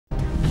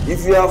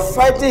If you are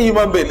fighting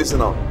human beings, listen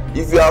now.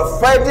 If you are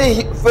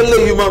fighting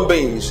fellow human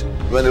beings,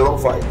 you are in the wrong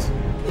fight.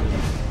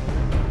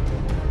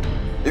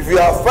 If you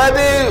are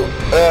fighting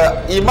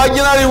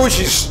imaginary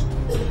witches,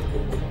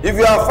 if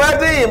you are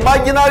fighting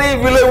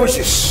imaginary village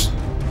witches,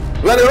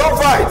 you are in the wrong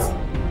fight.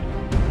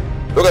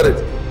 Look at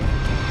it.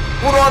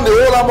 Put on the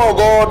whole armor of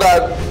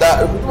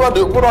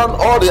God, put on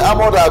all the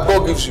armor that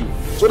God gives you,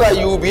 so that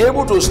you will be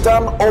able to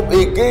stand up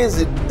against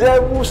the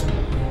devil's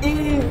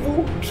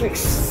evil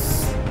tricks.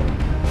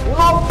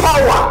 Not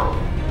power,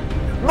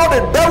 not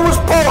the devil's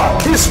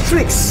power, his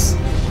tricks.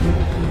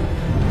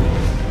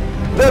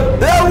 The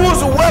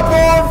devil's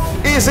weapon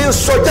is in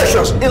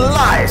suggestions, in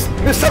lies,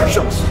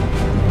 deceptions,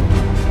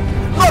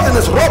 not in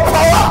his raw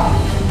power.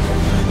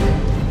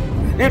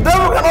 The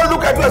devil cannot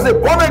look at you as a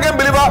born-again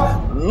believer,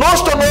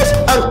 nose to nose,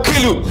 and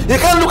kill you. He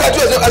can't look at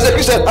you as a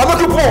Christian. I'm not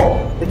too poor.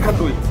 He can't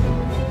do it.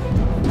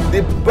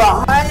 The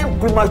behind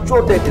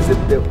premature death is the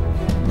devil.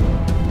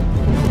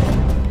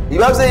 The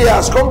Bible says he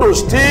has come to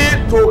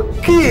steal, to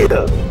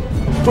kill.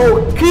 To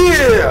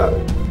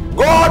kill.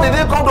 God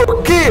didn't come to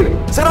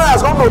kill. Satan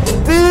has come to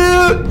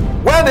steal.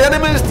 When the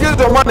enemy steals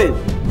your money,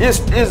 it's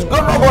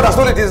God, not God has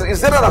stolen it. It's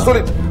Satan has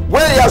stolen it.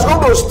 When he has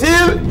come to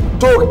steal,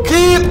 to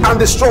kill, and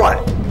destroy.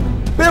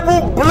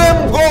 People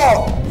blame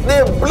God.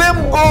 They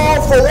blame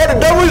God for what the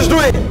devil is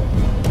doing.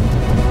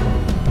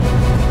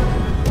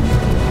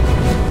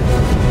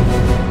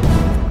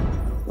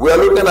 We are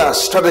looking at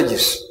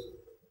strategies.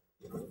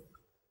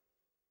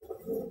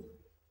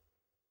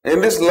 In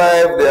this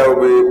life, there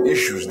will be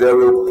issues. We are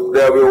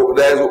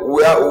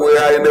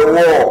in a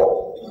war.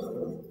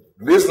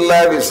 This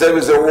life itself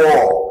is a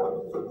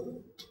war.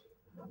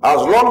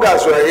 As long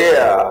as you are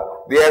here,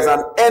 there is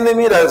an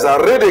enemy that is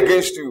arrayed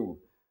against you.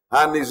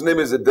 And his name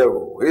is the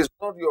devil. He's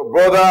not your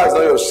brother, it's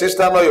not your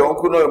sister, not your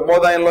uncle, not your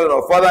mother-in-law, not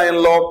your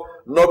father-in-law,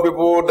 not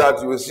people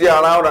that you see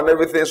around and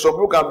everything. Some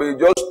people can be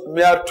just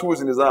mere tools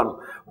in his hand.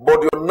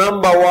 But your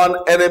number one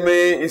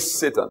enemy is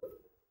Satan.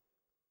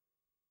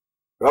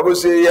 The Bible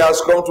says he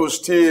has come to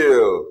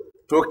steal,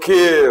 to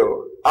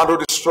kill, and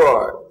to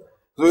destroy.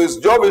 So his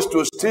job is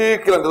to steal,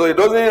 kill, and destroy. He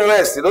doesn't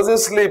rest, he doesn't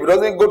sleep, he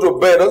doesn't go to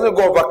bed, he doesn't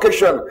go on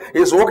vacation.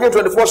 He's working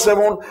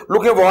 24/7,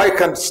 looking for how he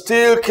can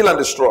steal, kill, and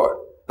destroy.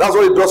 That's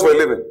what he does for a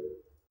living.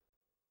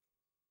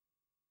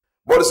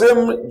 But the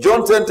same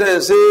John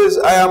 10:10 says,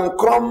 I am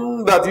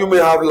come that you may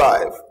have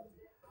life,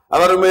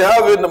 and that you may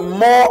have it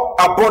more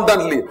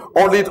abundantly,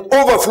 until it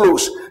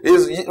overflows.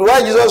 Is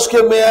why Jesus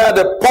came here,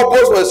 the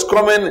purpose of his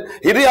coming.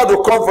 He didn't have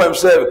to come for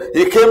himself.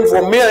 He came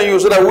for me and you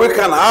so that we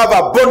can have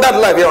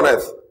abundant life here on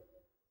earth.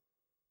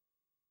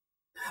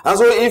 And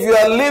so if you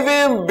are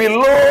living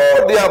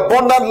below the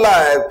abundant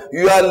life,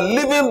 you are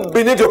living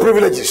beneath your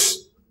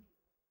privileges.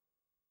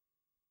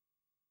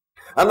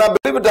 And I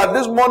believe that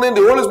this morning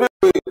the Holy Spirit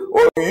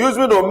will use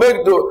me to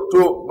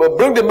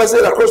bring the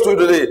message across to you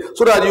today,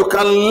 so that you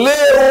can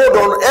lay hold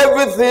on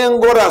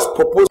everything God has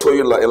proposed for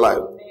you in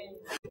life.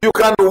 You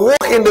can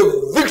walk in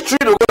the victory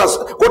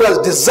that God has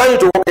designed you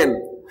to walk in.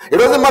 It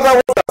doesn't matter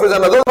what you are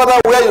facing, it doesn't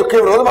matter where you came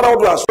from, it doesn't matter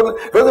what you are struggling,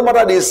 it doesn't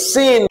matter the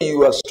sin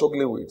you are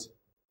struggling with.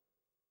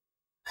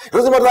 It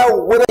doesn't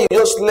matter whether you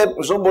just slept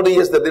with somebody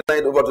yesterday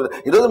night over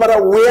today. It doesn't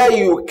matter where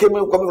you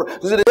coming from.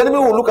 You see, the enemy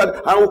will look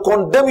at and will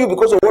condemn you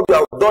because of what you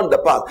have done in the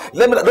past. It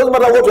doesn't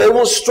matter what you are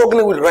even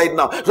struggling with right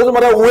now. It doesn't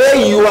matter where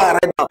you are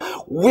right now.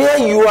 Where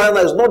you are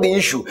now is not the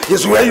issue.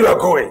 It's where you are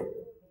going.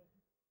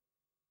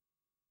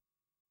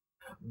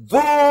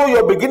 Though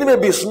your beginning may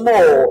be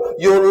small,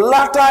 your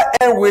latter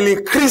end will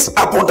increase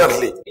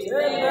abundantly.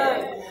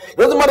 Amen. It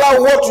doesn't matter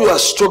what you are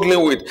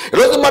struggling with. It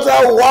doesn't matter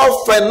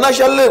how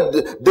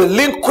financially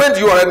delinquent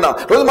you are right now.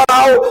 It doesn't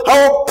matter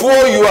how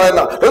poor you are right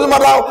now. It doesn't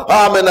matter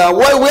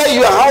where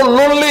you are, how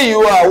lonely you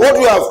are, what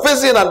you are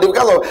facing, and the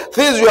kind of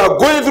things you are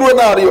going through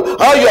now,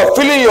 how you are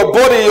feeling your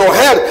body, your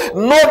head.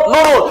 No,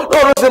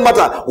 it doesn't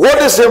matter.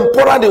 What is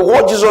important is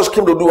what Jesus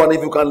came to do, and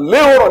if you can lay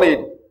hold on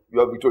it,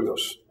 you are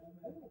victorious.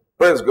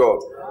 Praise God.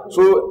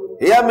 So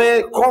hear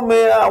me, come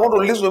here. I want to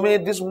listen to me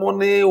this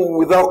morning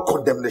without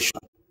condemnation.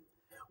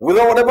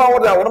 Without no matter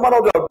what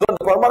you have done,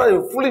 no matter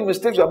the foolish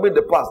mistakes you have made in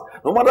the past,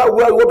 no matter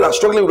what you are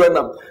struggling with right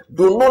now,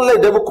 do not let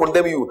the devil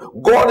condemn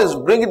you. God is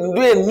doing a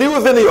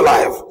new thing in your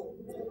life.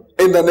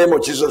 In the name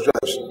of Jesus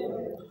Christ.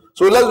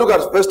 So let's look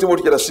at 1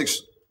 Timothy chapter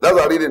 6. That's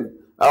our reading.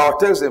 Our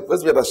text in 1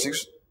 Timothy chapter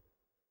 6.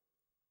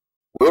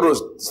 We're going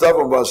to start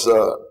from verse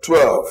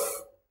 12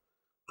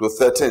 to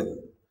 13.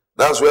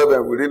 That's where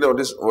we're reading on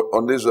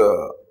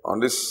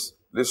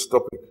this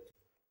topic.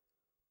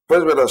 1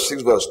 Timothy chapter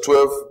 6, verse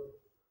 12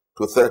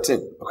 to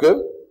 13. Okay?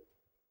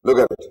 Look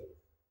at it.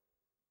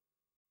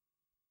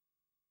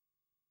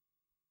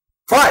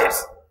 Fight.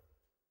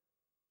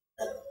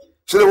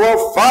 See the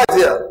word fight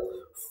here.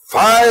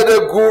 Fight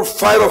the good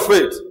fight of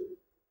faith.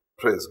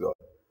 Praise God.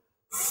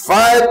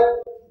 Fight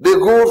the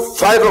good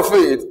fight of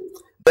faith.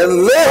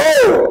 Then lay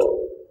hold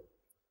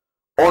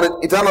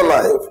on eternal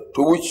life,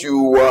 to which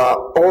you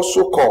are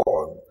also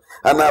called,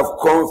 and have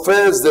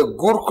confessed the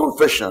good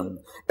confession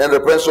in the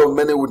presence of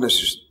many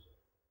witnesses.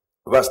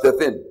 Verse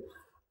 13.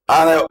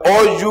 And I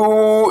urge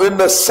you in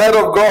the sight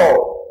of God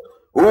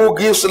who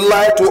gives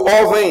light to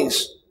all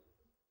things,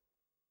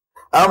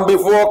 and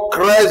before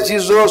Christ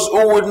Jesus,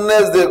 who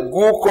witnessed the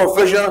good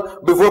confession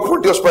before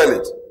Pontius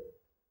Pilate.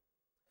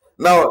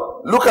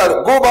 Now, go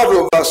back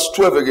to verse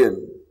 12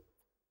 again.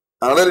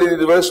 And let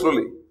it very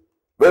slowly.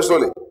 Very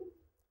slowly.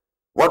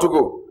 Want to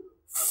go?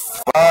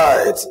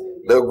 Fight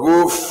the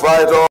good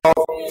fight of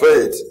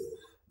faith.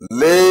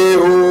 Lay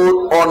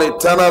hold on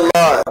eternal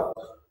life,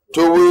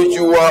 to which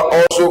you are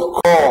also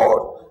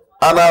called,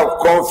 and have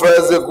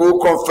confessed the good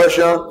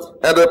confession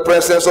in the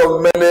presence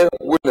of many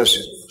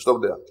witnesses.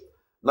 Stop there.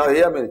 Now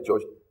hear me,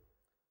 church.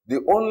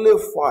 The only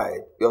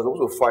fight you are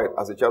supposed to fight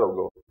as a child of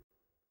God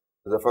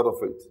is the fight of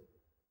faith.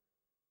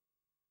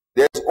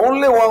 There's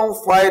only one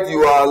fight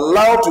you are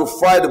allowed to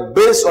fight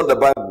based on the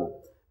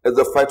Bible, is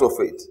the fight of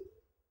faith.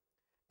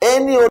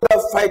 Any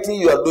other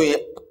fighting you are doing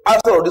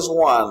outside of this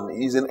one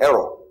is in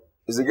error.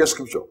 It's against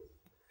scripture.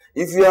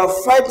 If you are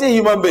fighting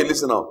human beings,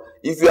 listen now.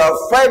 If you are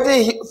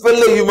fighting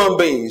fellow human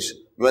beings,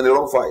 you are in the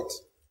wrong fight.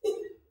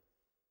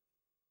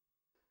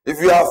 If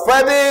you are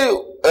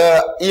fighting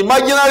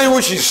imaginary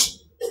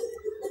wishes,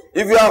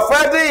 if you are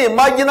fighting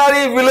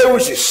imaginary village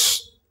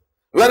wishes,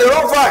 you are in the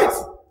wrong fight.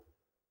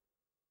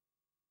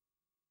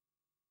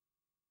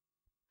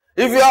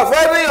 If you are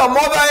fighting your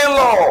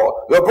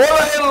mother-in-law, your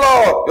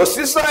brother-in-law, your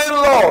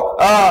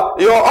sister-in-law,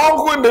 your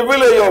uncle in the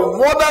village, your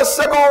mother's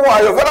second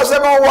wife, your father's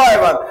second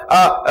wife,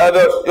 and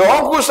your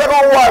uncle's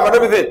second wife, and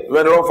everything, you are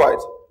in the wrong fight.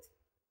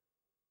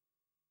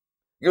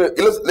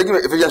 Let's give me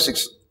Ephesians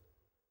 6.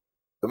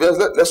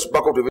 Let's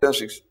back up to Ephesians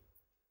 6.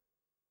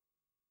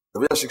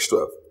 Ephesians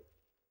 6:12.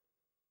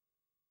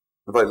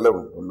 In fact,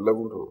 11. From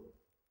 11 to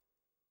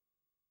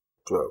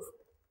 12.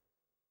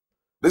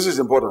 This is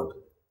important.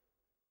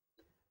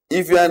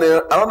 If you are in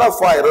another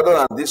fight other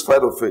than this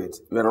fight of faith,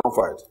 you are in the wrong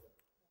fight.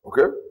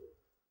 Okay?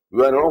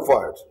 You are in the wrong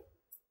fight.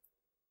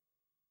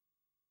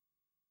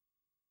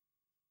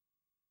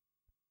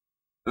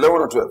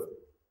 (11 and 12).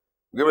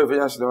 Give me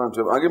Ephesians 11 and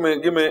 12. And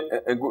give me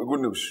a good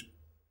news.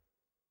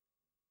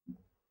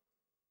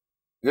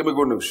 Give me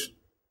good news.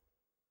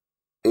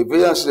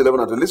 Ephesians 11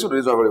 and 12. Listen to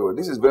this one very well.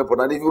 This is very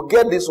important. If you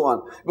get this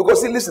one,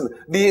 because see, listen,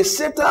 the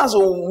Satan's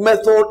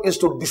method is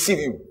to deceive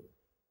you.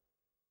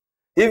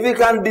 If he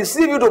can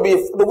deceive you to go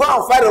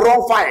and fight the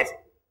wrong fight.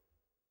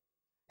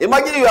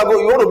 Imagine you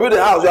want to build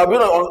a house, you are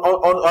building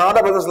on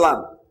another person's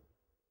land.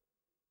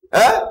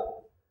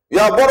 You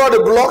have bought all the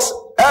blocks,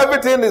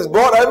 everything is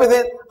bought,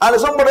 everything, and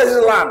it's somebody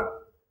else's land.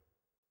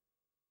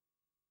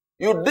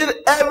 You did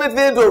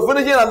everything to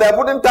finish it, and they are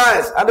putting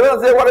tiles, and they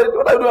will say, what are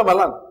you doing on my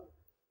land?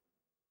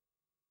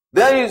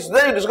 Then you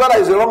discover that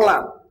it's the wrong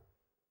land.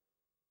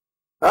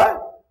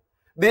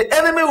 The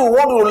enemy will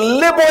want to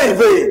labor in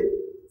vain.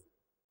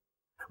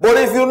 But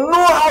if you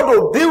know how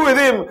to deal with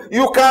him,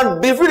 you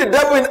can defeat the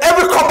devil in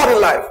every combat in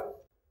life.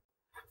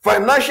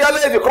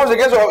 Financially, if it comes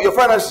against your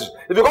finances,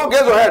 if it comes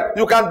against your health,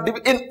 you can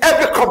defeat in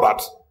every combat.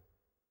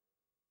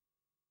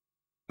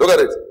 Look at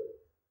it.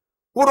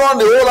 Put on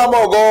the whole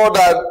armor of God,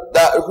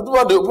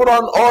 put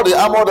on all the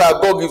armor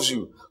that God gives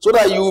you, so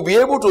that you will be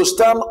able to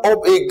stand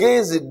up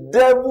against the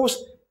devil's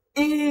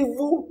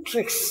evil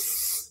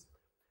tricks.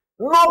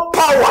 No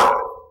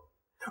power.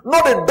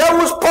 Not the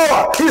devil's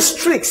power, his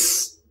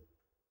tricks.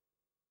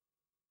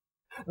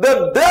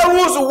 The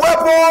devil's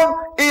weapon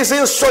is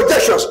in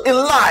suggestions, in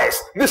lies,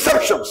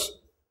 deceptions.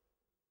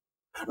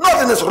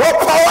 Not in his raw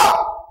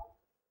power.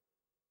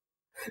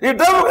 The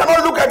devil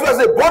cannot look at you as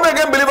a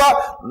born-again believer,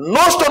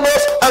 nose to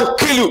nose, and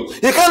kill you.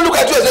 He can't look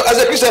at you as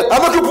a Christian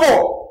and make you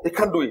poor. He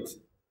can't do it.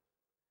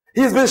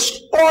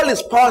 All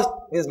his power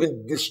has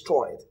been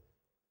destroyed.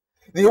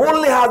 He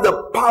only has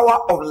the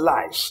power of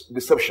lies,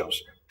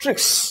 deceptions,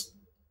 tricks.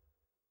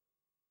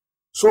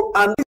 So,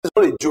 and this is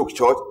not a joke,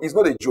 church. It's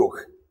not a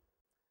joke.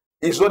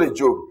 It's not a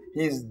joke.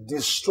 He's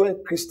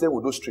destroying Christians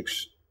with those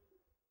tricks.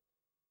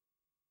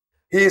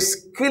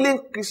 He's killing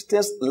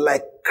Christians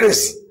like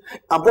crazy.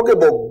 I'm talking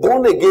about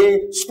born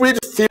again,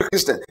 spirit-filled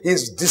Christians.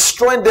 He's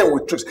destroying them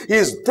with tricks.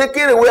 He's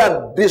taking away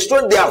and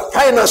destroying their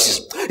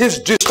finances. He's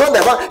destroying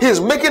their finances. He's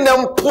making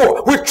them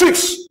poor with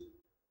tricks.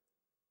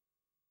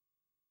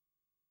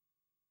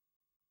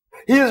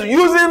 He's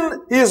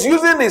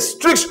using his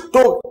tricks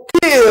to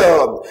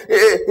kill,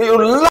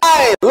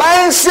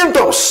 lying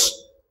symptoms.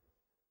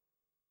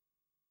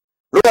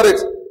 Look at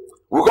it.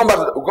 We'll come back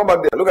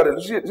there. Look at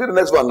it. See the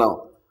next one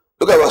now.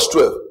 Look at verse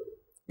 12.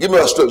 Give me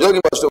verse 12. Just give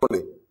me verse 12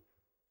 only.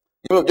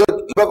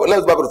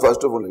 Let's back to verse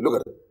 12 only. Look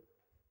at it.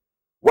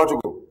 What to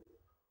go?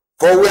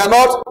 For we are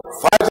not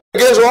fighting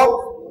against what?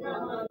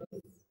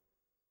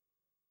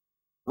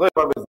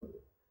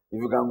 If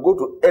you can go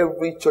to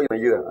every church in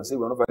Nigeria and say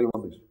we are not fighting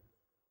human beings.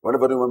 We are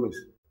not fighting human beings.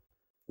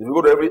 If you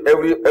go to every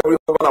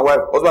husband and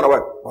wife, we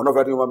are not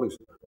fighting human beings.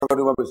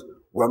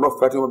 We are not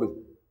fighting human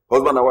beings.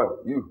 Husband and wife,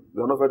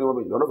 you are not fighting human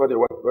beings. You are not fighting your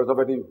wife. We are not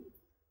fighting you.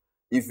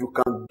 If you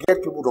can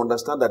get people to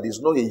understand that it's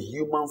not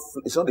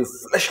it's not a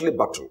fleshly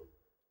battle.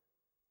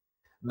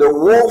 The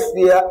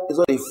warfare is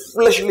not a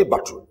fleshly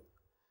battle.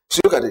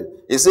 See, look at it.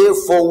 It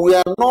says, for we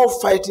are not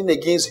fighting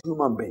against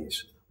human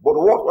beings. But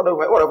what are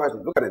we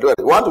fighting? Look at it.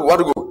 Want to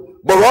go.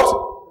 But what?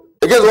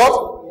 Against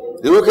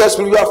what? The wicked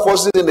spiritual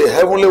forces in the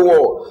heavenly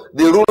world,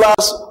 the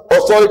rulers,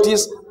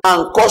 authorities,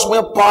 and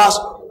cosmic powers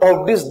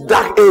of this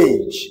dark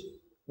age.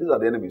 These are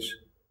the enemies.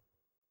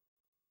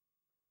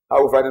 How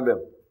are we fighting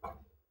them?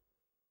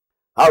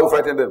 How are we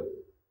fighting them?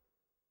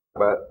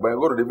 By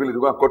going to the village,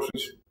 go and cut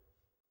trees.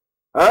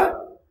 Huh?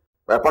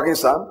 By packing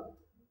sand?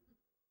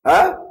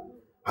 Huh?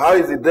 How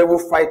is the devil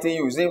fighting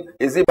you?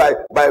 Is it by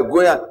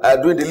going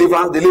and doing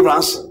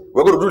deliverance?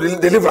 We're going to do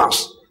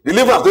deliverance.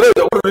 Deliverance. Today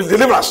we're going to do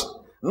deliverance.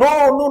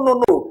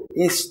 No.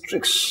 It's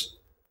tricks.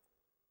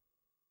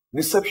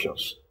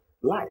 Deceptions.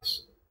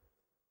 Lies.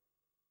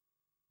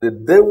 The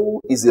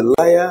devil is a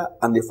liar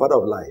and the father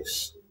of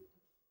lies.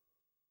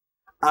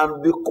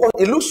 And because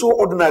it looks so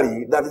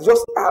ordinary that it's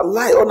just a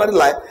lie, ordinary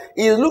lie,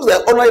 it looks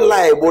like ordinary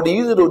lie, but they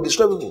use it to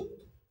destroy people.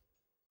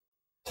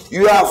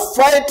 You are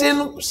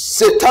fighting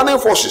satanic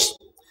forces.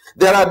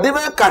 There are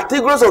different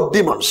categories of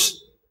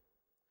demons,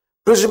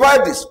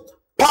 principalities,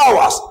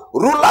 powers,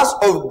 rulers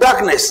of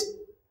darkness,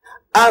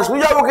 and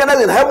spiritual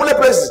wickedness in heavenly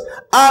places.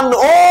 And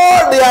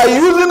all they are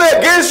using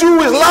against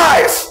you is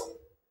lies.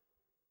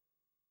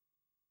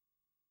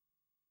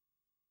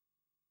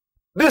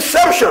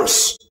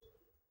 Deceptions.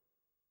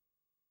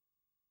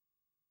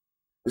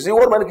 You see,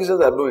 what many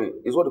Christians are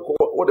doing is what is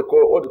called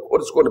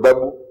in the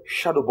Bible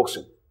shadow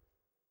boxing.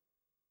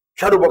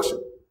 Shadow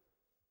boxing.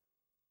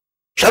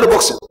 Shadow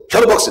boxing.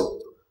 Shadow boxing.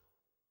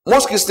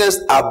 Most Christians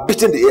are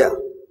beating the air.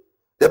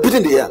 They're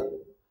beating the air.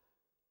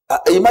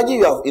 Imagine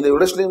you are in a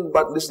wrestling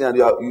but listening and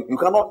you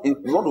cannot, if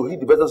you want to hit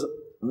the person's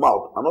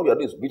mouth, and all you are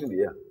doing is beating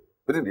the air.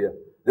 Beating the air.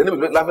 The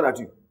enemy is laughing at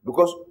you.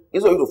 Because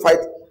instead of you to fight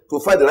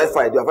the right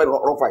fight, you are fighting the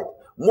wrong fight.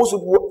 Most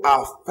people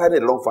are fighting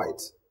the wrong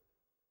fight.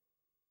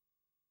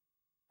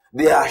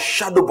 They are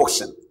shadow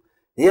boxing.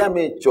 Hear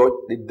me, church,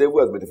 the devil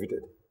has been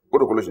defeated. Go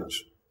to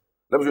Colossians.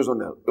 Let me show you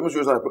something.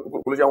 Colossians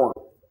 1.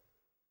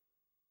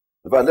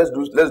 In fact, let's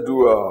do Colossians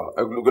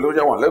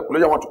 1.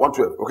 Colossians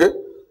 1:12. Okay?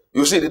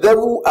 You see, the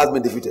devil has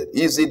been defeated.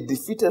 He is a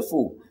defeated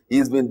fool.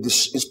 His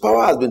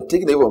power has been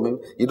taken away from him.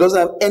 He doesn't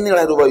have any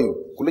right over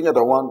you. Colossians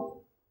 1,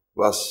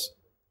 verse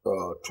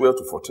 12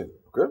 to 14.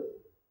 Okay?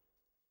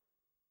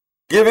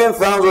 Giving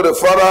thanks to the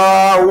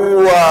Father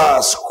who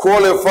has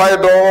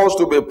qualified us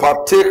to be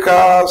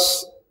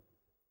partakers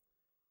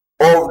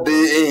of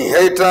the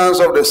inheritance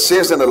of the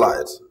saints in the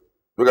light.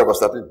 Look at verse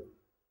 13.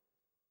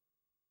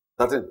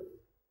 13.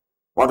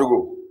 Want to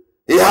go?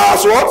 He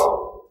has what?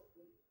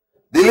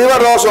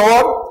 Delivered us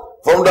what?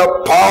 From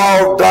the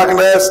power of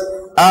darkness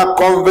and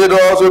conveyed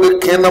us to the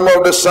kingdom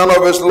of the Son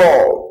of his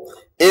love,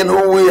 in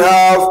whom we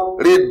have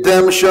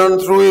redemption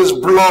through his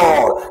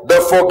blood,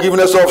 the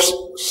forgiveness of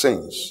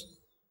sins.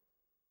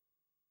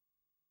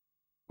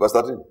 Verse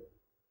 13.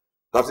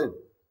 13.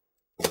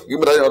 Give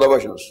me that in other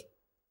versions.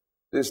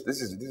 This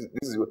is.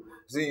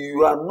 See,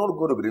 you are not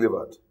going to be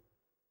delivered.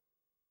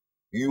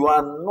 You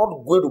are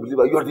not going to be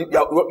delivered. You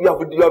have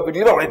been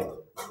delivered already.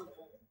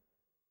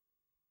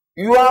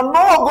 You are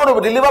not going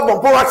to be delivered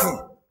from poverty.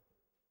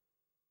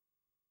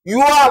 You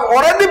have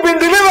already been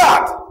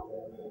delivered.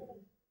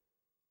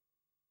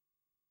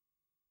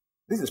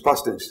 This is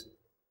past tense.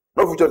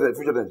 Not future tense.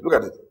 Look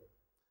at it.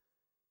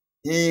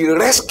 He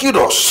rescued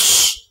us.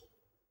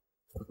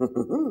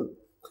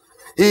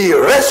 He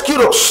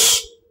rescued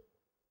us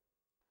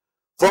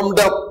from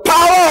the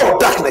power of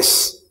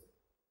darkness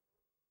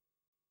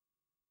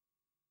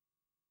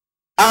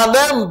and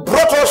then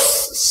brought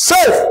us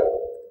safe.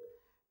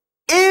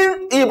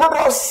 He brought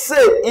us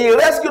safe. He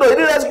rescued us. He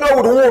didn't rescue us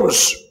with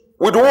wounds.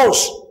 With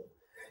wounds.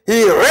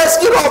 He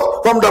rescued us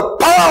from the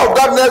power of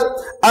darkness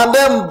and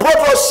then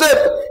brought us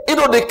safe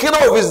into the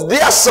kingdom of his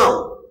dear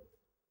Son.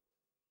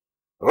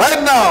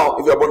 Right now,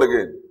 if you are born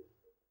again,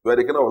 you are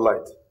the kingdom of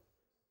light.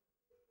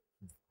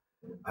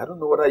 I don't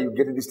know whether you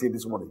get this thing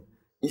this morning.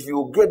 If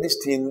you get this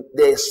thing,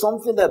 there is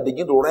something that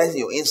begins to rise in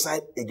your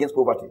inside against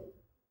poverty.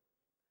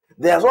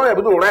 There is something that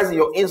begins to rise in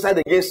your inside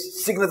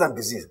against sickness and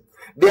disease.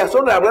 There is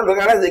something that begins to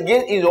rise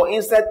against in your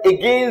inside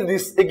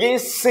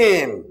against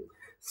sin.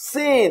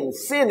 Sin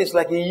is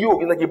like a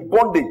yoke, it's like a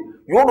bondage.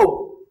 You want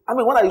to.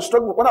 When I was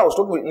struggling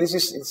with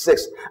illicit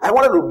sex, I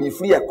wanted to be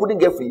free. I couldn't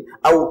get free.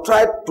 I will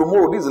try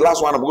tomorrow. This is the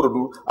last one I'm going to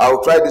do. I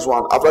will try this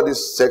one. After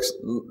this sex,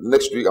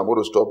 next week I'm going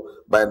to stop.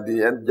 By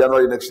the end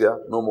January next year,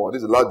 no more.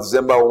 This is the last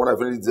December one. When I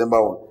finish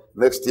December one,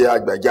 next year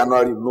by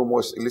January, no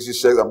more illicit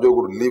sex. I'm just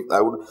going to leave. By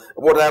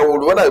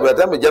the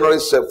time January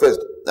 1st,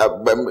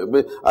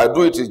 I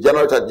do it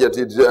December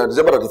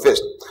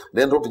 31st.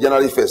 Then go to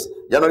January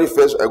 1st. January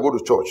 1st, I go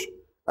to church.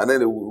 And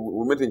then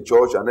we meet in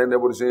church, and then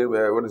everybody say,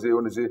 when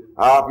they say,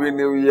 Happy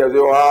New Year, say,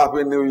 oh,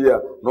 Happy New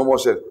Year. No more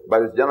sex. By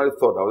the January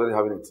 3rd, I was already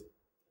having it.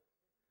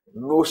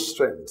 No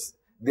strength.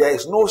 There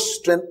is no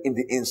strength in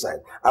the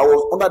inside. I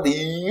was under the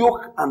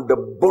yoke and the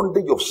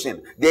bondage of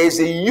sin. There is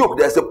a yoke,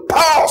 there is a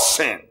power of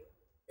sin.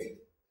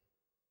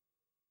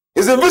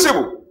 It's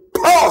invisible.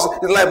 Power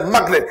is like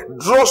magnet,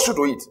 draws you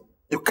to it.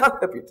 You can't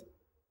help it.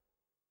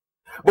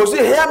 But see,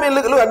 hear me,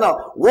 look at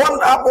now. One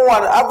happened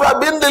after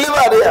I've been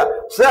delivered here.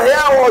 So here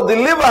I was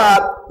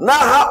delivered. Now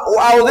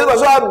I was delivered.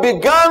 So I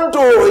began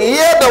to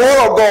hear the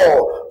word of God,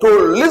 to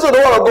listen to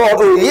the word of God,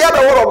 to hear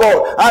the word of God.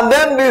 And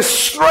then the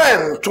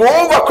strength to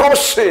overcome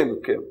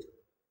sin came.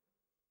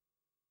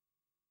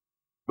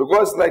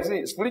 Because, like,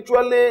 see,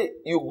 spiritually,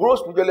 you grow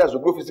spiritually as you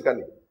grow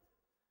physically.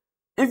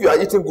 If you are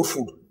eating good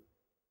food,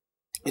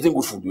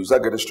 you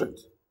start getting strength.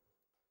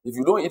 If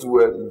you don't eat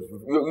well,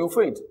 you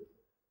faint.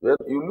 You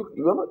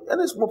are not,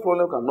 any small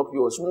problem can knock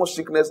you, a small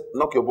sickness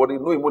knock your body,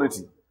 no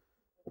immunity.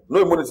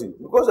 No immunity.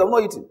 Because you have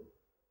not eaten.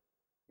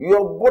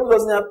 Your body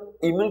doesn't have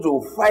immunity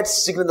to fight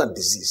sickness and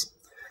disease.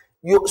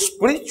 You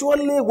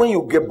spiritually, when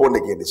you get born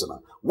again, listen,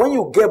 when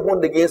you get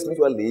born again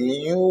spiritually,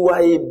 you are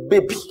a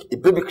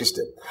baby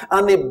Christian.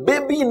 And a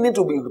baby needs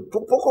to be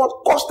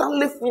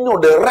constantly feeding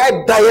on the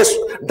right diet,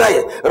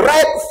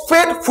 right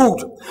faith food.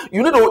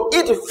 You need to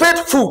eat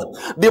faith food.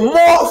 The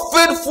more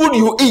faith food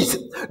you eat,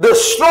 the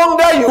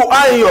stronger you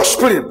are in your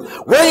spirit.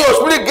 When your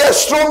spirit gets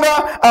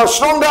stronger and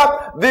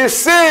stronger, the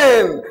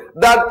sin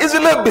that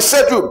easily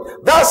beset you,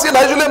 that sin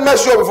that usually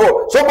mess you up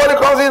before. Somebody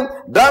comes in,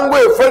 dang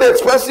way, a very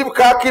expensive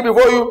car key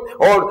before you,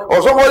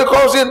 or somebody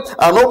comes in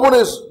and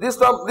opens this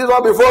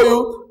one before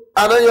you,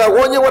 and then you are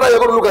wondering whether you're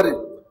going to look at it.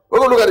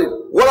 We're going to look at it.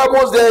 What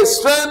happens? There is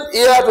strength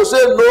here to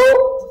say no.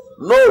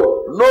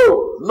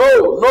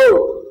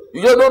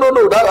 You say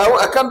no. That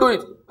I can't do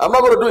it. I'm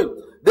not going to do it.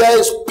 There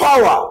is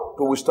power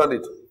to withstand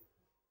it.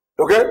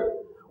 Okay?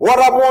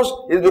 What happens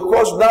is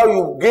because now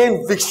you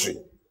gain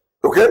victory.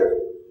 Okay?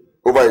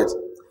 Over it.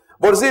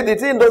 But see, the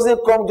thing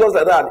doesn't come just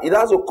like that. It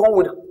has to come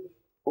with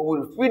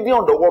feeding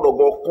on the word of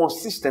God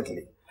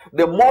consistently.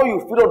 The more you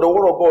feed on the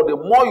word of God, the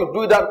more you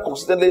do that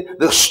consistently,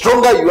 the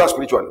stronger you are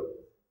spiritually.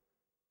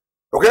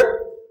 Okay?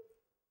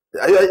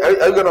 Are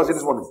you going to see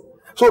this morning?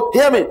 So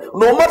hear me.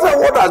 No matter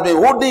what has been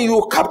holding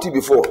you captive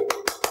before,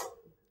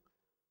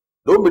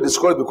 don't be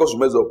discouraged because you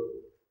mess up.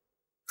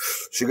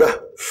 Sugar,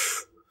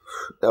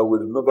 I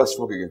will never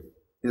smoke again.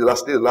 This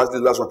is the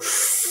last one.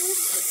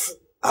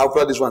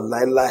 After this one,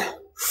 lie.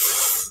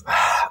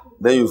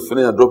 Then you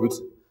finish and drop it.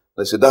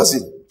 They say, that's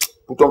it.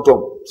 Put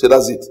tom. Say,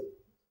 that's it.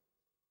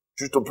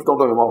 Put tom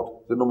in your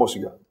mouth. Say, no more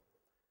cigar.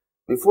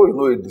 Before you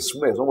know it, the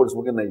smell, somebody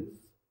smoking now,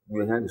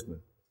 you hear the smell.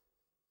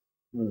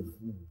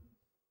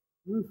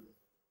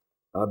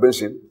 And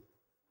benching.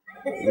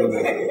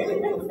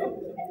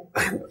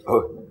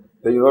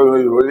 Then you know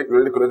you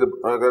already collected.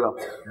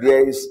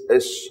 There is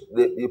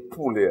a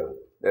pool here.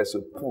 There's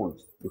a pool.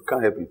 You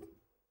can't help it.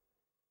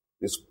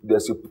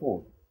 There's a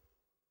pool.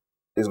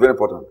 It's very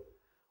important.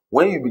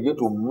 When you begin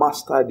to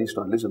master this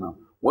one, listen now.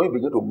 When you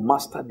begin to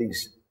master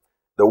this,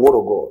 the word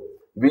of God,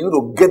 you begin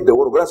to get the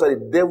word of God. That's why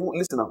the devil,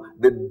 listen now,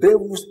 the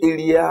devil's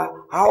area,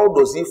 how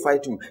does he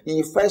fight you?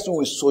 He fights you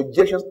with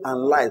suggestions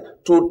and lies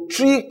to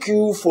trick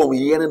you from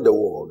hearing the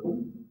word.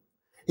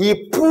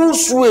 He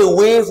pulls you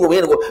away from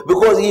hearing the word.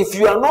 Because if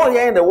you are not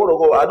hearing the word of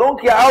God, I don't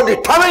care how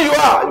determined you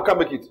are, you can't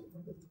make it.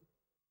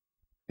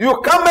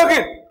 You can't make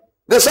it.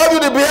 They serve you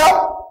the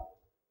beer.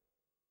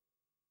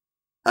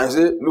 And I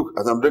say, look,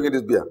 as I'm drinking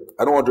this beer,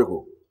 I don't want to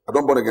drink. I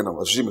don't born again now.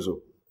 I see me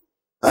so.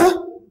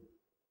 Huh?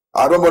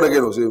 I don't born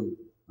again. I say,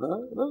 now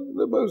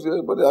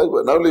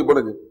you born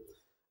again.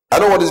 I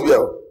don't want this beer.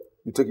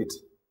 You take it.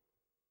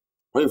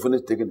 When you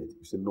finish taking it,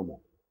 you say no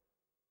more.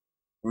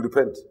 You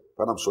repent,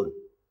 but I'm sorry.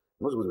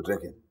 I'm not supposed to be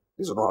drinking.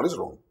 This is wrong. This is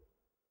wrong.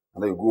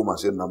 And then you go home and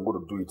say, no, I'm going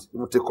to do it.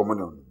 You take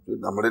communion.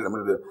 I'm ready.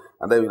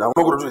 And then I'm not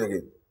going to do it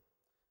again.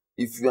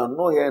 If you are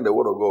not hearing the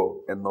word of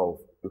God enough,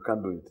 you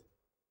can't do it.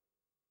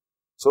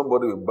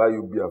 Somebody will buy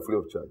you beer free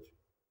of charge.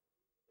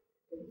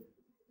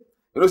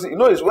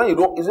 It's when you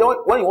don't. It's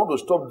when you want to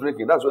stop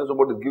drinking. That's when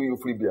somebody is giving you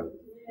free beer.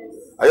 Yes.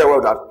 Are you aware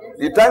of that?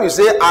 The time you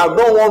say, "I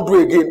don't want to do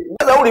it again,"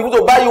 that's how they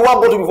to buy you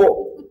one bottle before.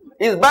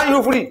 He's buying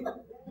you free.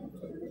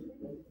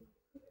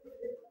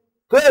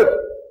 Hey,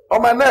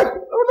 on my neck.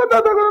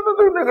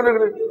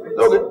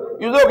 Okay.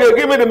 You say, "Okay,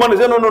 give me the money."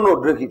 Say, "No,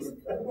 drink it."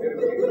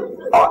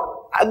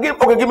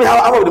 Give me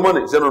half of the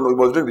money. Say, "No, you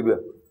must drink the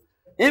beer."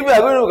 If you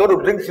are going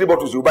to drink 3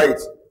 bottles, you buy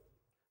it.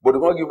 But they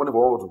won't give money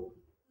for 1 bottle.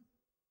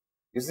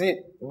 You see,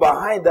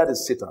 behind that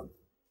is Satan.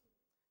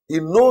 He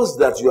knows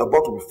that you are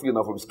about to be free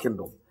enough from his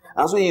kingdom.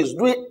 And so he is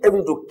doing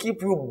everything to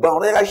keep you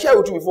bound. Like I shared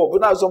with you before,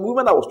 but now some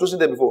women I was trusting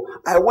them before,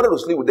 I wanted to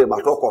sleep with them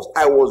at all costs.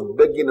 I was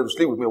begging them to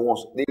sleep with me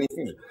once. They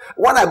refused.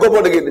 When I got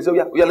born again, they said,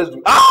 yeah, let's do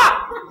it.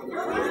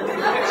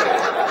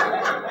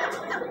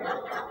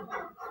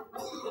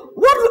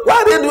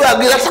 Why didn't you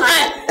agree? That's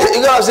fine.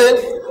 You know what I'm saying?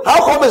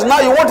 How come it's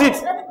now you want it?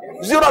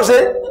 You see what I'm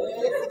saying?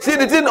 See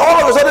the thing, all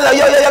of a sudden,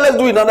 yeah, let's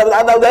do it. And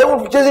they're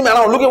even chasing me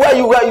around, looking where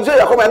you say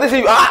you're coming, and they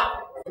say,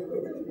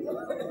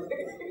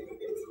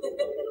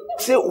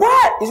 See,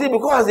 why? You see,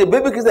 because as a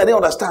baby Christian, I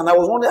didn't understand. I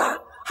was wondering,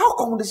 how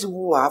come these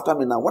people are after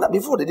me now?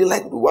 Before they didn't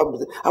like me.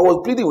 I was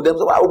pleading with them,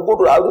 so I would go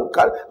to, I won't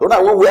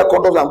wear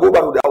condoms and go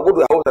back to I'll go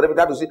to the house and every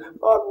time to see,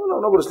 no,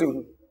 I'm not going to sleep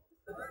with you.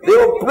 They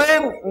were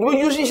praying,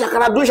 using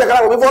shakara, doing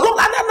shakara for me for long.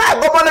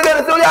 I go back again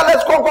and say, yeah,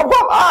 let's come.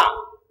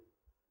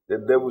 The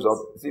devils are,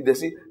 see,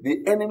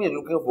 the enemy is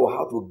looking for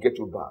how to get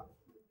you back.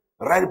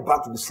 right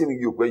back to the same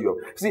yoke where you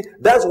are. See,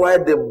 that's why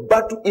the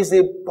battle is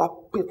a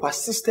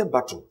persistent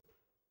battle.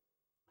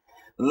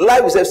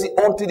 Life is, see,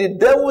 until the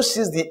devil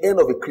sees the end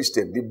of a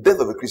Christian, the death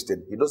of a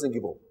Christian, he doesn't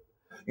give up.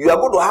 You are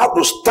going to have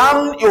to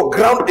stand your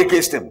ground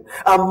against him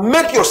and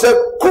make yourself,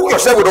 cook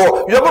yourself with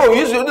all. You are going to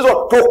use this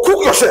one to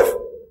cook yourself.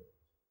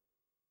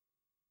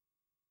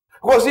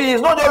 Because he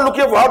is not just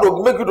looking for how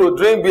to make you to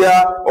drink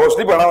beer or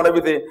sleep around and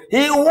everything.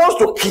 He wants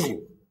to kill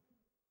you.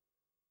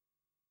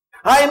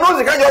 And he knows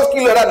he can't just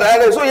kill you like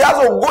that. So he has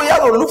to go, he has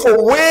to look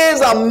for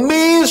ways and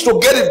means to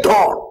get it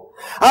done.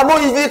 I know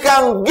if he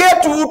can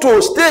get you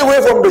to stay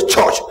away from the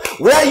church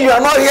where you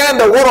are not hearing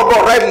the word of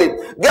God rightly,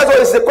 guess what?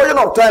 It's a question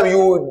of time.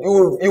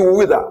 You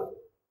wither.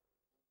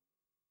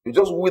 You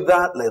just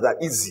wither like that,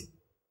 easy.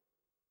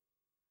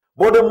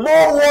 But the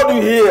more word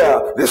you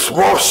hear, the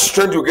more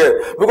strength you get.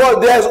 Because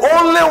there's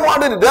only one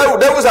thing the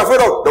devil is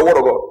afraid of, the word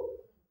of God.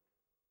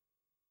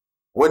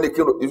 When they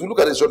came to, if you look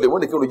at it shortly,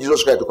 when they came to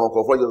Jesus Christ to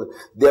confront Jesus,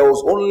 there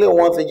was only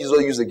one thing Jesus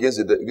used against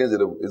the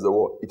devil, is the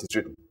word. It is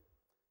written.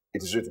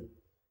 It is written.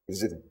 It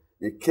is written.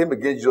 He came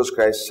against Jesus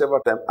Christ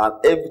several times, and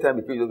every time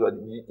he came to Jesus,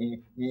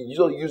 he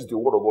just used the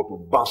word of God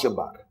to bounce him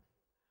back.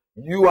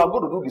 You are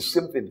going to do the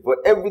same thing for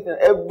everything,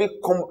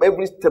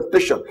 every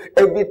temptation,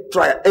 every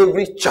trial,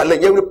 every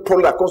challenge, every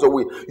problem that comes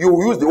away. You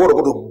will use the word of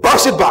God to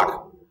bounce it back.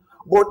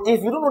 But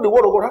if you don't know the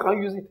word of God, how can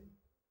you use it?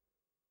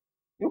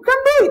 You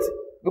can't do it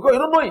because you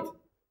don't know it.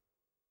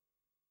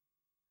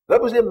 The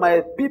Bible says,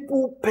 my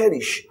people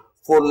perish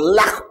for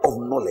lack of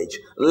knowledge.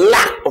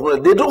 Lack of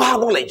knowledge. They don't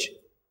have knowledge.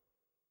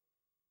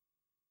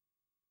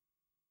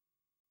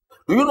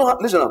 Do you know?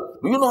 Listen,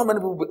 do you know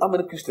how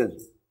many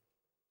Christians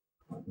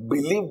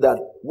believe that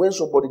when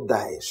somebody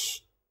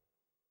dies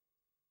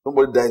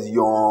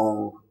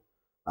young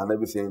and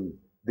everything,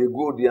 they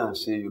go there and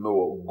say, you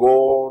know,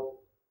 God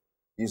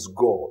is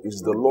God.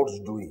 It's the Lord's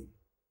doing.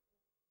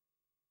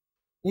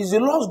 It's the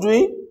Lord's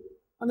doing,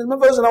 and the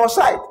members on our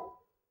side.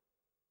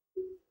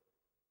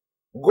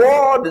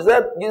 God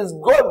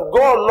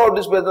loved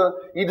this person.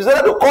 He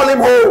decided to call him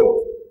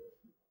home.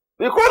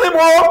 He called him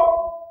home.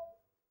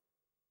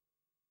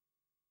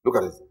 Look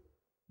at it.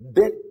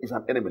 Death is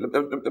an enemy. Let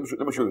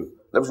me show you.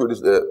 Let me show you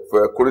this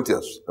for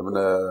Corinthians. 1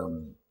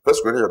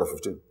 Corinthians chapter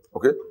 15.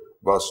 Okay?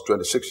 Verse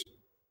 26.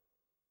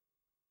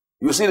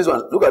 You see this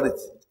one? Look at it.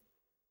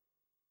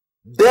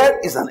 Death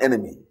is an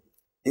enemy.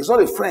 It's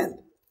not a friend.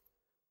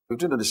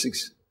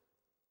 15:26.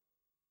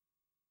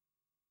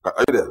 Are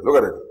you there?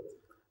 Look at it.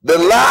 The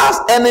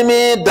last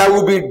enemy that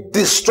will be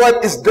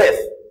destroyed is death.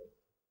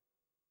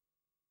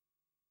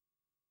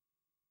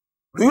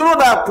 Do you know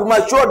that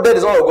premature death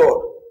is not of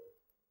God?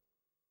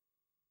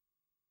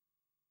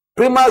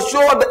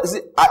 Premature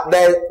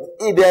death,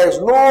 there is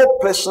no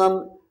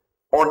person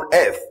on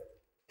earth,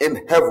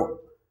 in heaven,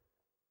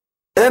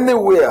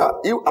 anywhere,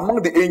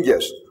 among the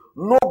angels,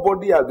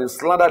 nobody has been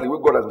slandered the way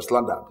God has been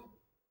slandered.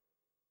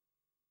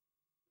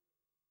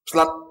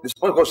 This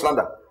point called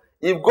slander.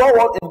 If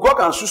God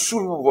can sue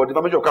people for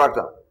defamation of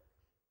character,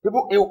 he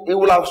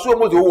will have sued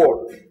almost the whole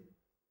world.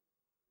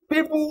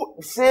 People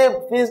say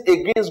things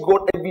against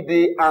God every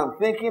day and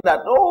thinking that,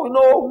 oh, you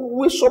know,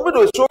 we submit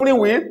to a sovereign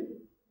will.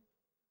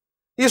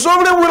 The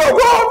sovereign will of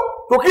God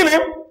to kill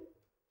him.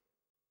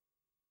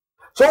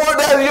 Someone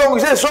dies young, he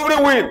says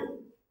sovereign will.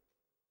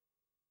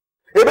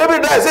 A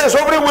baby dies, says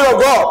sovereign will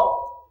of God.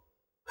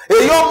 A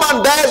young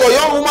man dies or a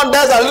young woman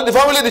dies and leave the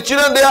family, the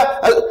children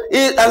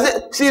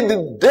there. See,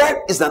 the death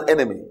is an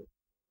enemy.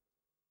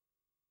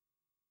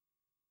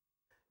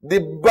 The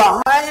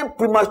behind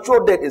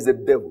premature death is the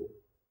devil.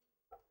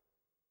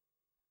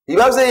 The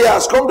Bible says he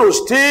has come to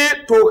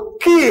steal, to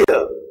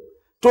kill.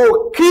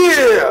 To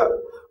kill.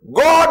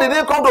 God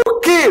didn't come to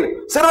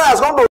kill. Satan has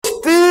come to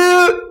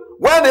steal.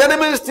 When the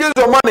enemy steals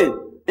your money,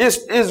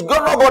 it's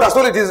God, not God that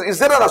stole it. It's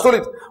Satan that stole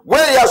it. When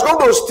he has come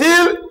to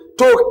steal,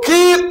 to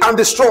kill and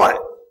destroy.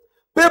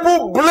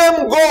 People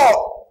blame God.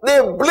 They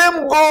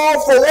blame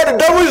God for what the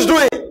devil is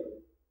doing.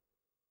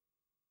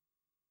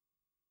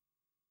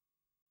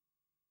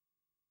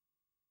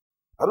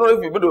 I don't know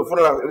if you've been to a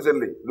funeral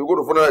recently. You go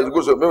to funeral, you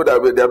go to maybe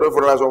they are doing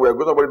funeral somewhere.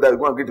 Go somebody dies, you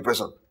go and greet the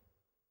person.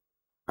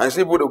 And you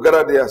see people will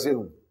gather there and say,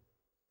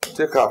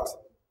 take heart.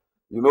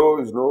 You know,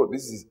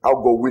 this is how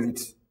God will it.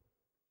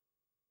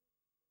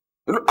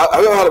 You know, have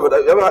you ever heard about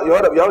that? You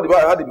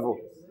heard it before?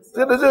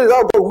 This is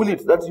how God will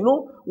it. That, you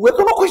know, we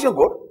cannot question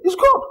God. He's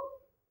God.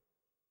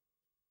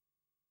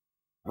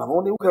 And I'm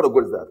wondering, what kind of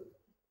God is that?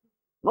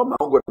 Not my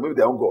own God, maybe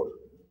their own God.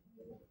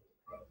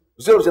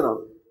 You see what I'm saying now?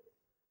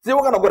 See,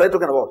 what kind of God are you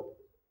talking about?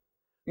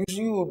 You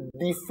see, you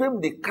defame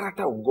the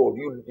character of God.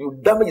 You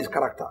damage his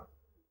character.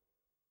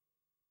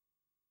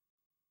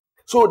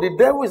 So the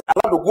devil is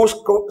allowed to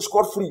go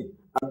scot-free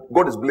and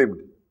God is blamed.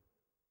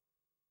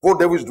 What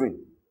the devil is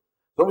doing.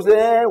 Some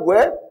say,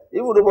 well,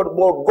 even though but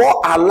God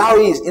allowed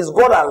it. Is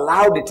God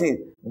allowed the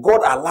thing? God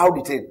allowed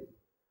the thing.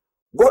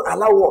 God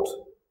allowed what?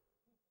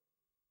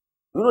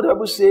 You know the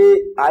Bible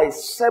say, I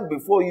set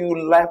before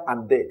you life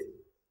and death.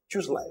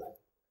 Choose life.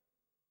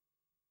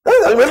 That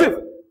is how you believe.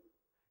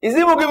 Is it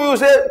even giving you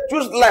say,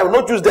 choose life,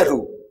 not choose death?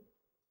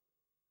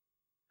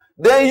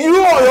 then you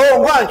on your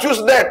own go and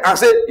choose that and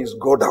say, it's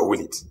God that will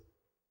it.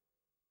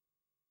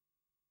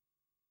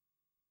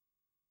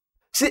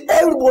 See,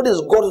 everybody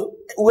is God.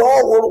 We are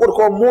all what we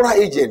call moral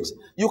agents.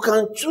 You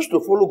can choose to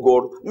follow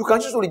God. You can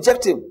choose to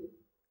reject Him.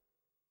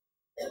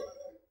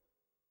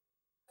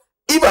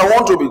 If I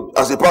want to be,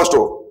 as a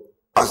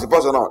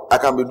pastor now, I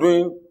can be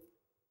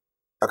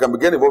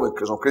getting involved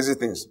in some crazy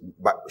things,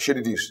 but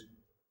shady deeds.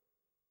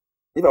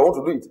 If I want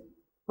to do it,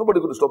 nobody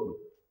is going to stop me.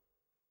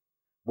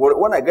 But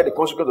when I get the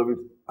consequence of it,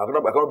 I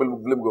cannot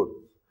blame God.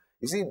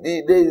 You see,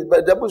 the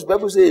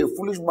Bible says a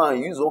foolish man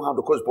uses his own hand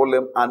to cause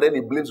problem, and then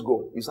he blames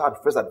God. His heart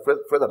first at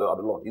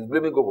the Lord. He's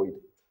blaming God for it.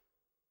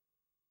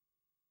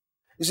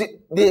 You see,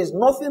 there is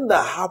nothing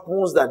that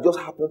happens that just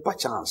happens by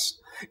chance.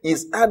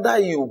 It's either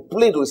you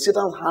play into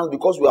Satan's hands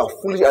because you are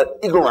foolish and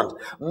ignorant,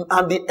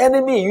 and the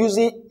enemy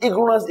using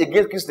ignorance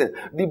against Christians.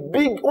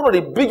 One of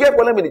the biggest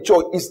problems in the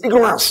church is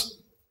ignorance.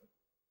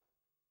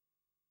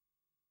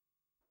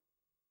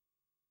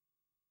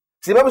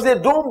 See, the Bible says,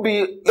 don't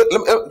be.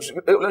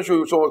 Let me show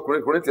you some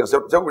Corinthians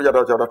chapter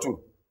 2.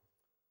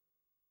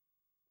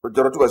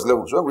 Chapter 2 verse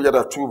 11. So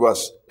chapter 2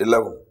 verse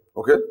 11.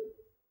 Okay?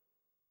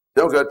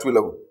 Chapter 2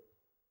 11.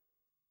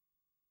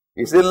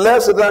 He said,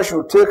 lest Satan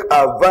should take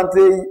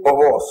advantage of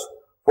us,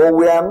 for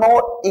we are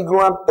not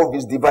ignorant of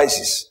his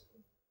devices.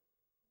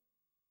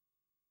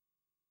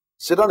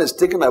 Satan is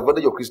taking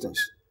advantage of Christians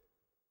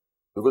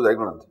because they're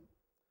ignorant.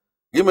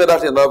 Give me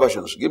that in other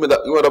versions. Give me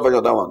that version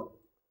of that one.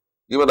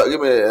 Give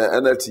me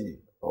NLT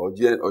or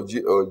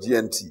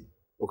GNT.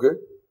 Okay?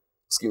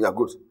 Scheme are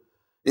good.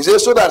 He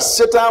says, so that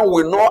Satan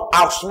will not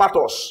outsmart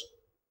us.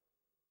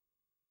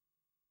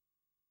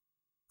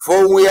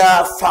 For we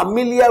are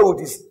familiar with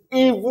his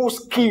evil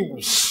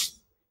schemes.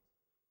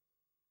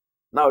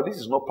 Now, this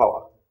is not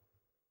power.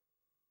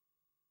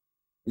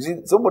 You see,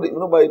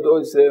 nobody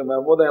always say, my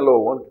mother-in-law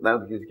one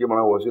time he came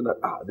around and was saying that,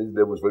 this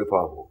devil is very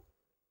powerful.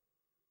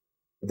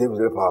 The devil is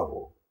very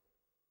powerful.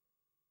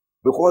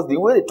 Because the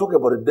way they talk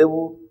about the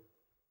devil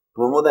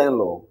to my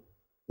mother-in-law,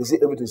 they say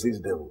everything says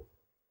devil.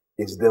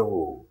 It's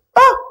devil.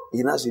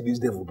 You now say this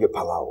devil get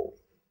power.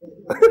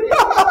 You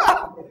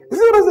see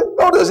what I say?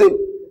 How do I say?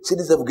 See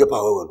this devil get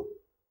power.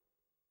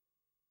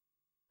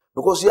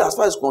 Because see, as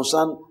far as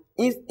concerned,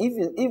 if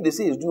they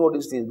say he's doing all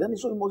these things, then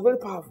it's almost very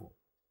powerful.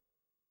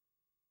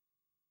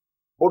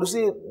 But you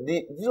see,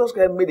 Jesus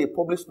Christ made a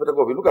public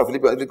spectacle of it. Look at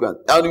Philippians.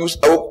 And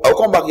I'll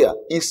come back here.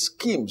 His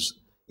schemes,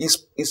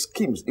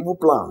 evil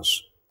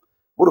plans.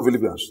 Go to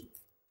Philippians.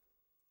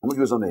 Let me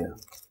give you something here.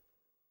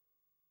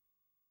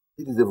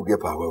 It is devil get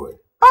power.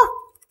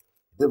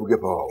 Devil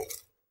get power.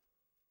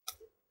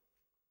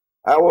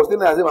 I was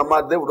thinking, I said, my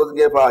man, devil doesn't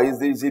get power.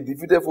 He's a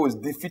defeated foe. He's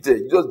defeated.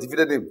 You just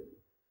defeated him.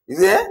 You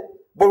see, eh?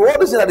 But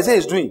what is it that they say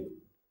he's doing?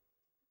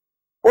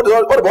 What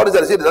about this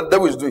that they say that the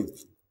devil is doing?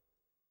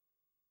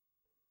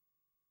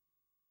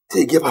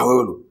 Say, get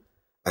power.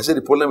 I said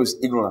the problem is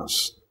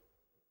ignorance.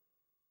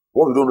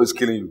 What you don't know is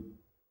killing you.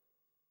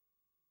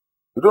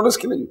 You don't know is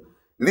killing you.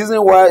 Listen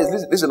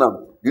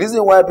now. The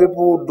reason why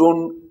people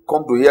don't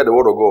come to hear the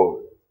word of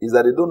God is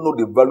that they don't know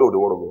the value of the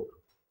word of God.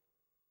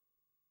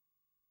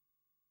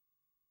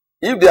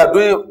 If they are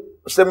doing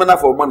seminar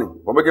for money,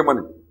 for making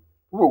money,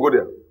 people will go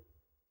there.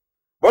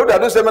 But if they are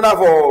doing seminar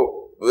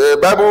for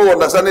Bible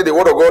understanding the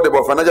word of God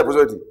about financial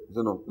prosperity,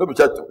 no be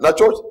church. Not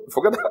church.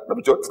 Forget that. No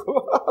be church.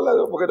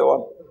 Forget that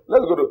one.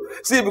 Let's go to.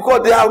 See,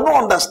 because they have no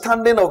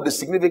understanding of the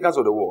significance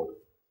of the word.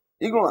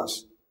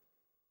 Ignorance.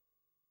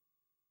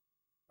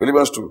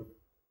 Philippians 2.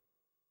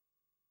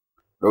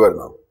 Look at it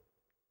now.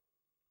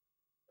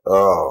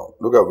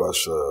 Look at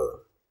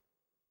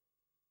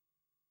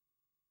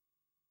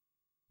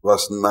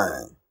verse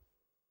 9.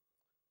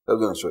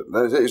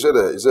 He said,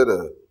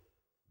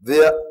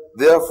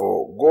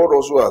 therefore, God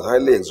also has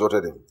highly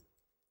exalted him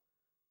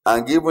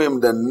and given him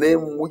the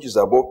name which is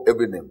above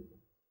every name.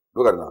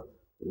 Look at it now.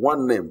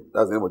 One name,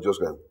 that's the name of Jesus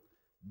Christ.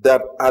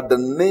 That at the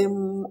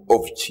name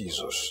of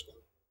Jesus,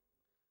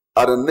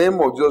 at the name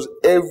of Jesus,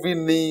 every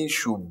knee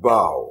should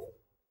bow.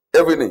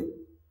 Every knee.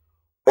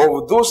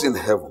 Of those in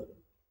heaven,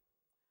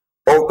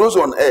 of those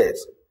on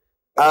earth,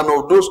 and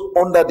of those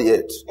under the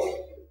earth.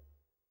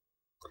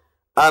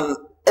 And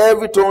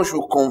every tongue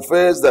should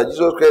confess that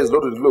Jesus Christ is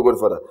Lord to the glory of God the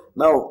Father.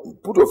 Now,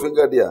 put your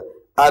finger there.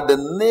 At the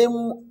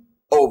name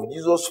of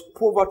Jesus,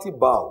 poverty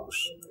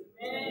bows.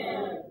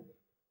 Amen.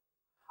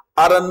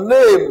 At the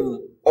name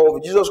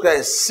of Jesus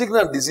Christ,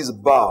 sickness and disease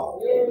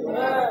bow.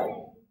 Amen.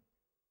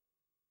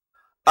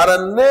 At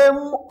the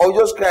name of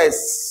Jesus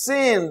Christ,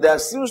 sin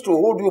that seems to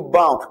hold you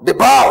bound, they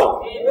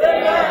bow.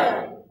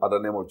 Amen. At the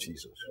name of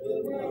Jesus.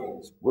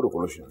 Amen. Go to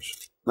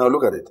Colossians. Now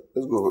look at it.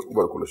 Let's go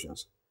to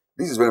Colossians.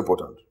 This is very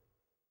important.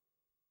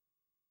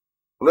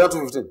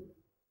 Colossians 2:15.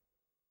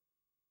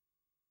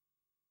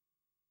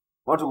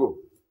 Want to go?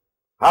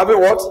 Having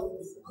what?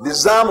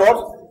 Disarmed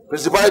what?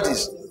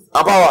 Principalities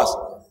and powers.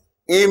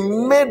 He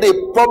made a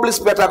public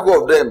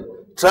spectacle of them,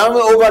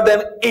 traveling over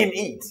them in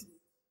it.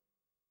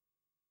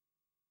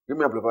 Give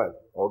me amplified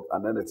or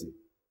an entity.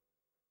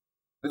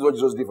 This is what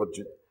Jesus did for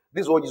Jesus.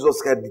 This is what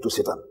Jesus Christ did to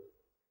Satan.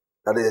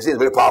 That they say is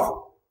very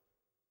powerful.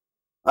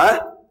 Huh?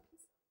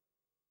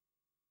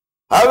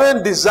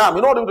 Having disarmed.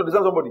 You know what it means to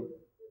disarm somebody?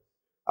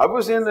 Have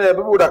you seen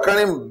people that are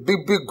carrying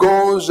big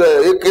guns,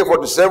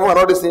 AK-47 and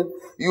all these things?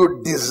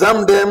 You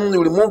disarm them,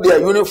 you remove their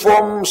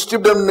uniform,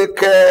 strip them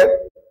naked,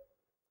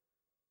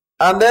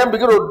 and then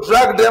begin to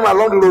drag them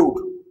along the road.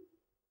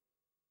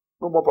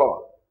 No more power.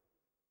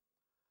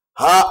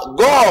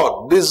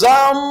 God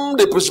disarmed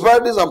the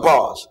principalities and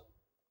powers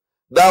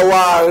that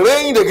were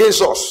arrayed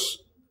against us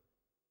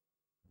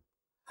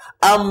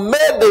and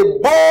made a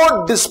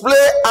bold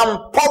display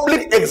and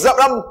public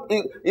example.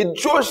 It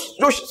shows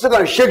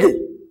Satan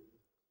shaking.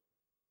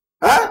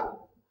 Huh?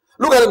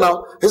 Look at it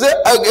now. He said,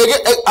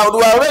 I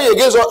will arrange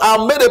against us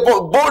and made a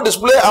bold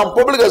display and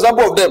public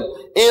example of them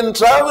in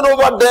triumphing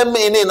over them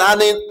in him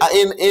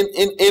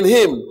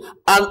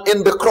and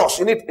in the cross.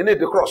 In it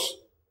the cross.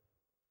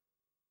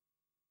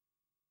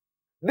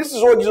 This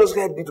is what Jesus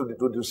Christ did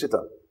to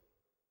Satan.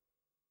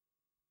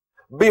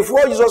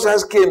 Before Jesus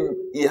Christ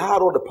came, he had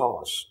all the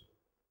powers.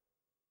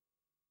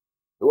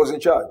 He was in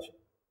charge.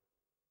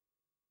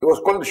 He was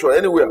calling the show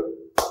anywhere.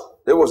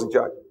 He was in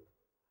charge.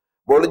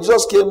 But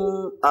Jesus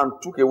came and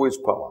took away his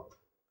power.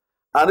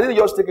 And he didn't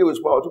just take away his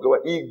power, took away.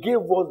 He gave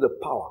us the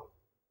power.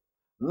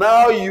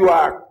 Now you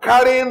are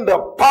carrying the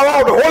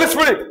power of the Holy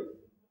Spirit.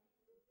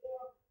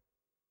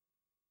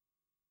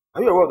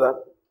 Are you aware of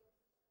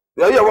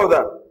that? Are you aware of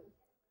that?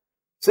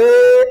 Say,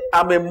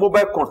 I'm a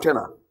mobile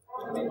container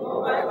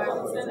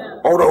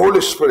of the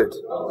Holy Spirit.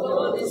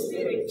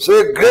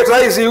 Say, greater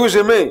is he who is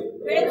in me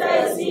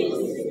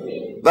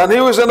than he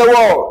who is in the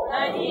world.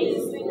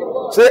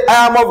 Say,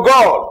 I am of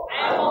God.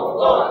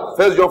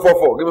 First John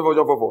 4:4. Give me 1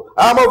 John 4:4.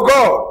 I am of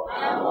God.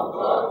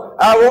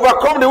 I will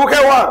overcome the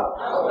wicked one.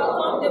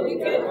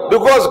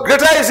 Because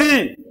greater is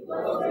he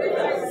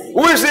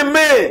who is in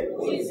me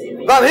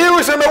than he who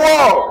is in the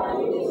world.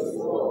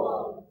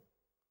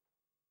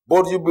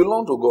 But you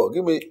belong to God.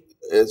 Give me,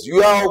 yes,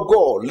 you are of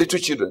God, little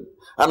children.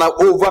 And I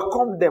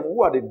overcome them.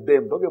 Who are the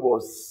them? Talking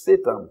about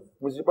Satan,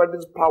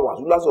 principalities, powers,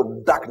 rulers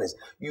of darkness.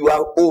 You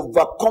have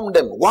overcome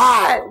them.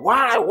 Why?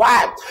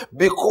 Why?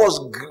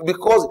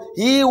 Because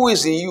he who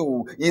is in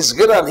you is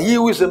greater than he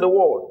who is in the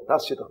world.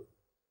 That's Satan.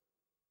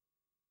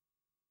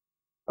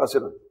 That's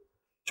Satan.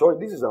 Church,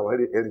 this is our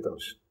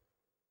heritage.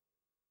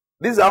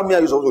 This is how me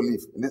and you supposed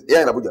to live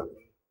here in Abuja.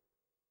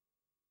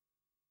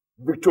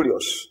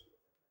 Victorious.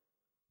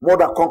 More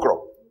than conqueror.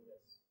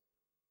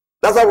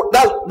 That's what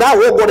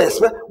God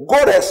expects.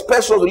 God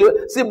expects us to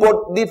live. See,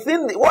 but the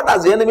thing, what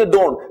has the enemy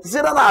done?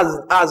 Satan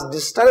has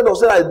distracted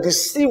us, has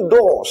deceived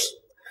us.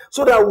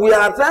 So that we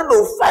are trying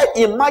to fight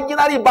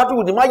imaginary battle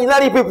with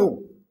imaginary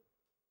people.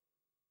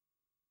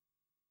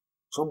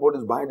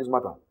 Somebody's behind this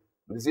matter.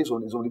 But they say it's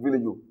on the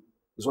village.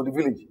 It's on the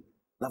village.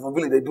 They're from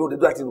village, they do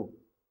that.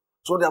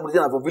 So they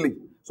are from village.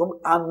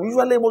 And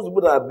usually most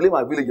people that blame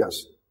are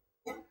villagers.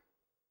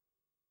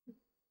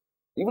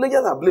 The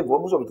villagers are blamed for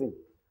most of the things.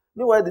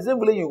 Meanwhile, the same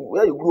village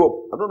where you grew up,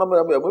 I don't know,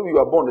 maybe you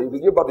were born, they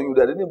gave back to you,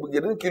 they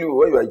didn't kill you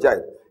when you were a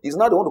child. It's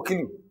now they want to kill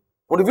you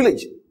from the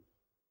village.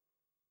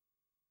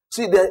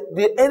 See,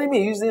 the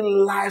enemy is using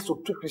lies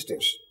to trick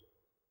Christians.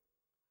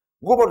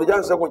 Go back to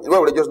just where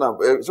were they just now?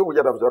 So we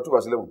have 2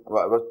 verse 11,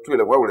 verse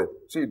 2:11. Where were they?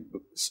 See,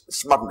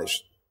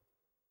 smartness.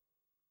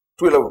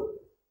 2:11.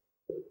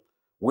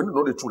 We need to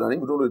know the truth, and if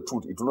we don't know the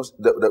truth, it will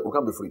not. We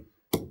can't be free.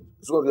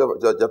 So we have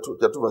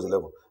 2 verse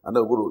 11, and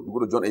then we go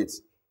to John 8.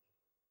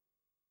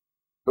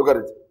 Look at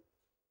it.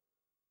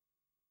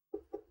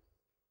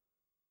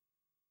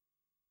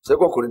 2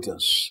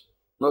 Corinthians.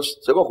 No,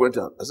 2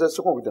 Corinthians. I said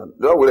 2 Corinthians.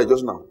 The one we read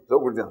just now. 2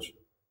 Corinthians.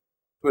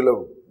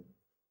 2:11.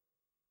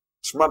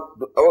 Smart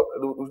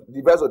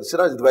device of the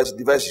Satan's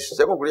devices.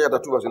 2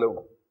 Corinthians 2 verse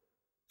 11.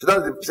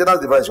 Satan's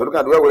device. We're looking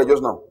at the one we read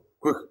just now.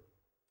 Quick.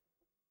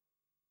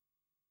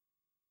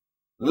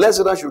 Lest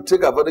Satan should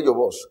take advantage of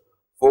us,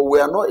 for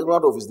we are not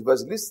ignorant of his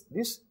devices.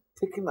 This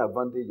taking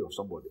advantage of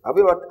somebody.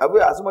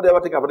 Has somebody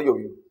ever taken advantage of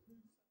you?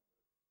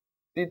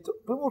 Did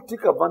people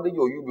take advantage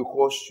of you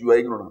because you are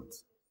ignorant?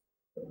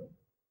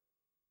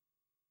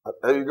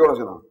 Have you got what I'm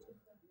saying now?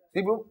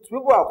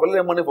 People are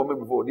collecting money from me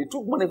before. They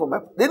took money from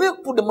they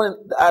didn't put the money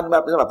in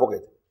my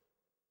pocket.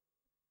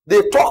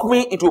 They talked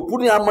me into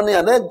putting out money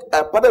and then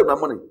I parted with my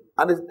money.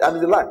 And it's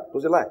a lie. It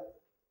was a lie.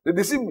 They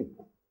deceived me.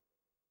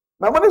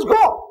 My money is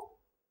gone.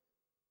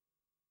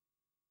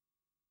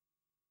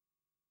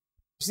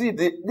 See,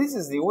 this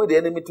is the way the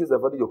enemy takes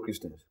advantage of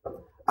Christians.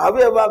 Have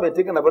you ever been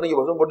taken advantage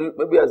of somebody,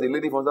 maybe as a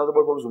lady from somebody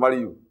promised to marry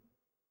you?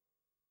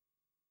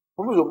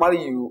 Promised to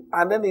marry you,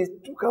 and then he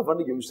took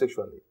advantage of you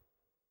sexually.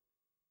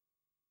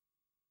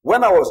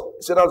 When I was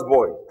Satan's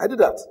boy, I did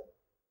that.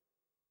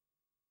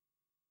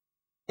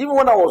 Even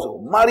when I was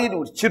married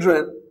with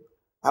children,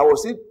 I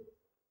was still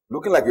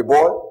looking like a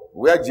boy,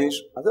 wear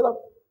jeans. I said, I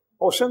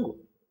was single.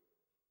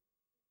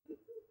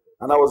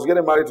 And I was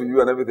getting married to you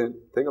and everything,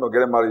 thinking of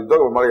getting married. You talk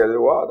about marriage, I said,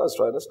 wow, that's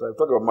right.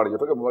 Talk about marriage. You're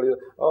talking about marriage.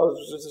 Oh,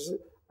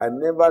 I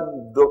never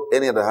dug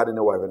any that had any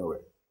wife anywhere.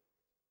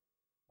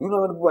 You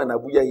know how many people in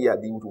Abuja here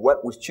deal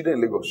with children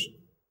in Lagos?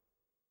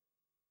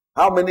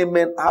 How many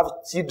men have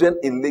children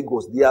in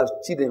Lagos? They have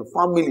children,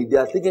 family. They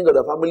are taking care of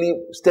their family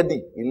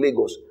steady in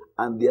Lagos.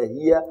 And they are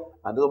here,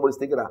 and somebody's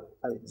taking her.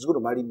 He's going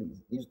to marry me.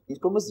 He's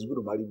promised he's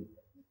going to marry me.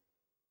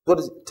 So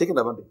he's taking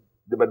advantage.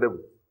 The devil.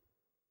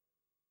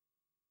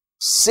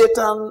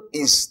 Satan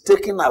is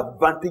taking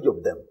advantage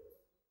of them.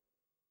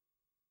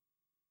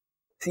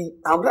 See,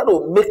 I'm trying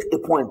to make a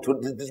point to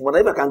this.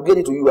 Whenever I can get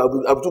it to you, I'll be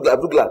too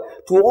glad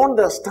to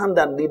understand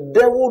that the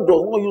devil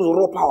does not use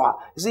raw power.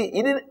 You see,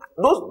 he didn't.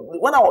 Those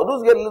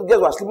guys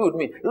were sleeping with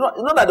me. It's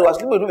not that they were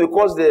sleeping with me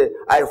because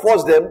I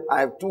forced them,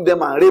 I took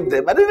them and raped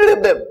them. I didn't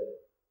rape them.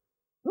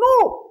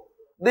 No,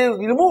 they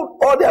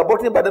removed all their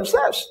body by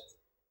themselves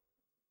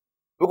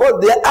because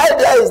the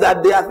idea is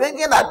that they are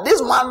thinking that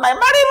this man might marry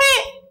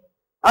me.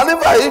 And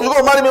if you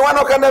go marry me, why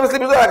not can I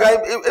sleep with him?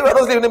 If I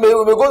don't sleep with him, maybe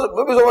somebody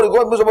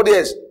go and somebody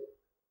else.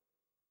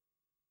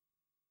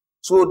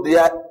 So they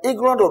are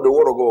ignorant of the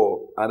word of God,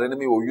 and the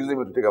enemy will use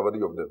them to take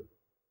advantage of them.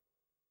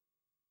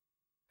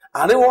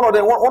 And then one of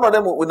them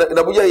in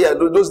Abuja here,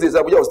 those days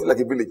Abuja was still like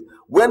a village.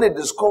 When they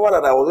discovered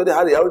that I already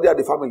had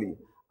the family,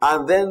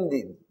 and then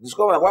they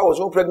discovered that I was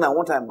pregnant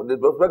one time, they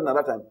were pregnant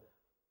at that time,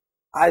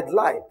 I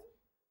lied.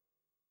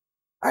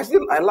 I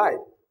lied.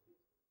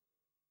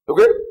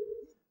 Okay?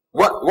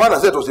 One I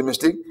said it was a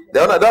mistake.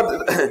 The other that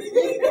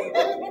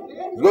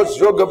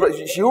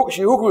she hooked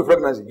me with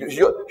pregnancy. She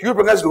used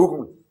pregnancy to hook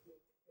me.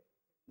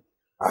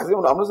 I said,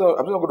 I'm not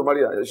going to marry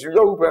her. She just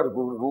hooked me.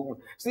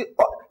 See,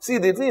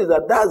 the thing is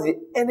that that's the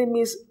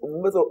enemy's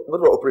method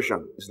of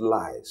operation. It's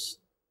lies.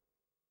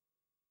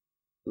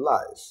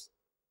 Lies.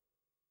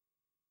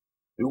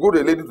 You go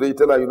to a lady today, you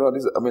tell her, I'm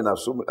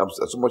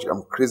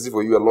crazy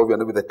for you, I love you,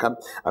 and everything. I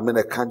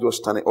can't just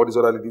stand it. All these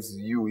other ladies, is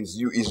you.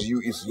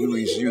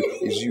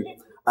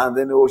 And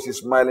then, she's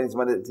smiling,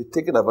 she's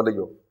taking advantage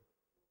of.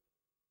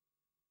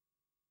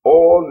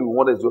 All you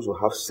want is just to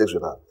have sex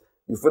with her.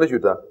 You finish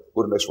with her,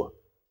 go to the next one.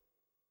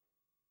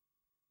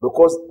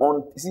 Because,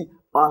 as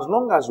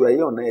long as we are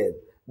here on earth,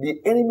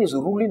 the enemy is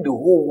ruling the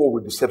whole world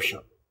with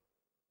deception.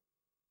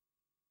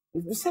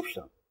 It's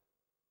deception.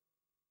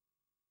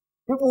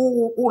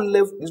 People who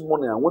left this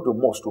morning and went to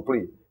mosque to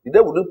pray, the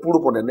devil didn't pull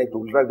up on their neck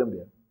to drag them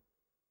there.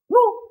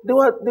 No, they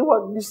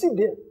were deceived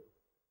there.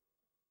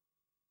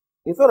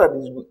 He thought that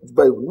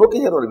by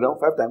knocking head on the ground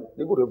 5 times,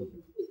 they go to heaven.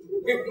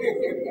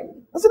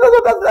 I said,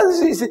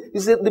 he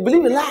said, they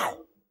believe in lie.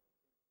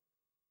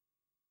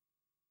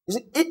 You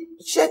see,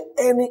 check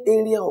any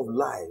area of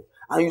life,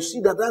 and you see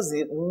that that's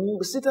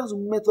Satan's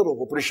method of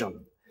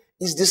operation.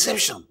 It's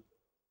deception.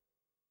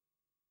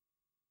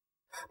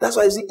 That's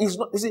why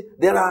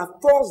there are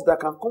thoughts that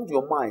can come to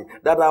your mind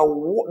that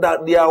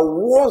they are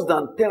worse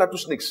than 10 rattle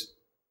snakes.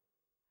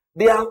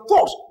 They are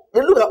thoughts.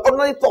 They look at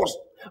ordinary thoughts,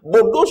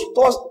 but those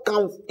thoughts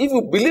can, if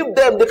you believe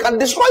them, they can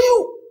destroy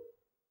you.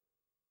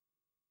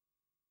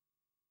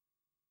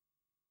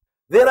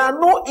 There are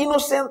no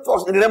innocent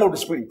thoughts in the realm of the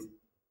spirit.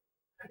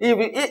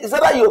 It's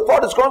either your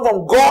thought is coming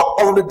from God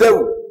or from the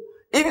devil.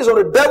 If it's from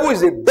the devil,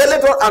 it's a deadly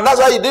thought, and that's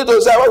why you need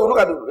to say, well, we look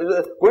at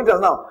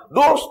Corinthians now.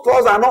 Those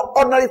thoughts are not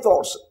ordinary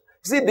thoughts.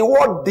 See, the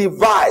word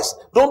device,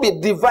 don't be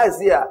device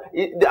here.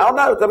 The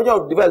other definition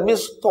of device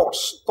means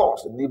thoughts.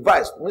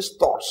 Device means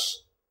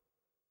thoughts.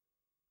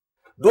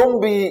 Don't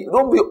be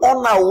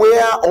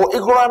unaware or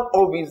ignorant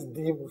of his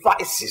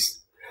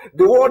devices.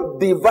 The word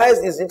device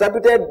is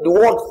interpreted, the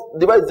word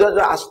device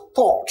as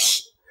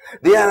thoughts.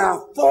 There are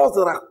thoughts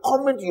that are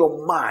coming to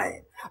your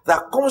mind,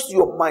 that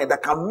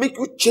can make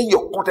you change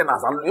your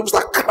countenance and you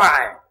start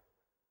crying.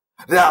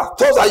 There are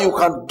thoughts that you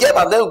can get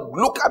and then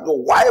look at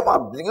your wife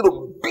and begin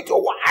to beat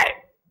your wife.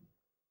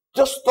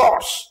 Just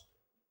thoughts.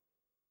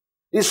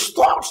 It's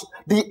thoughts.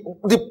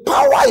 The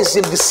power is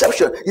in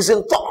deception. It's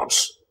in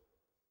thoughts.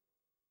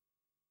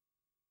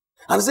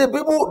 And say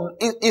people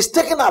is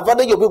taking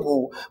advantage of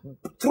people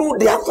through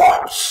their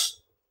thoughts.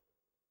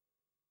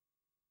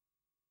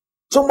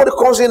 Somebody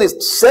comes in and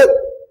said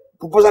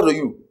proposal to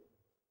you.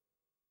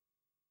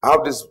 I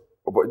have this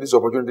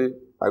opportunity.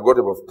 I got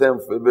about 10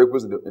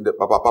 vehicles in the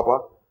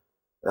Papa.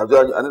 I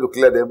need to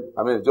clear them.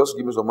 Just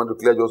give me some money to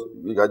clear. To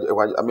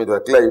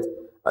clear it.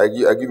 I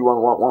give you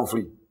one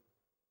free.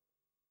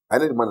 I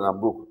need money and I'm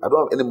broke. I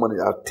don't have any money.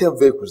 I have 10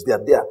 vehicles. They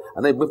are there.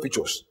 And I make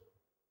pictures.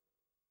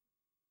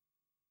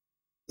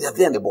 They are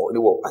there in the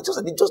wall. I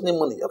just need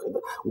money. Okay,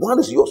 one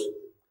is yours.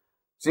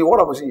 See, what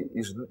I'm saying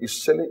is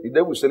selling. The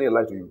devil is selling a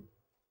lie to you.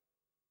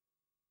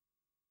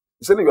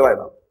 He's selling your lie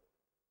now.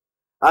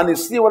 And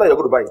he's seeing whether you're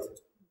going to buy it.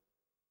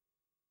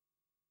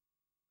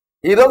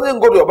 He doesn't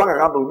go to your bank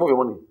account to remove your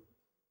money.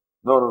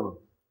 No.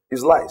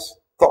 It's lies.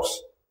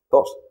 Thoughts.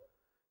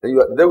 Then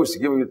they will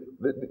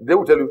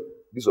tell you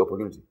this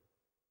opportunity.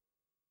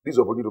 This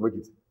opportunity to make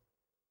it.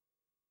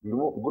 You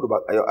go to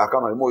your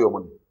account and remove your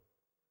money.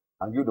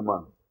 And give the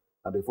man.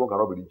 And the phone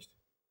cannot be reached.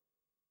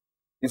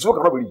 His phone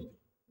cannot be reached.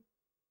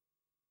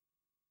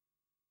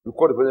 You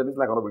call the president, this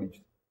line cannot be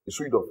reached. It's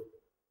switched off.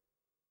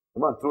 The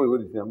man throw away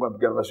the thing. I'm going to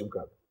get another SIM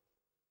card.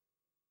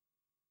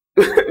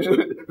 You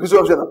see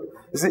what I'm saying now?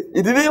 You see,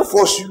 he didn't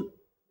force you.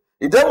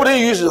 The devil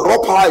didn't use his raw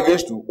power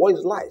against you. What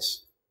is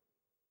lies?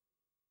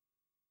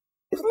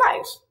 It's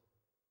lies.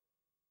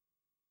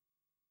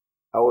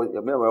 I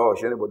was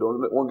sharing, but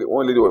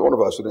one lady, one of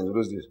our students in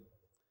those days,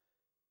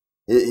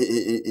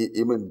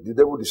 the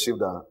devil deceived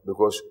her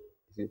because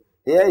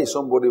here is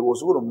somebody somebody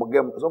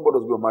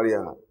was going to marry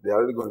her. They are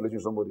already going to relate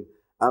with somebody.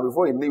 And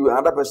before he knew,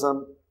 another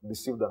person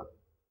deceived her.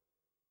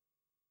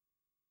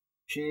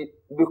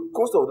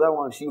 Because of that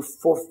one, she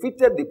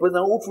forfeited the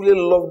person who truly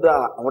loved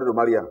her and wanted to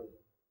marry her.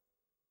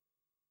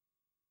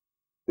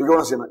 You get what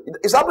I'm saying?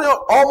 It's happening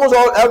almost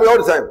all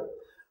the time.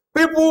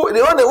 People, when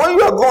you are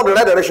going in the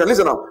right direction,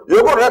 listen now,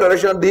 you're going in the right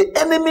direction, the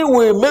enemy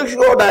will make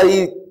sure that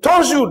he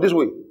turns you this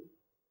way.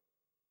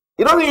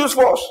 He doesn't use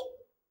force.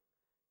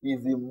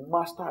 He's the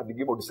master at the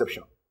game of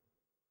deception.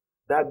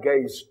 That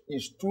guy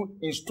is too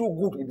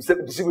good in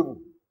deceiving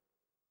people.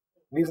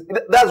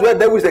 That's where the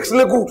devil is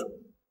extremely good.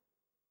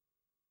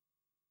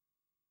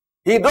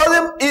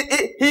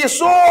 He's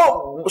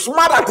so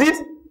smart at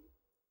it.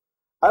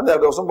 And there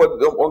was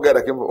one guy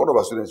that came, one of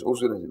our students, old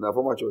students in our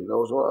former church. We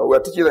were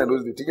teaching that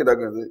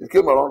guy. He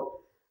came around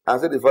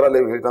and said the father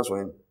left inheritance for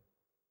him.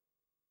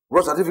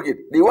 Brought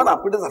certificate. They want to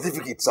print a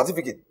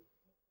certificate.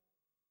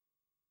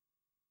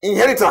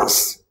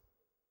 Inheritance.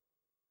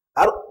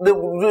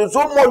 There's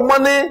so much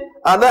money,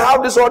 and they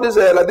have this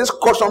like this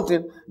cost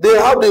something. They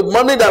have the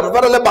money that the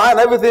father left behind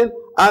and everything,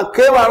 and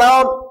came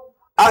around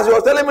as he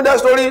was telling me that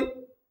story.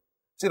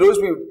 See, the Holy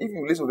Spirit, if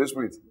you listen to the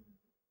Spirit,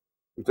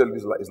 you tell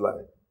this is lie. It's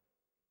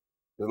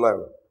lie.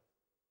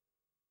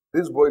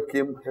 This boy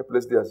came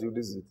helplessly as you.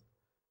 This is it.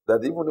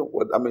 That even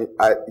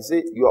he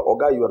said, you are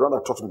Oga, you are the one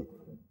that taught me.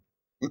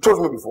 You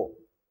taught me before.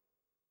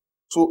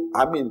 So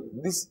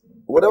this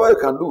whatever you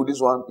can do with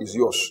this one is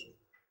yours.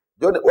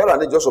 What I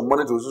need just some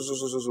money to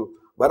so.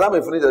 By the time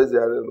I finished, I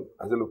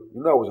said, look,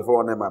 you know I was a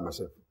 419 man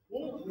myself.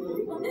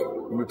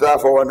 You retire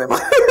 419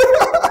 man.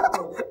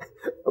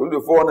 I will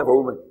do 419 for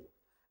women.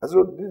 I said,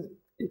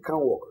 it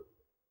can't work.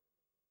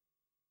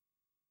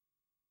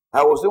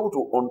 I was able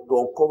to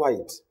uncover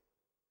it.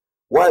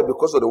 Why?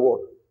 Because of the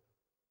word.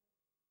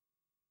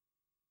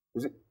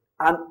 You see,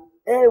 and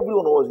every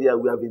one of us here,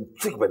 we have been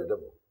tricked by the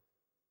devil.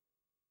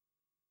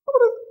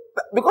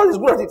 Because he's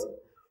good at it.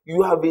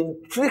 You have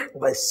been tricked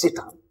by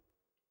Satan.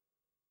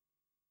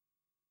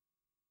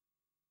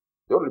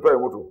 You want to repair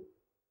your motor?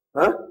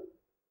 Huh?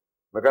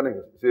 Mechanic,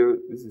 say,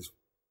 this is...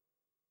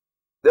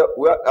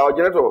 Our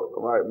generator,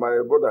 my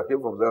brother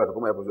came from Zara to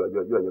come here.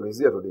 He's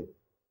here today.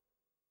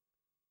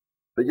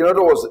 The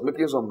generator was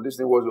making this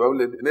thing was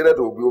needed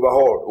to be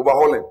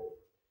overhauling.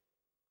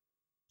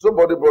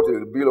 Somebody brought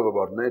a bill of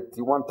about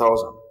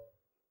 91,000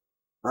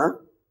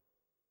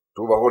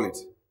 to overhaul it.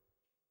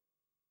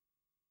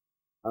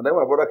 And then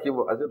my brother came,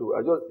 I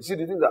just see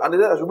the thing and he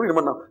said I should bring the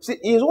money now. See,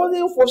 he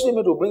wasn't forcing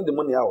me to bring the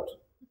money out.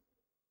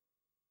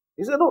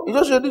 He said, no, he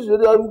just said this, you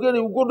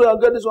go there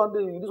and get this one,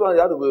 you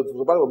have to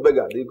supply from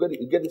beggar. You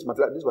get this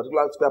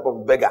particular spare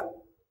from beggar.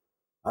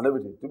 And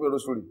everything. To be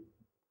honest with you.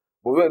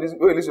 But when you listen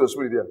to the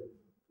spirit there,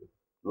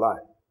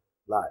 lie.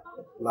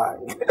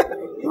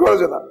 You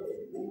understand that?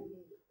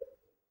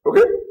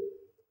 Okay?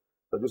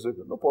 So just say,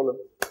 no problem.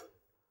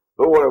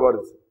 Don't worry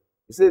about it.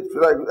 He said,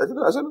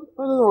 I said,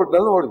 no,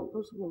 don't worry.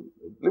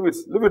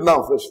 Leave it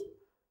now first.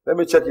 Let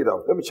me check it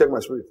out. Let me check my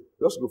spirit.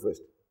 Just go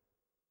first.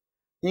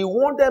 He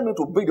wanted me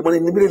to bring the money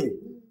immediately.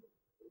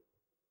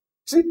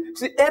 See,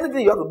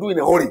 anything you have to do in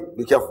a hurry,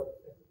 be careful.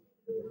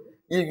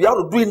 If you have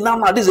to do it now,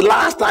 this is the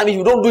last time. If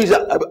you don't do it,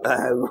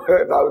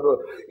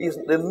 it's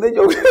the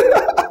nature of it.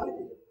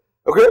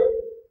 Okay?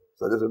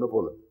 So I just said, no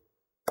problem.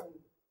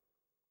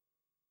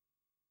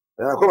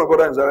 And I called my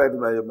brother in Zara.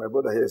 My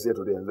brother here is here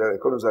today. And I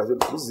called him and I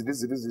said,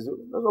 this is. There's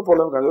no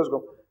problem. Can just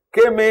come.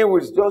 Came in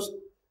with just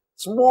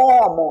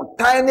small amount,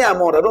 tiny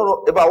amount. I don't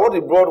know about what he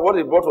brought. What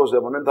he brought was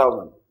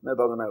 9,000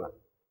 naira.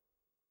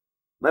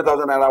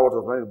 9,000 naira worth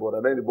of money he bought,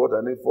 and then he bought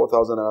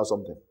 4,000 naira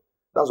something.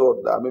 That's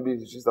what, maybe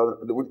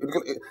 6,000.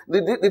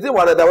 The thing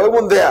was that they were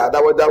even there,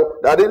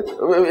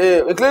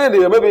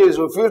 including maybe his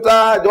filter,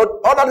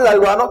 all that things that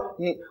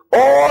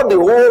all the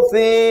whole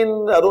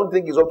thing, I don't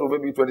think is up to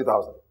maybe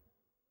 20,000.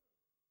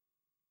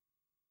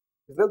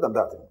 It's less than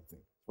that.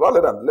 Well,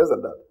 less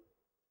than that.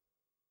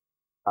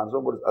 And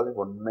somebody's asking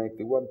for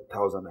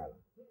 91,000 naira.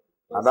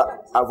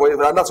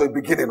 And that's a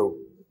beginning,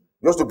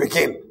 just to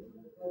begin.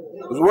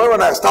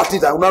 When I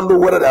started, I will not know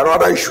whether there are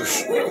other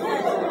issues.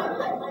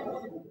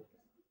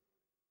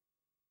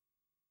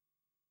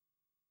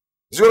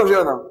 You see what I'm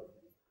saying now?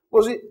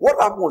 Well, see,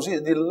 what happens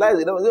is the lies.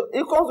 He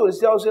comes to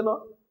the house,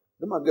 no,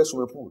 the man gets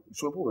swimming pool.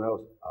 Swimming pool in the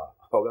house.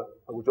 Okay,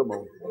 I will chop my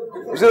own.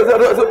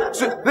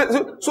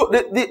 So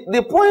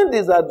the point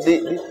is that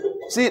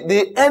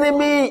the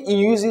enemy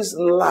uses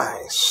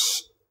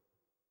lies.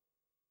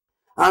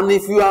 And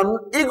if you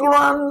are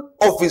ignorant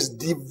of his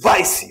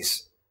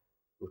devices,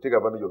 he will take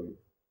advantage of you.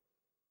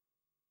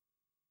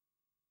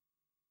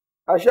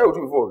 I shared with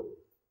you before.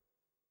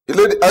 A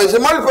lady, as a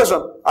married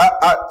person,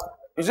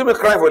 you see me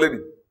crying for a lady.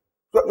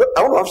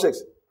 I want to have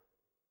sex.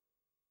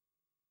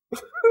 I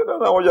don't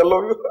know how much I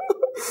love you.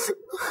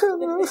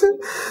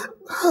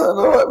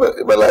 No,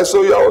 but like,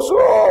 so you're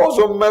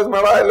also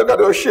mesmerized. Look at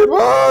your shape.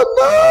 Oh,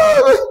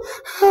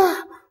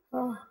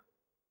 no.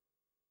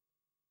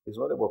 It's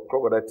not about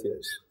crocodile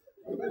tears.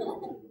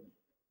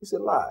 It's a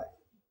lie.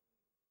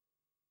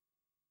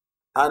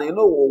 And you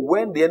know,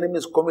 when the enemy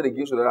is coming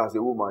against you as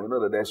a woman, you know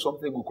that there's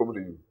something good coming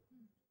to you.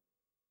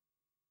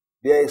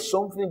 There is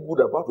something good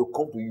about to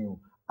come to you,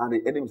 and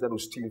the enemy is trying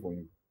to steal it from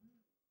you.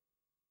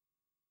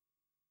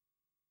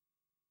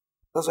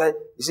 That's why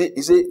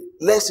he say,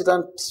 let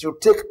Satan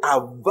should take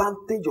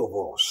advantage of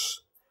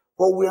us.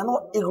 For we are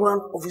not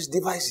ignorant of his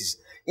devices.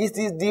 It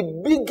is the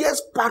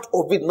biggest part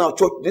of it now,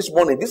 church, this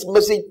morning. This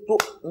message,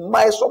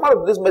 my summary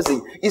of this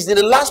message is in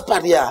the last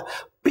part here.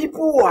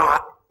 People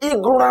are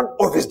ignorant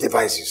of his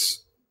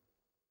devices.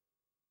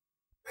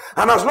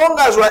 And as long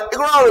as we are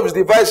ignorant of his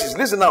devices,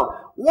 listen now,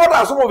 what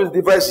are some of his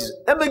devices?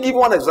 Let me give you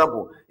one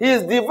example.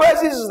 His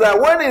devices is that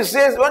when it's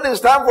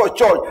time for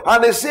church,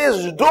 and he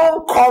says,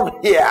 don't come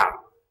here.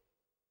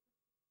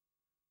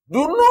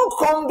 Do not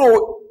come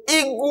to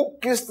Eagle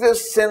Christian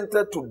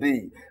Center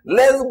today.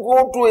 Let's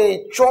go to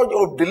a church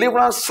of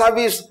deliverance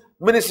service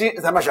ministry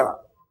international,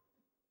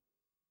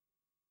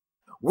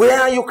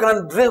 where you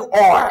can drink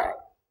oil.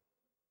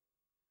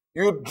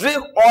 You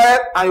drink oil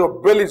and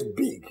your belly is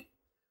big.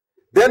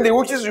 Then the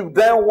witches will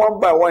die one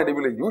by one in the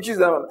village. Witches,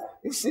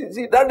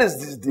 see, that is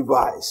this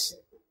device.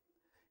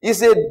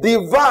 It's a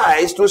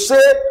device to say,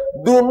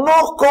 do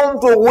not come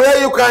to where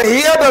you can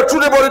hear the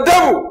truth about the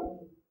devil.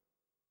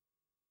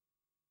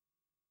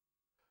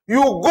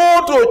 You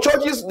go to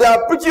churches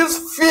that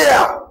preaches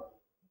fear.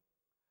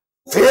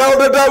 Fear of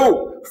the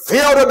devil.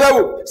 Fear of the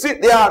devil. See,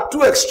 there are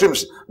two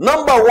extremes.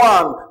 Number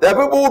one, there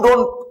are people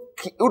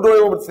who don't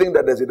even think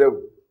that there's a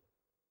devil.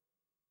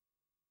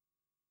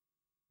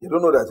 They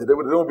don't know there's a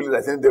devil. They don't believe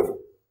there's any devil.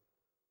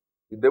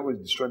 The devil is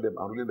destroying them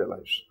and ruining their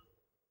lives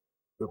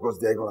because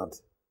they're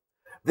ignorant.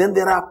 Then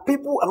there are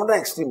people, another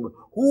extreme,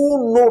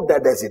 who know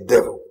that there's a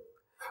devil.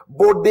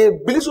 But they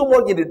believe so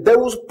much in the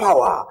devil's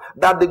power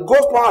that the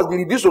God's power has been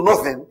reduced to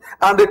nothing.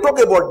 And they talk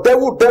about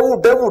devil.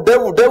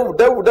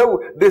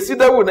 They see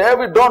devil in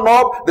every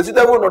doorknob. They see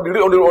devil on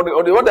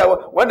the one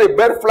that when the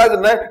bird flies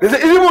in there, they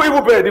say,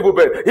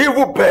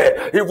 evil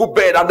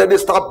bird. And then they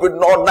start with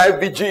all night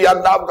vigil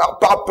and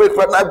puppet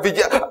for night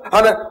vigil.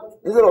 And then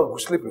instead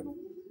of sleeping.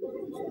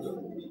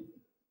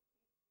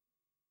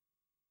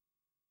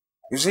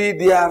 You see,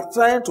 they are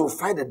trying to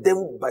fight the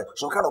devil by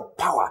some kind of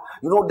power.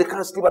 You know, they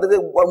can't sleep, but they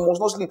must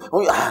not sleep.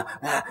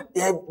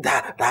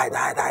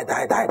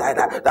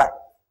 Die.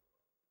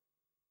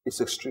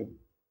 It's extreme.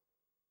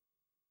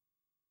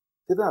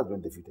 Satan has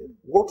been defeated.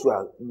 What you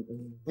are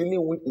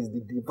dealing with is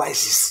the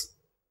devices.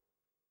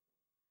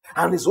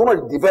 And it's one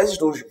of the devices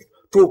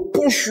to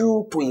push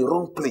you to a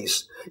wrong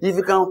place. If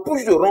you can push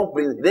you to a wrong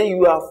place, then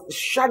you are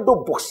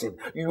shadow boxing.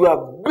 You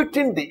are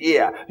beating the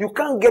air. You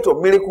can't get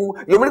your miracle.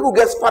 Your miracle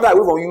gets farther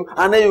away from you,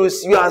 and then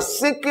you are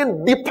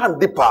sinking deeper and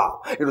deeper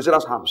into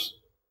Satan's hands.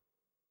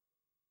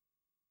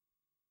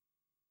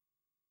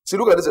 See,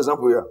 look at this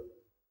example here.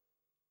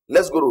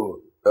 Let's go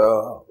to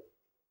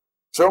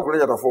 2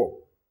 Corinthians chapter 4.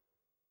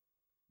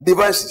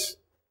 Devices.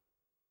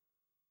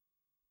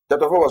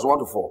 Chapter 4 verse 1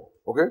 to 4.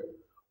 Okay?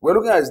 We're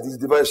looking at these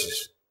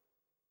devices.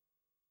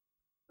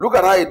 Look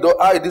at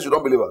how it is with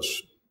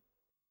unbelievers.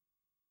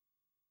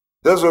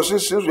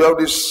 Since we have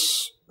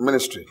this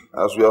ministry,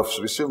 as we have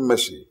received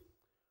mercy,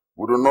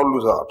 we do not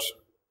lose heart.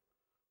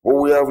 But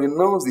we have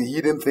renounced the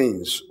hidden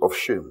things of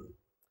shame,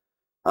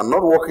 and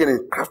not walking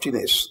in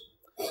craftiness,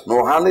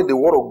 nor handling the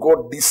word of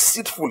God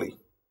deceitfully,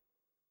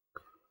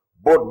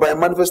 but by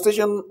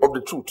manifestation of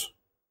the truth,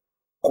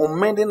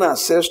 commending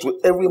ourselves to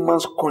every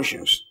man's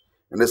conscience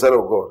in the sight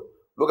of God.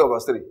 Look at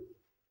verse 3.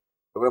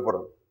 Very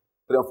important.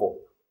 3 and 4.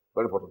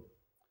 Very important.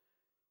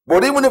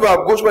 But even if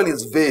our gospel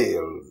is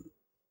veiled,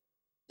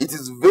 it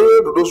is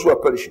veiled to those who are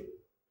perishing.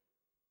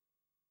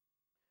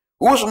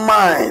 Whose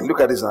mind, look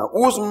at this now,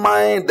 whose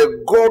mind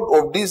the God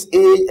of this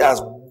age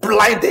has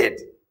blinded.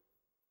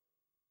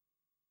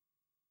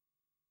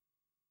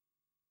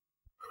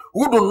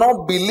 Who do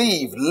not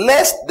believe,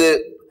 lest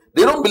the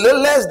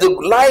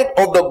light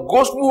of the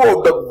gospel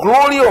of the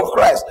glory of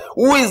Christ,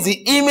 who is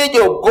the image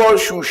of God,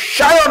 should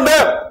shine on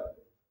them.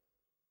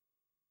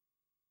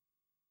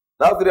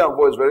 Now 3 and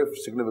 4 is very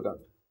significant.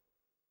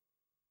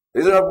 The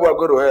reason why people are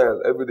going to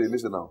hell every day,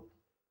 listen now.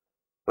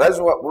 The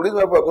reason why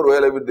people are going to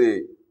hell every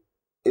day,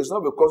 it's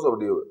not because of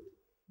the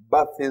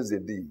bad things they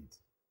did.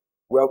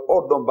 We have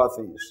all done bad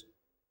things.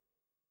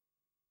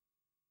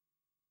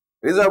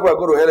 The reason why people are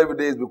going to hell every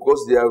day is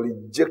because they have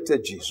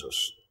rejected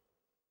Jesus.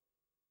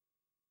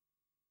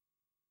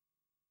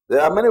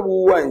 There are many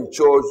people who are in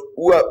church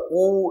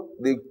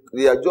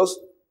they are just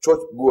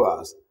church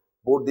goers,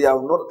 but they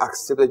have not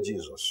accepted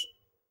Jesus.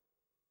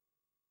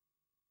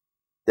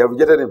 They have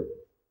rejected him.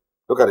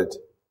 Look at it.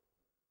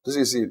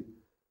 You see.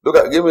 Look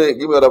at. Give me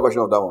another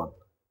version of that one.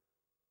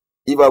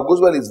 If our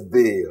gospel is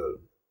veiled,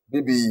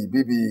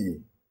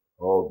 BB,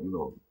 or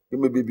give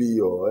me BB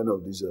or any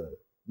of these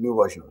new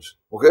versions.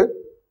 Okay?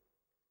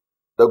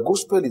 The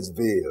gospel is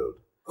veiled.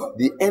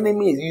 The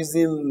enemy is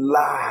using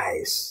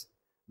lies,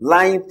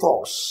 lying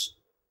thoughts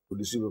to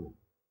deceive people.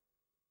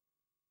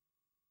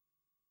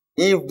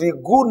 If the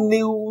good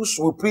news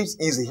we preach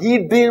is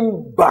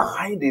hidden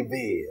behind a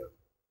veil.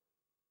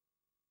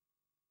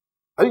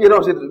 Are you getting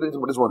what I'm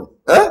saying this morning?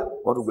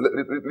 Want to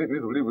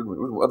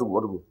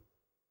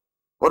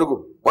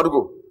go? Want to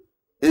go?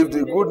 If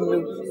the good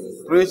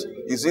news preached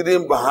is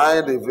hidden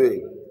behind a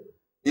veil,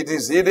 it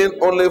is hidden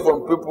only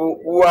from people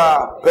who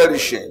are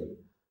perishing.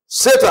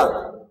 Satan,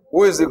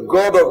 who is the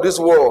God of this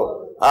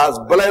world, has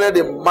blinded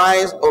the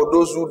minds of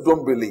those who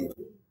don't believe.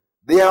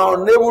 They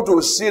are unable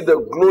to see the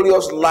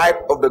glorious light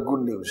of the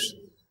good news.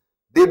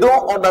 They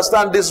don't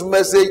understand this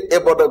message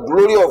about the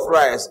glory of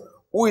Christ,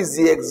 who is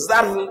the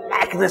exact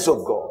likeness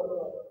of God.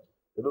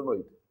 They don't know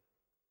it.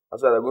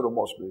 That's why they go to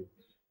mosque.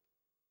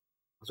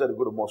 That's why they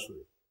go to mosque.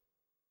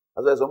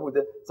 That's why some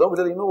people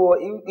tell you know what?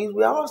 If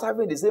we are all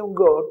serving the same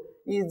God,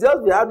 it's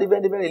just we have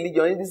different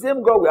religion. It's the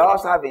same God we are all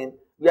serving.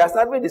 We are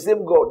serving the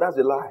same God. That's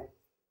a lie.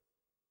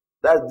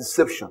 That's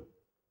deception.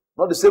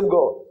 Not the same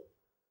God.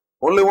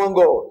 Only one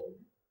God.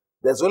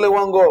 There's only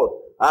one God.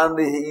 And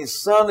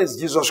his son is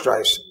Jesus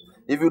Christ.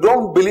 If you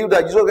don't believe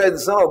that Jesus Christ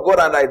is the Son of God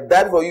and I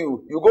died for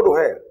you, you go to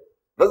hell.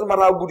 Doesn't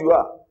matter how good you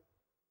are.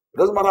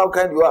 Doesn't matter how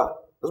kind you are.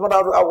 Doesn't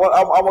matter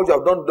how much you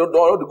have done,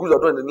 all the good you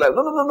have done in life.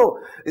 No.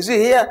 You see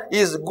here,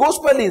 his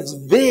gospel is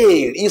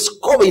veiled, is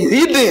covered,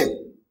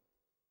 hidden.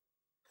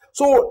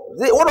 So,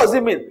 what does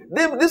it mean?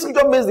 This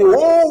scripture means the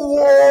whole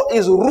world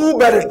is ruled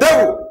by the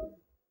devil.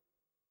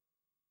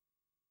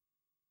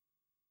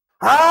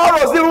 How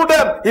does he rule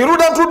them? He ruled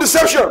them through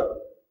deception.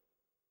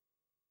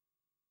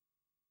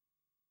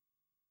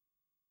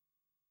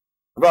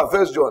 About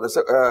 1 John,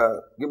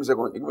 give me a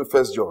second, give me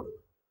 1 John.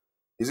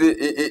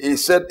 He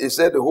said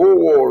the whole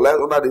world lies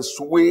under the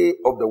sway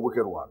of the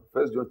wicked one.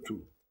 1 John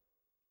 2.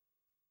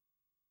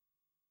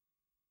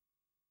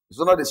 It's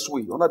under the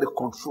sway, under the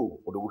control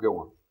of the wicked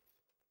one.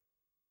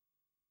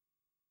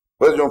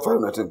 1 John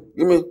 5:19.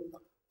 Give me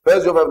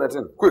 1 John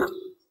 5:19. Quick.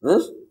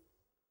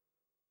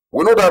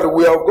 We know that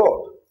we are of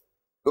God.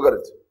 Look at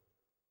it.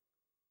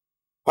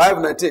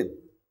 5:19.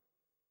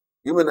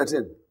 Give me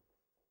 19.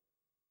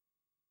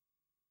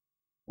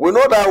 We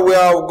know that we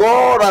are of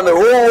God and the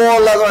whole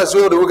world lies under the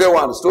sway of the wicked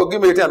one. So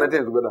give me 18 and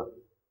 19 together.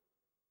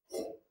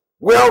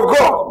 We are of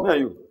God. Me and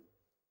you.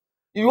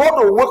 You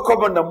ought to wake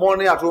up in the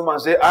morning at home and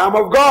say, I am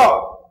of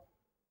God.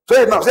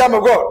 Say it now. Say, I am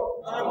of God.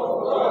 I am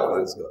of God.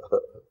 Praise God.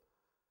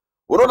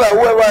 We know that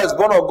whoever is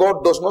born of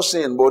God does not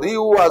sin, but he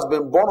who has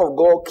been born of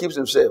God keeps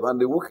himself, and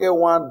the wicked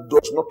one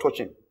does not touch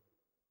him.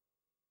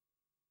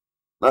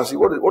 Now see,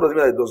 what does it mean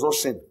that it does not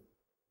sin?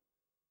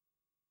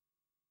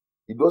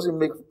 It doesn't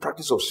make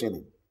practice of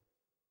sinning.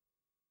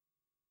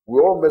 We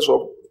all mess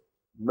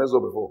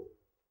up before.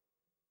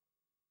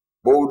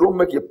 But we don't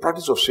make a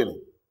practice of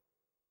sinning.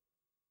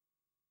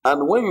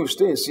 And when you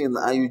stay in sin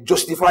and you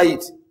justify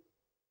it,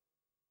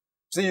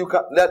 see, you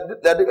can. There are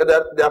people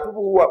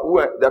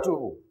there are two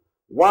people.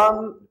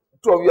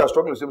 Two of you are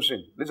struggling with the same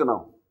sin. Listen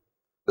now.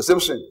 The same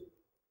sin.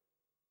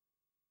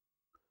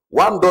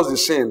 One does the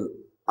sin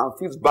and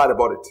feels bad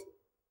about it.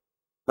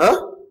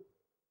 Huh?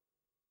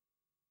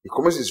 He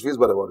commits his feels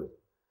bad about it.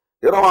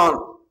 The other one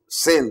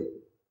sin.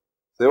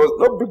 There was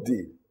no big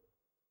deal.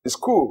 It's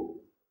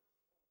cool.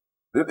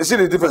 You see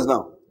the difference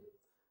now?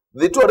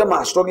 The two of them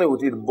are struggling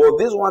with it, but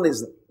this one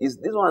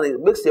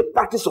makes a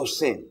practice of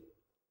sin.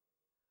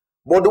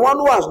 But the one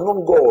who has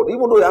known God,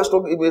 even though he has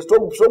struggled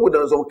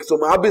with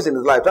some habits in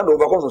his life, trying to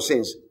overcome some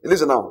sins.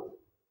 Listen now.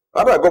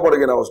 After I got born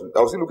again, I was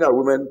still looking at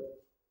women,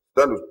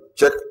 trying to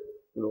check,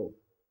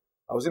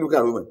 I was still looking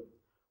at women.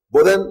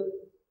 But then it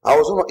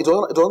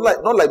was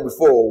not like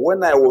before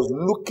when I was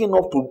looking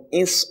up to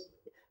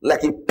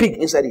like a pig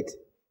inside it.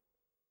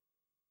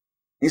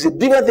 It's a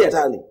different thing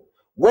entirely.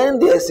 When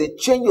there's a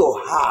change in your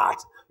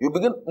heart,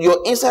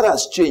 your inside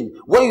has changed.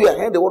 When you are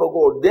hearing the word of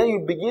God, then you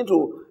begin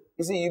to,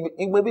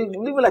 you may be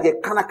living like a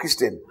carnal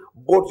Christian,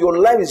 but your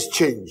life is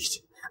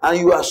changed. And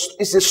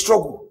it's a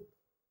struggle.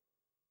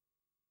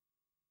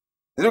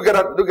 Look at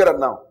that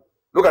now.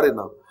 Look at it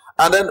now.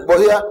 And then,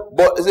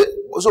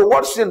 so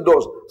what sin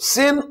does?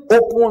 Sin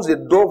opens the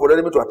door for the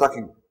enemy to attack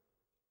you.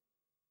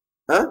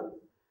 Huh?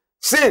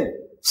 Sin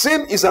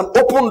is an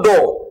open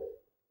door.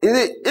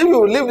 If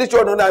you leave this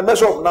church and I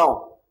mess up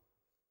now,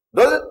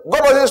 God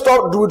doesn't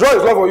stop to withdraw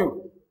his love for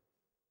you.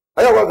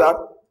 Are you aware of that?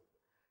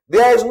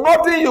 There is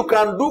nothing you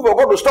can do for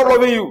God to stop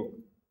loving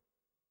you.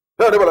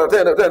 Tell your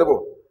neighbor.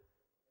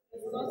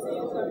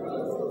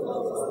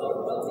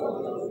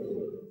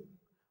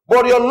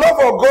 But your love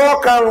for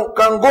God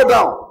can go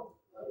down.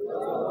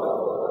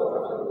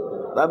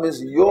 That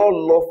means your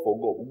love for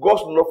God,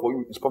 God's love for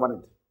you is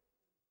permanent.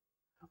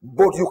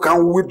 But you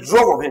can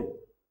withdraw from him.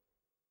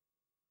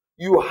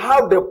 You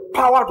have the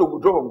power to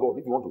withdraw from God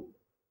if you want to.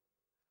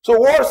 So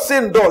what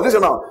sin does,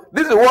 listen now,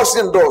 this is what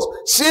sin does.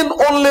 Sin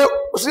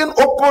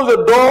opens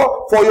the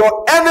door for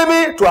your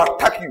enemy to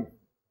attack you.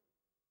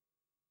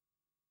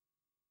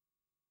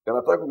 He can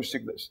attack you with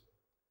sickness.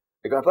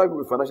 He can attack you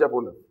with financial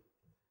problems.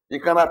 He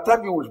can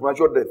attack you with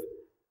spiritual death.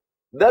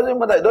 Doesn't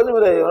matter. It doesn't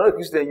matter you're not a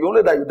Christian. You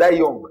only that you die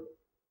young.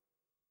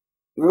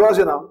 You know what I'm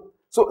saying now?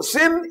 So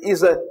sin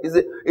is a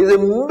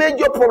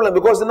major problem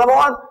because number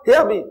one,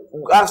 hear me,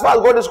 as far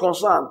as God is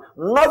concerned,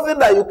 nothing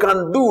that you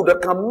can do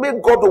that can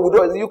make God to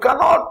withdraw. You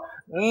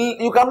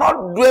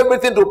cannot do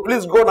everything to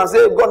please God and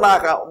say, God,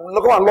 now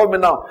look and love me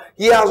now.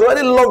 He has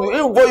already loved you.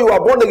 Even though you are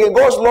born again,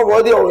 God's love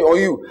already on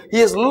you. He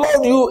has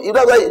loved you.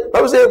 That's why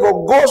Bible says,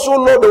 for God so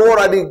loved the world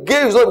that He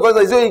gave His love,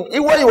 because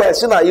even when you are a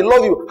sinner, He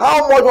loved you.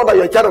 How much more that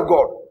you are a child of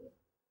God?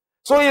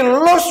 So He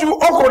loves you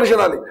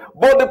unconditionally.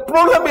 But the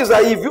problem is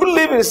that if you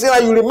live in sin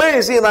and you remain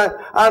in sin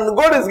and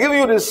God is giving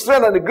you the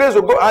strength and the grace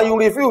of God and you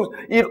refuse,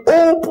 it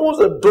opens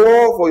the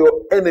door for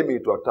your enemy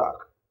to attack.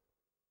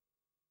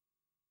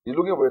 He's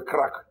looking for a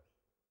crack.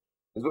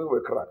 He's looking for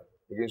a crack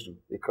against you.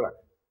 A crack.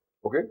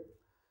 Okay?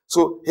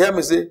 So hear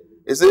me say,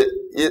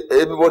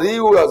 everybody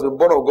who has been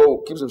born of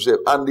God keeps himself,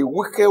 and the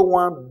wicked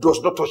one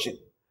does not touch him.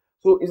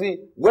 So you see,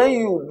 when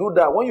you do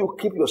that, when you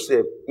keep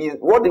yourself,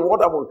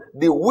 what happens?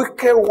 The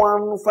wicked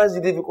one finds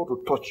it difficult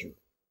to touch you.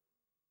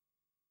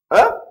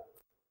 Huh?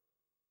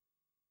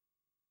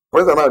 For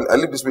instance, now I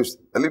leave this place.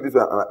 I leave this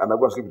place and I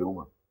go and sleep with a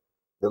woman.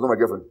 That's not my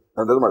girlfriend.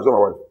 And that's not my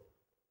wife.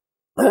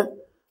 Huh?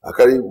 I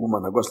carry a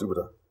woman, I go and sleep with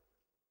her.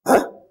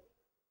 Huh?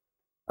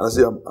 And I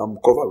say, I'm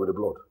covered with the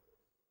blood.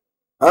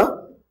 Huh?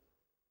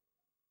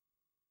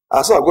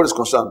 As far as God is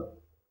concerned,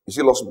 you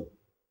still lost me.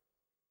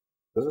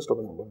 Doesn't stop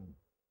him from loving me.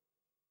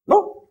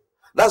 No.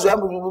 That's why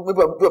people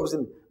are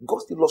saying,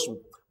 God still lost me.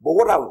 But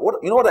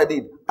you know what I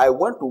did? I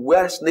went to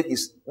where the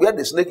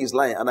snake is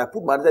lying, and I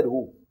put my hand inside the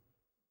hole.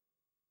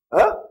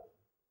 Huh?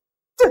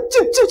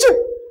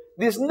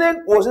 The snake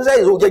was inside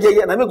his hole,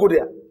 and I may go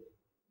there.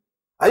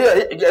 Are you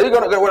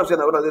going to get what I'm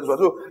saying?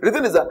 So the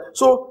thing is that,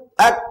 so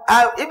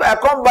if I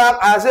come back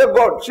and I say,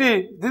 God,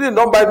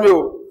 don't bite me,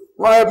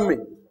 don't help me.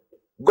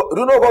 God,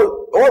 do you know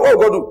what will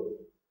God do?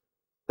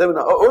 Tell me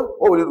now,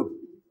 what will you do?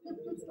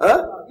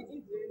 Huh?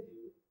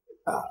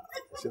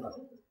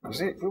 You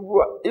see, if God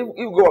was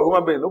a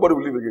human being, nobody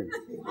will live again.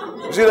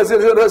 You see,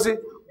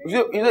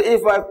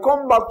 if I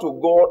come back to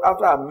God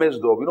after I messed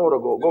up, you know what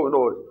God will know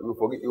what?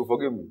 He will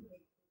forgive me.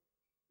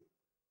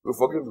 He will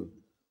forgive me.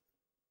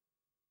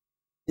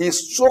 He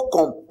is so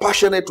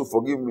compassionate to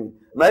forgive me.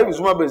 Now, if it's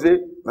human being, say,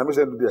 let me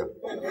send you there.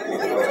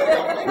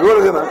 You know what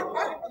I'm saying now?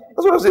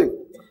 That's what I'm saying.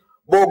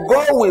 But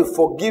God will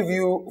forgive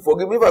you.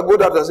 Forgive me if I go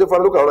down and say,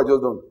 Father, look at what I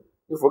just done.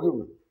 He'll forgive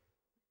me.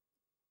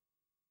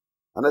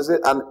 And I say,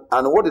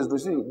 and what is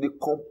this? The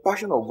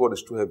compassion of God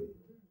is too heavy.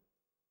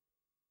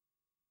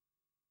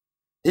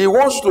 He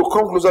wants you to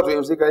come closer to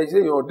Him. Say,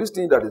 this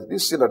sin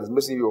that is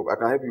messing you up, I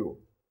can help you.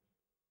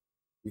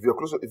 If you're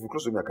close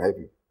to me, I can help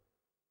you.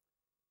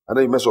 And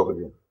then you mess up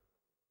again.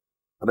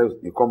 And then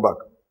you come back.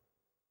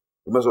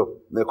 You mess up,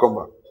 then you come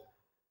back.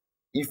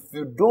 If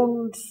you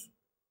don't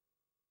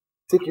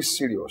take it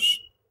serious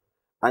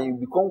and you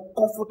become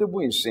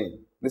comfortable in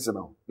sin, listen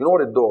now, you know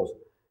what it does?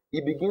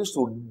 It begins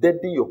to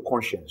deaden your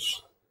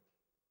conscience.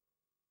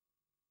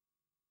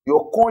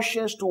 Your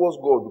conscience towards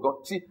God.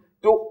 Because, see,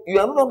 you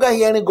are no longer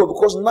hearing God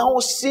because now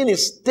sin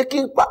is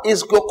taking part.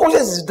 Your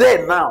conscience is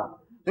dead now.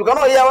 You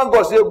cannot hear when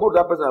God says, go to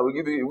that person, I will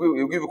give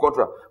you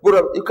contract.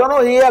 You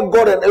cannot hear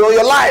God in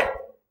your life.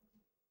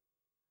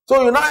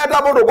 So you now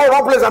enter to go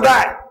one place and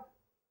die.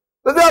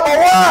 They say, but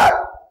why?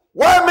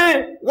 Why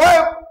me?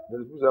 Why? The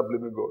people are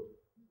blaming God.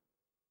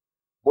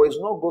 But it's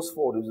not God's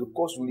fault. It's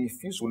because we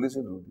refuse to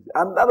listen to it.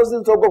 And that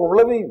doesn't stop God from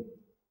loving you.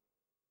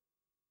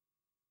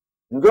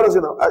 You got to say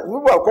now.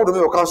 People have come to me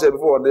for counsel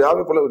before and they have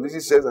a problem with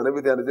this sex and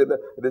everything. And they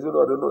say,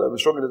 no, I don't know. I've been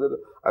struggling.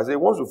 I say,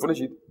 once you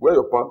finish it, wear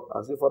your palm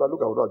and say, Father,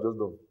 look at what I've just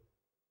done.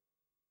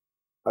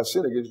 I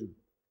sin against you.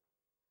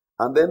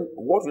 And then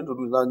what we need to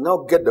do is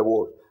now get the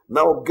word.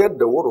 Now get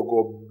the word of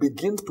God.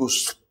 Begin to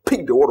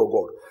speak the word of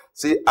God.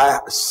 See,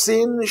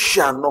 sin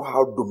shall not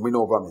have dominion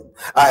over me.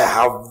 I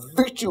have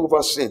victory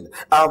over sin.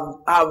 I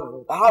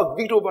have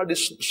victory over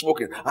this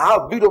smoking. I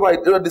have victory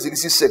over this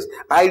illicit sex.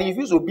 I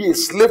refuse to be a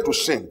slave to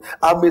sin.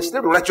 I'm a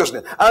slave to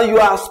righteousness. And you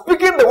are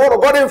speaking the word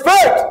of God in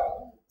faith.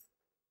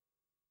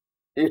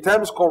 A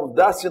time comes,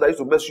 that sin that used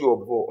to mess you up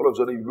before, all of a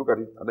sudden you look at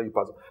it and then you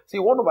pass. See,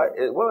 when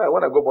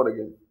I got born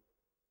again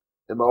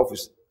in my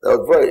office,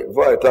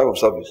 very time of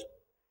service,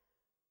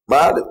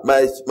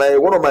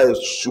 one of my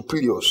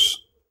superiors,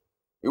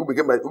 who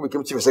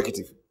became chief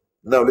executive.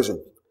 Now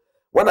listen,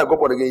 when I got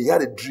born again, he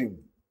had a dream.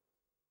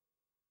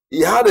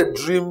 He had a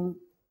dream.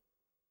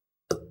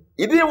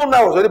 He didn't even know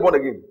I was already born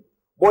again.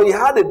 But he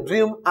had a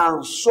dream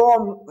and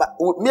saw me.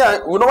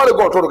 We normally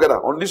go on tour together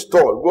on this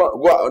tour,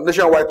 go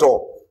nationwide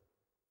tour.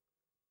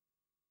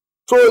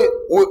 So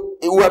we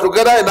were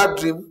together in that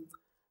dream,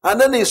 and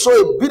then he saw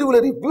a beautiful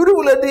lady,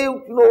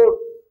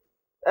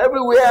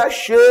 everywhere,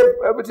 shape,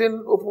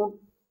 everything open.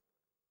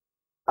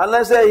 And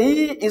I said,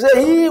 he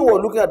was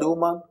looking at the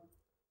woman.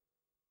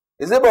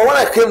 He said, but when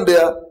I came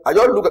there, I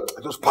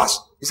just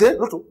passed. He said,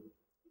 Loto.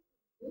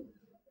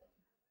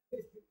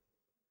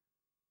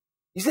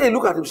 He said, he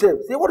looked at himself.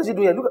 He said, what is he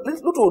doing here? Look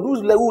at Loto,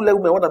 who's like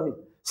woman, what I mean?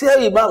 See how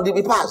he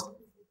passed.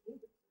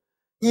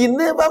 He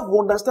never could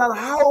understand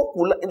how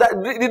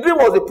the dream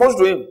was a punch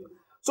to him.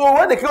 So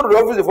when they came to the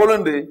office the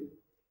following day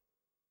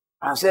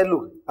and said,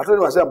 look, I told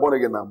him I said I'm born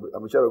again now.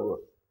 I'm a child of God.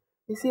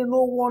 He said,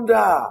 no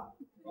wonder.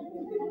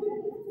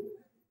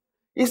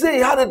 He said he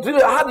had a dream.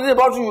 I had a dream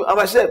about you and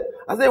myself.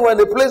 I said when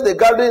they placed the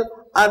garden,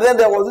 and then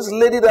there was this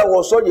lady that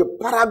was such a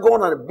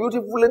paragon and a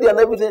beautiful lady and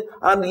everything,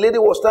 and the lady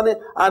was standing,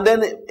 and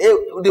then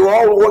they were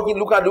all walking,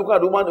 look at the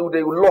woman,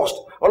 they were lost.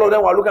 All of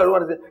them were looking at the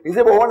woman. He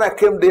said, but when I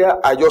came there,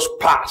 I just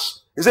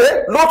passed. He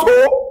said,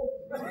 Loto,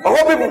 of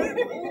all people.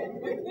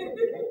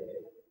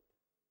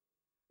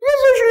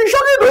 It's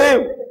shocking to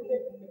him.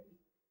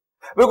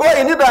 Because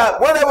he knew that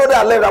whenever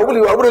they left, I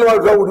wouldn't want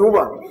to go with the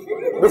woman.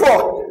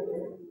 Before.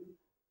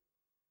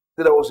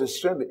 So there was a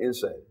strength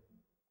inside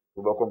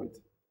to overcome it.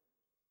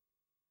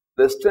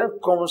 The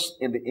strength comes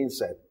in the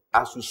inside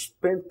as you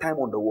spend time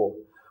on the word.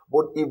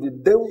 But if the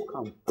devil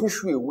can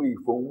push you away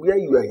from where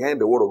you are hearing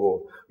the word of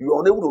God, you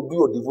are unable to do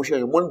your devotion,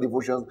 your morning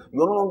devotions,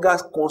 you are no longer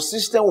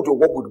consistent with your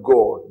work with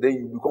God, then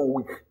you become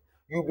weak.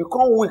 You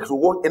become weak to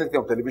watch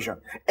anything on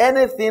television.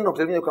 Anything on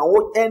television, you can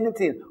watch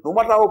anything, no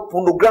matter how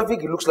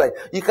pornographic it looks like.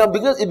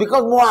 It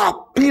becomes more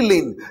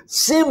appealing.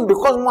 Sin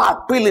becomes more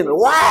appealing.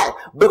 Why?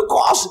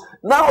 Because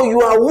now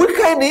you are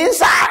weaker in the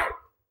inside.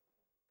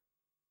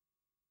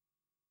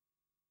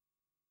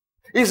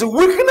 It's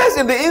weakness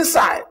in the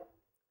inside.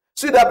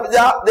 See, there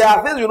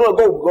are things you know,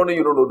 God,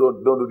 you don't do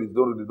this, don't do this.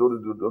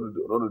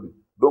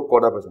 Don't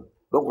call that person.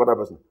 Don't call that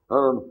person.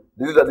 No.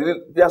 Delete that.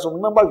 There are some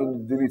numbers you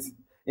need to delete.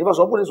 In fact,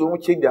 some people will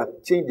change their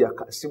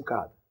SIM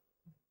card.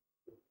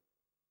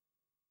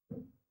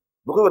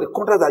 Because of the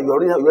contract that you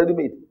already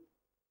made.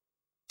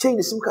 Change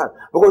the SIM card.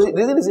 Because the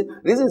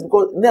reason is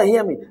because, now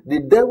hear me, the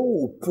devil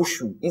will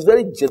push you. He's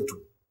very gentle.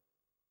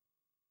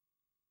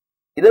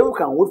 The devil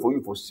can wait for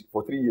you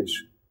for 3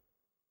 years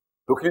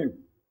to kill you.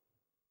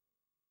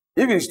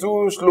 If it's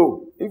too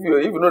slow, if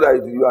you know that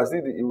you are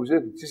still, it will say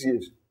 6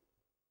 years.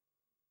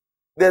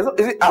 As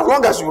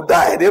long as you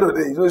die at the end of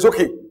the day, it's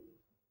okay.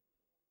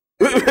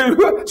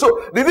 So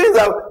the thing is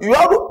that you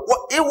have to,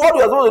 what you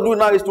are supposed to do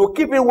now is to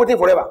keep him waiting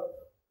forever.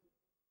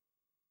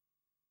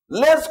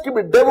 Let's keep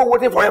the devil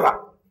waiting forever.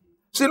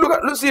 See,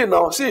 see it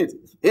now. See it.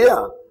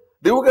 Yeah.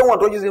 The wicked one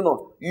touches him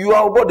now. You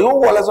are about the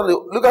whole world.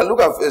 Look at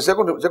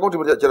 2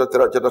 Timothy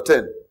chapter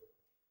 10,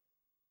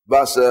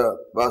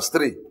 verse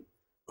 3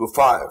 to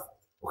 5.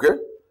 Okay?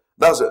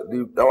 That's our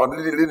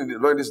reading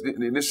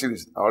in this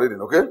series. Our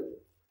reading, okay?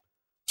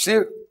 See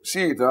it.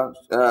 2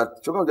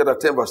 chapter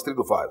 10, verse 3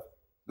 to 5.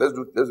 Let's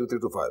do 3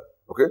 to 5.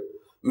 Okay?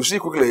 You see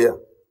quickly here.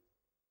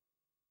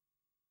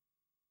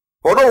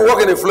 For don't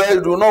walk in the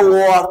flesh, do not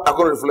war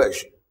according to the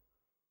flesh.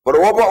 But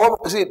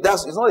see,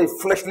 it's not a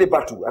fleshly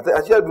battle. I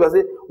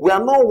say, we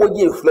are not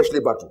waging a fleshly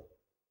battle.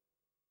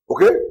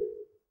 Okay?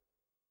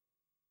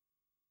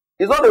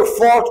 It's not the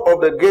fault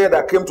of the girl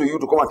that came to you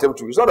to come and tempt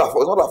you. It's not her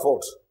fault. It's not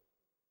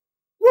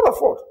her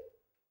fault.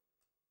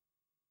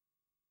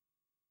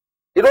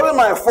 It wasn't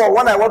my fault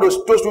when I want those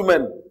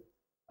women.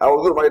 I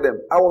was going to marry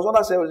them. I was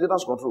under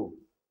Satan's control.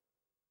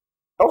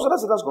 It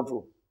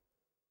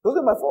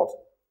wasn't my fault.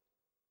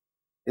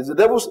 It's the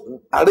devil's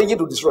arranging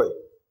to destroy.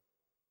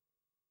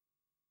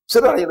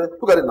 Satan,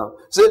 look at it now.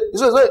 It's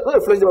not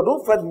a flesh, but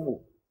don't fight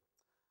people.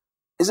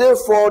 He said,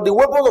 for the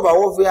weapons of our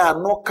warfare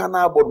are not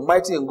carnal, but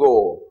mighty in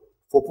God,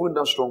 for pulling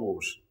down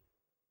strongholds.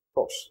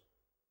 Thoughts.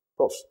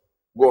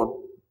 Go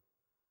on.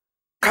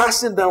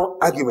 Casting down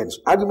arguments.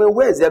 Argument,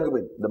 where is the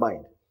argument? The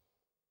mind.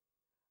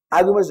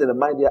 Arguments in the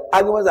mind.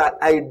 Arguments are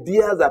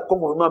ideas that come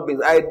from human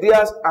beings.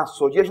 Ideas and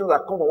suggestions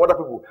that come from other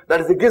people.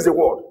 That is against the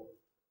word.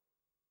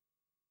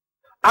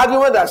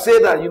 Arguments that say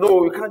that, you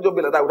can't just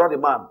be like that without a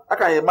man. How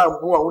can a man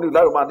who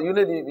without a man? You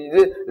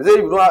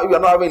are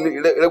not having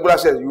regular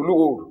sex, you look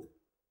old.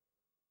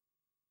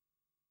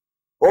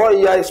 Or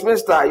you are a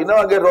spinster, you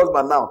never get a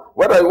husband now.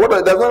 There's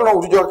nothing wrong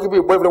with you just keep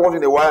your boyfriend once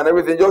in a while and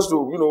everything, just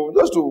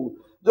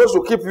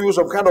to keep you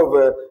some kind of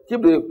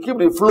keep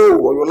the flow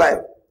of your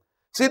life.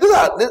 See, these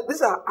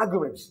are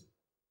arguments.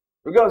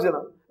 You get what I'm saying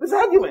now? These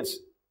are arguments.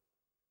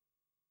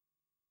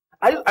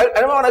 I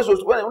remember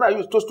when I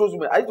used to toast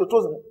women, I used to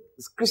toast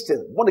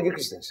Christians, born again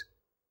Christians.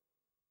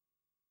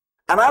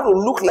 And I had to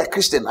look like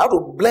Christians, I had to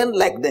blend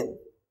like them.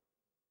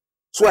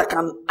 So I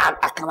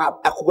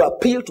could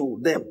appeal to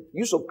them.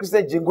 Use some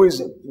Christian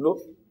jingoism,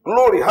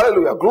 Glory,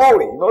 hallelujah,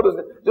 glory.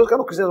 Those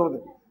kind of Christians.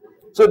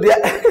 So the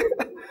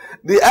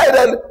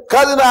idol,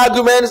 casting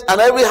arguments and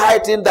every high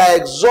thing that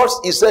exalts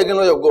itself against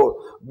the knowledge of God,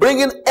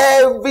 bringing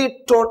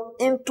every thought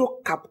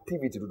into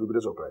captivity to the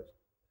obedience of Christ.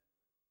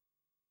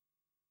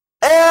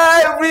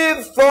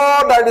 Every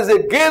thought that is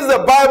against the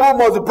Bible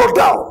must be brought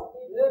down.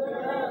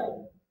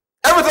 Amen.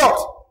 Every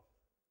thought.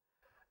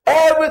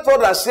 Every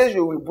thought that says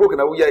you will be broken,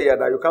 that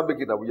you can't make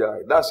it,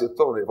 that's a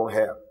thought from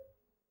hell.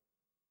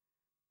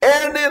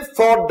 Any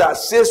thought that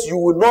says you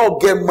will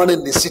not get money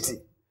in the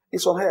city,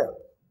 it's from hell.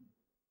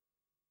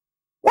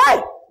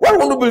 Why? Why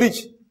won't you be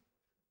rich?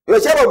 You're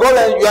a child of God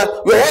and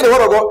you're hearing the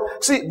word of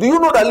God. See, do you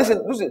know that,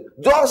 listen,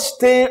 just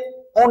stay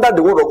under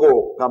the word of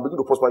God can begin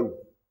to prosper you.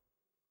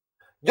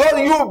 Just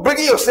you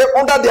bringing yourself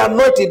under the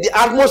anointing, the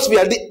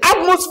atmosphere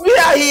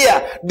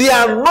here, the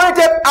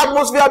anointed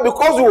atmosphere,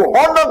 because you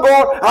honor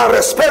God and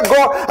respect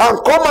God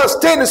and come and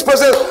stay in His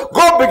presence.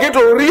 God begin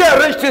to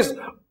rearrange things,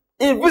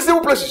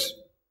 invisible places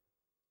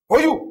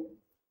for you.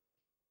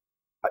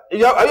 Are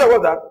you aware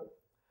of that?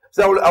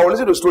 So I will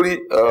listen to a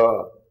story.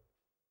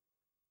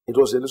 It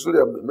was a story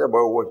I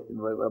remember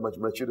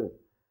watching my children.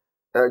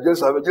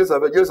 Joseph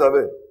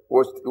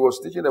was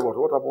teaching about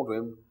what happened to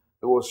him.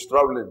 He was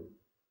traveling.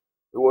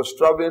 He was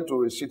traveling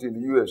to a city in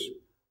the US,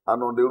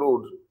 and on the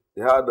road,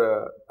 he had.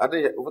 I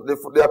think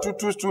there are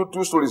two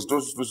stories.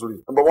 Two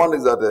stories. Number one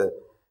is that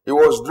he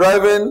was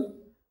driving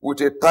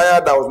with a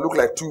tire that looked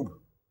like tube.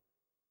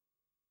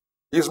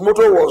 His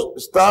motor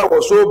was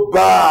so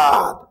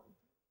bad,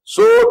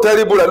 so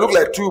terrible that it looked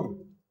like tube.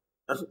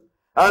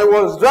 And he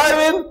was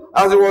driving.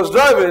 As he was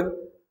driving,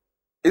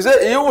 he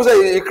said,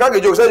 he cracked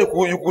a joke. He said,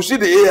 you could see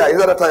the air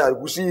inside the tire. You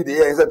could see the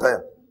air inside the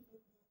tire.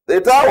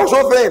 The tire was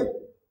so thin.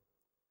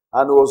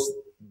 And he was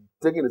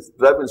driving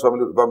his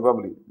family,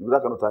 with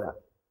that kind of tire.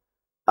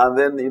 And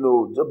then,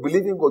 just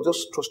believing God,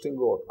 just trusting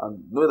God.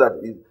 And know that,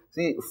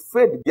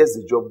 faith gets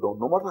the job done.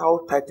 No matter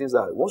how tight things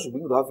are, once you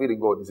begin to have faith in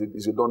God, it's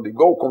done.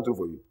 God will come through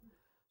for you.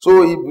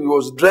 So he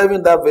was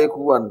driving that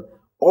vehicle, and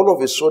all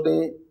of a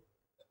sudden,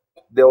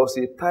 there was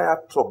a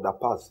tire truck that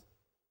passed.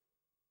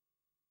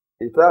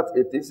 It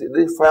is a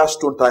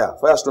Firestone tire.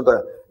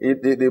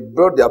 They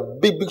built their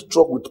big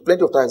truck with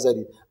plenty of tires inside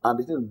it, and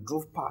the thing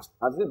drove past.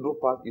 As they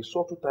drove past, he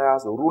saw two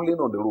tires rolling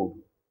on the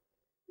road.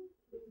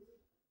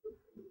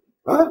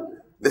 Huh?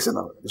 Listen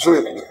now. I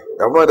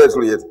have not heard that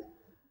story yet.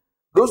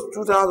 Those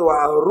two tires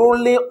were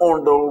rolling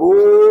on the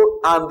road,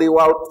 and they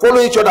were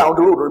following each other on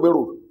the main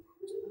road.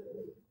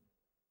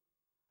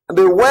 And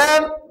they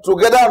went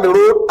together on the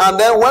road, and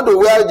then went to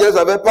where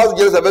passed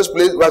Jezebel's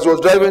place where she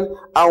was driving,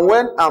 and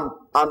went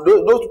and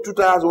those two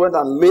tires went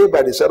and lay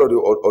by the side of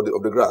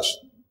the grass.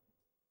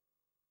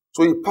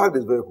 So he parked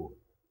his vehicle.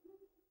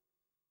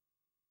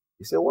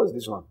 He said, "What's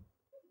this one?"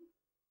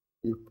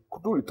 He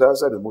threw the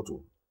tires inside the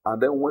motor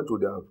and then went to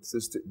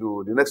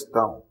the next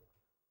town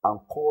and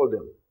called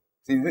them.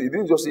 See, he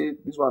didn't just say,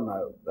 "This one,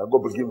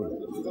 God forgive me."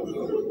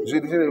 You see,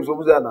 this is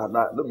supposed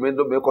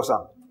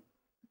to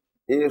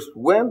he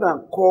went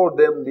and called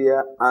them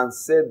there and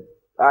said,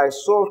 "I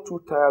saw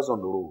two tires on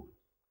the road.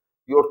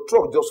 Your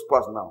truck just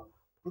passed now.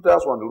 Two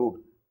tires on the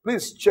road.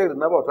 Please check the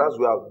number of tires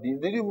we have. Do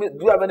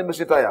you have any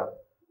missing tire?"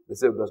 They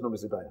said, "There's no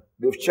missing tire."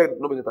 They've checked,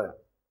 no missing tire.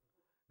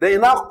 Then he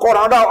now called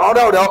another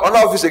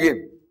office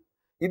again.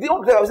 He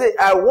didn't tell him, say,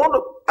 I don't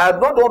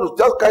want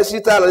to just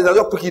carry tire and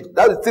just pick it.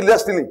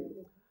 That's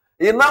stealing.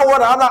 He now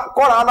called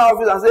another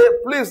office and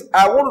said, "Please,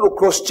 I want to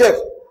cross-check.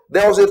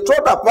 There was a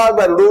truck that passed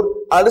by the road,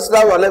 and this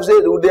tire was left.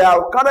 Say they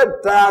have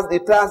counted tires. The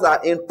tires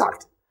are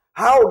intact.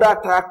 How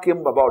that tire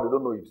came about, they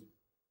don't know it."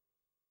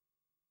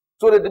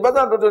 So the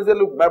person said,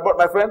 "Look,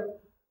 my friend,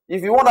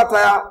 if you want a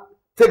tire,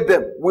 take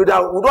them. We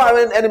don't have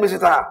any missing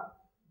tire.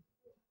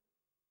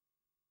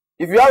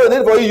 If you have a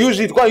need for it, use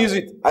it. Go and use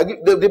it."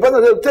 The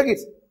person said, "Take it.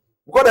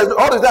 Because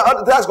all the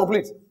tire is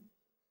complete."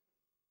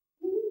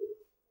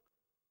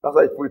 That's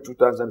why he put 2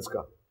 tires in his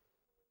car.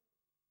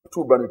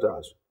 2 brand new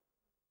tires.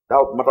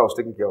 That matter was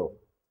taken care of.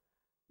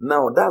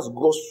 Now, that's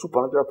God's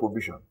supernatural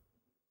provision.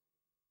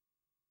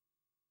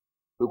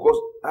 Because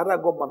either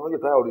God manufactured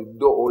a tire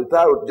or the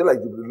tire, just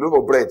like the loaf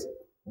of bread,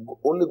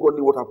 only God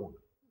knew what happened.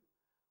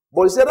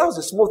 But he said that was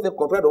a small thing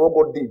compared to what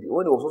God did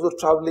when he was also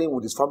traveling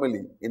with his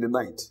family in the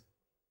night.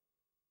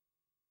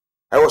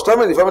 I was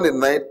traveling with the family in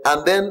the night,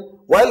 and then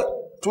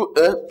while 2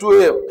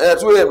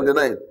 a.m. in the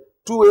night,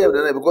 2 a.m. in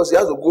the night, because he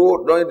has to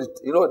go during the,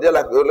 they're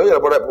like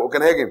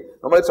Copenhagen.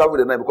 Normally travel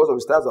in the night because of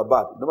his tires are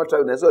bad. Normally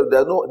travel in the night, so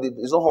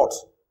it's not hot.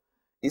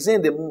 He's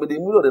saying in the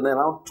middle of the night,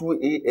 around 2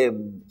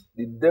 a.m.,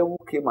 the devil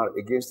came out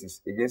against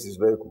his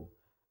vehicle.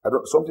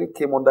 Something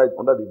came under his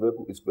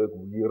vehicle.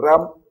 He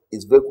rammed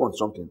his vehicle on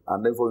something,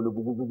 and then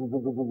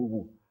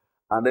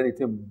and then it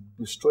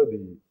destroyed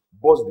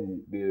burst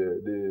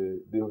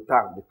the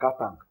tank, the car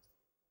tank.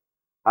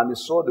 And he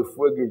saw the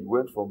fuel gauge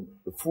went from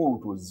the full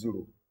to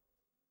 0.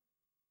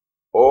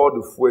 All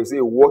the fuel, he said,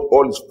 watch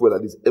all his fuel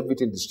like this,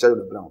 everything discharged on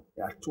the ground.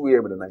 At 2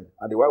 a.m. in the night.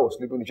 And the wife was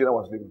sleeping, the children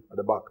was sleeping at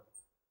the back.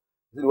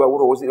 He said, what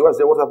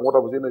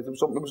happened?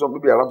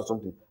 Maybe alarm or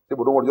something. He said,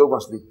 "But don't worry, just go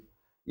and sleep."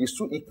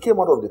 He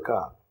came out of the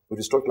car with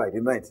his torch light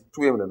in the night,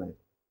 2 a.m. in the night.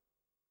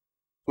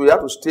 So he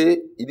had to stay,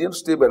 he didn't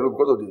stay by the road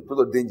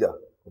because of danger.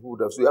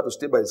 So he had to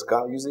stay by his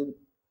car using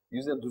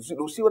to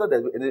see whether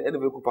there's any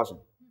vehicle passing.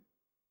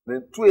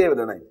 Then 2 a.m. in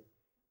the night.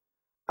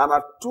 And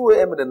at 2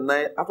 a.m. in the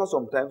night, after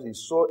some time, he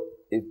saw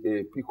a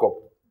pickup.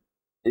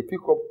 A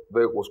pickup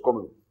vehicle was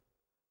coming.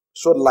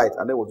 Short light,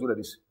 and then was doing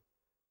this.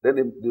 Then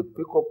the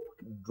pickup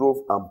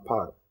drove and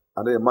parked.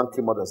 And then a man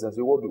came out and said,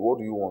 what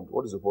do you want?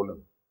 What is the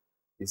problem?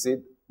 He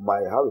said,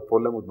 I have a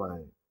problem with my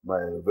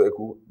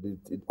vehicle.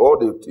 All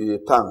the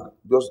tank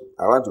just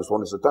around to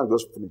respond. The tank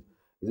just finished.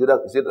 He said,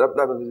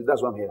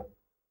 that's what I'm here.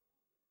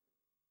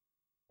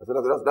 I said,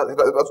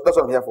 that's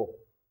what I'm here for.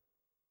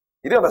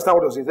 He didn't understand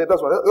what he was saying. He said,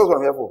 that's what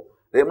I'm here for.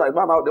 The man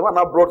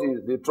now brought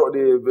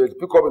the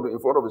pickup in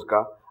front of his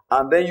car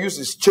and then used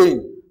his chain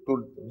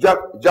to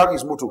jack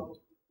his motor.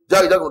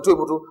 Jack his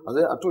motor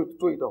and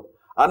tow it down.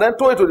 And then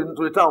tow it to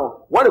the town.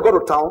 When they got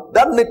to town,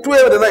 that night, 2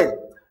 a.m. in the night,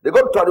 they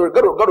got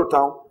to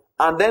town,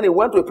 and then he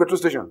went to a petrol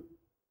station.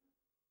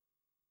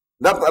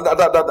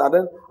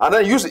 And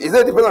then use, he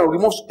said the person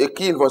removes a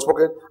key from his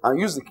pocket and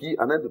use the key,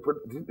 and then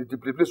the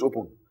place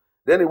open.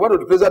 Then he went to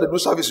the place where they do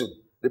servicing.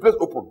 The place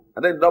open,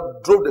 and then he now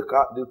drove the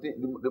car, the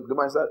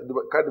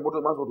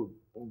motor,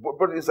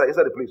 put it inside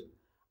the place,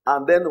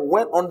 and then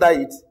went under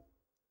it,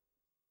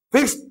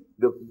 fixed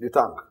the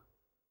tank.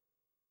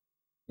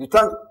 The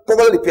tank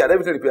totally repaired,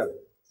 everything repaired.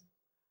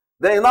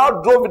 Then he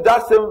now drove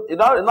that same, he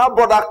now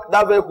brought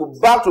that vehicle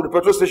back to the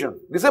petrol station.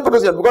 The same petrol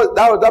station, because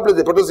that place is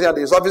the petrol station,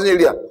 the servicing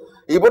area.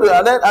 He put it,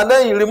 and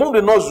then he removed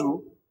the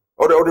nozzle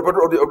of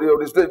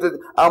the station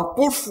and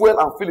put fuel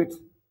and fill it.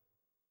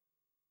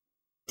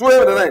 2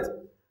 a.m. in the night.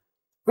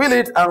 Fill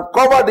it and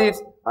covered it,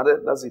 and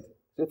then that's it.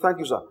 Say, thank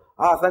you, sir.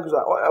 Thank you,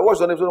 sir. What's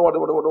your name? I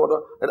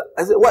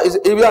said,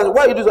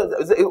 why you do that?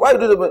 Why you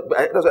do that?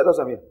 That's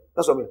why I'm here.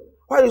 That's why I'm here.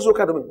 Why are you so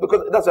kind to me?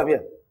 Because that's why I'm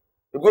here.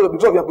 Because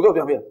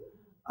I'm here.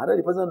 And then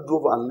the person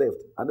drove and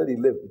left. And then he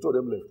left. He told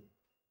them left.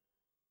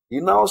 He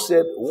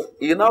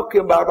now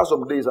came back after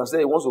some days and said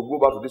he wants to go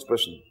back to this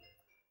person.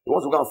 He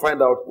wants to go and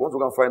find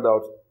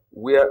out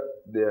where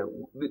they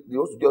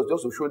want to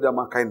just to show them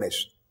my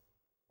kindness.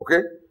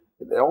 Okay?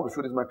 I want to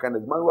show this man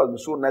kindness. The man who has been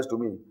so nice to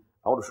me,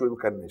 I want to show him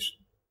kindness.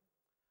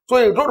 So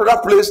he drove to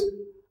that place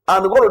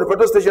and got to the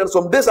petrol station.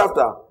 Some days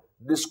after,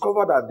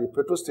 discovered that the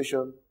petrol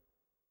station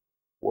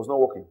was not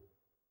working.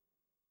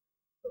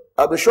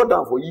 Had been shut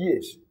down for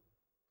years.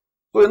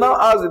 So he now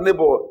asked the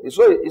neighbor. He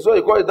saw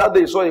that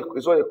day. He saw a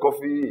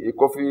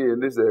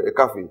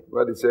cafe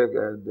where they sell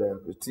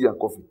tea and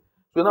coffee.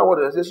 So now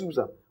what I said,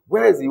 sir,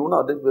 where is the owner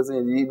of that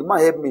person? The man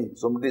helped me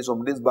some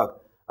days back.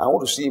 I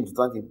want to see him to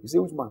thank him. He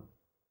said, which man?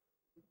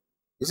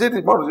 He said,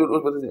 the man was the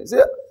old person.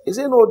 He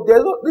said, no,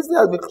 this thing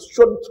has been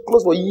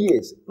closed for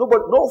years. No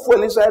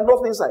fuel inside,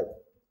 nothing inside.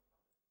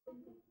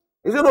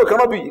 He said, no, it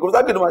cannot be. He goes,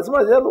 I said,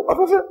 look,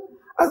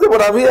 I said,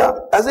 but I'm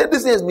here. I said,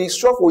 this thing has been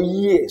shut for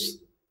years.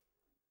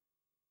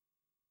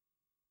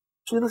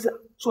 So he said,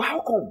 so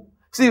how come?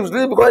 See, it was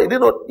really because he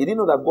didn't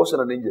know that God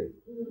sent an angel.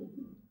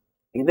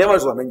 He never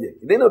saw an angel.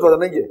 He didn't know it was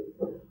an angel.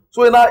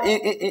 So he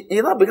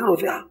now began to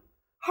say,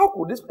 how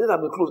could this place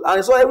have been closed? And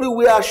he saw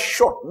everywhere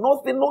shut.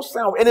 Nothing, no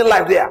sign of any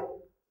life there.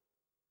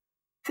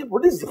 He said,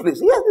 but this is the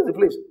place. Yes, this is the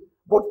place.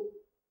 But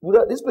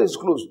this place is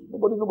closed.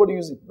 Nobody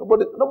uses it.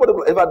 Nobody.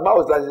 In fact, now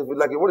it's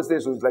like what it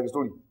says, so it's like a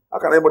story. How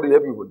can anybody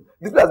help you?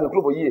 This place has been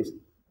closed for years.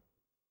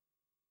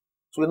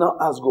 So he now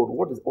asked God,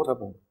 what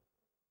happened?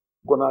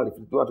 God now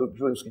reflected to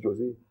show the scripture.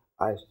 Say,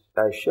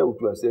 I share with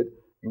you. I said,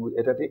 you will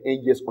entertain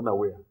angels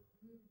unaware.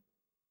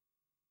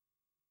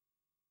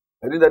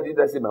 I did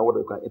I say my word?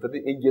 You can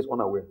entertain angels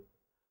unaware.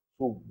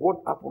 So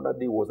what happened that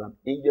day was an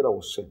angel that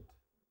was sent.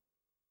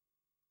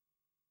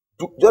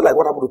 Just like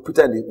what happened to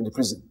Peter in the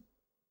prison.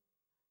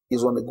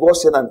 Is when God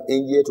sent an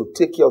angel to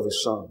take care of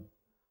his son.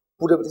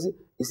 Put everything.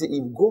 He said,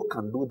 if God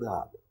can do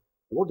that,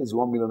 what is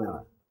 1 million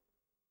naira?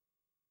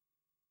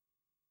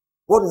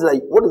 What is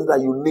that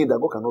you need that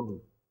God cannot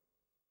do?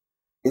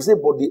 He said,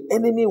 but the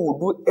enemy will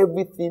do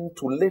everything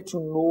to let you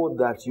know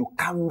that you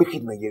can't make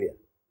it in Nigeria.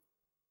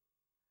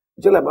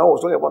 Just like I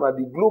was talking about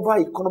the global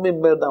economy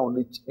meltdown,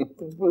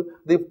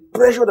 the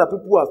pressure that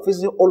people are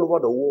facing all over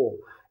the world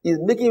is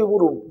making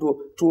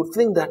people to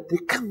think that they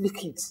can't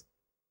make it.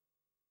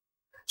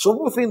 Some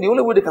people think the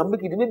only way they can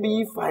make it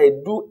maybe if I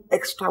do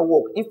extra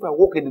work, if I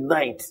work in the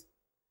night,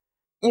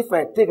 if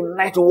I take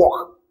night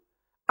work,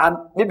 and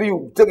maybe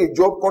you take a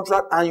job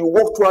contract and you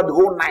work throughout the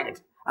whole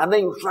night, and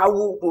then you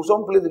travel to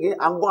some place again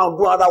and go and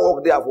do other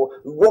work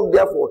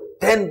there for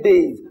 10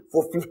 days,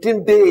 for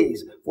 15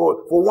 days,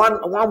 for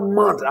 1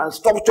 month and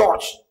stop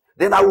church.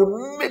 Then I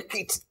will make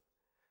it.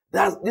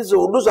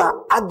 Those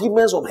are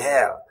arguments of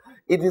hell.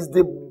 It is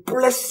the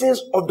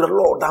blessings of the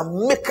Lord that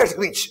make us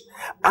rich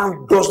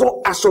and does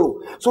not ask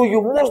so. So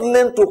you must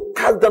learn to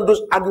cut down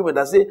those arguments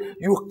and say,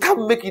 you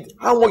can't make it.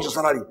 How much is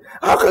your salary?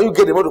 How can you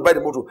get the money to buy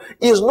the motor?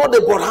 It's not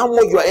about how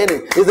much you are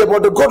earning. It's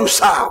about the God you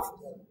serve.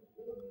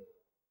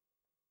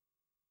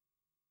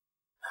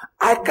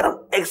 I can't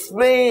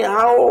explain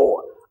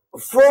how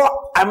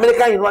 4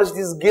 American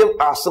universities gave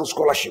our son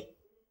scholarship.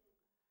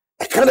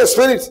 I can't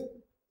explain it.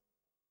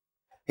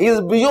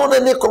 It's beyond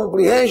any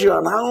comprehension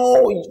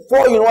how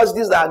 4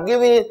 universities are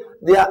giving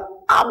their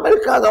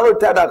Americans are not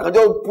retired that can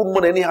just put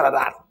money anyhow like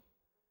that.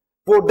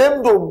 For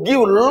them to give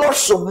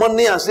lots of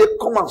money and say,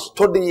 come and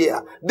study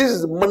here. This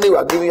is the money we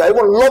are giving you. I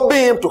even lobby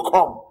him to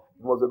come.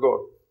 It was a God.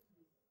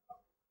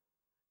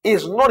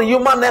 It's not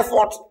human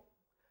effort.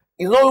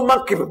 It's not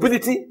human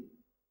capability.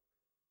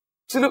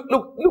 See, look,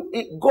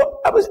 God,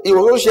 he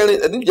was also sharing,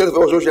 I didn't just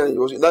was also sharing,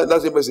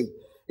 that's the message.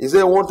 He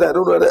said one time, I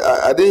don't know,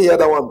 I didn't hear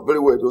that one very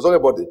well. It was talking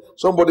about it.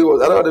 Somebody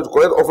was, I don't know, they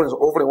collect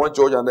offering one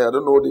church, and I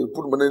don't know, they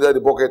put money in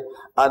the bucket,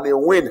 and the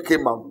wind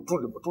came and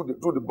threw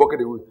the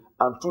bucket away,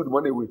 and threw the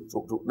money away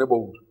to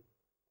neighborhood.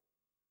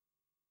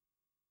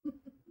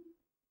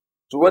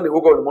 So when they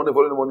woke up in the morning,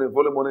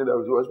 following morning, they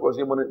were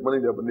seeing money,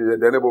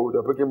 their neighborhood,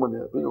 they're picking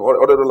money, picking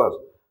other dollars,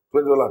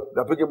 $20,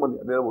 they're picking money,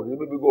 and then you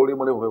maybe go only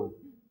money from heaven.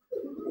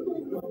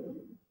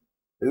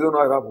 You don't know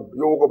how it happened.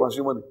 You woke up and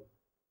see money.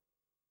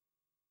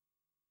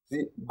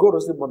 See, God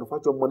doesn't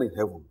manufacture money in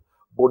heaven,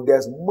 but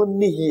there's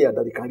money here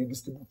that He can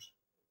redistribute.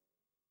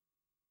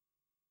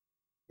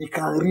 He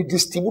can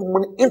redistribute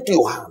money into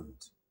your hand.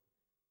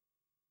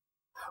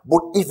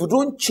 But if you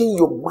don't change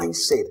your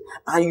mindset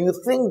and you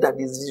think that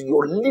this is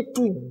your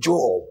little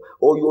job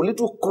or your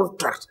little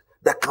contract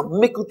that can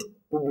make you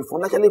to be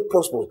financially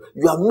prosperous,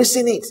 you are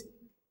missing it.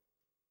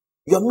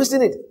 You are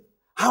missing it.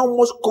 How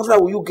much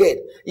contract will you get?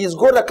 It's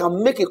God that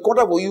can make a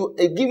contract for you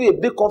and give you a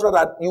big contract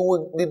that you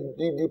will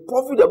the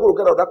profit you're going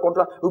to get out of that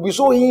contract will be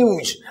so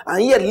huge,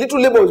 and yet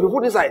little labor will be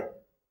put inside.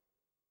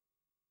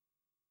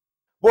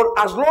 But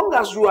as long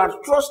as you are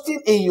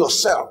trusting in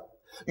yourself,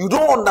 you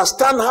don't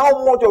understand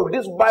how much of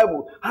this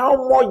Bible,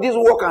 how much this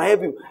work can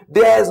help you.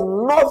 There is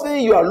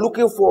nothing you are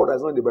looking for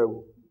that's not in the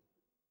Bible.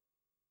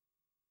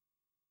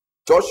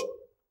 Church,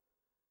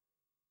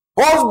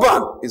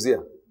 husband is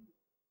here.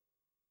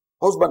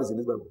 Husband is in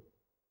this Bible.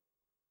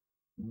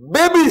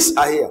 Babies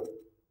are here.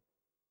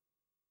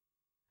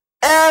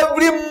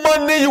 Every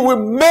money you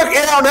will make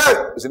here on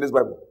earth is in this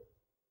Bible.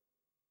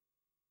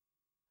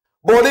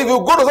 But if you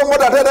go to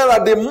somebody and tell them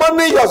that the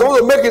money you are supposed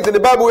to make it in the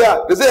Bible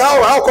here, they say,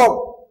 how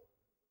come?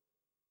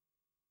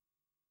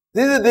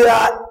 They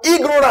are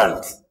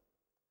ignorant.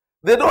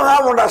 They don't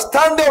have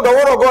understanding of the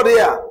word of God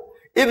here.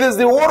 It is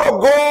the word of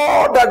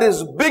God that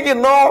is big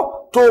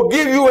enough to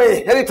give you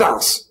an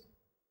inheritance,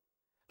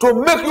 to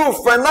make you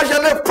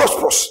financially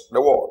prosperous in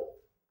the world.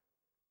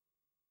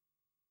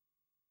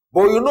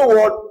 But you know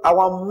what?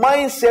 Our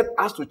mindset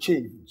has to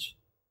change.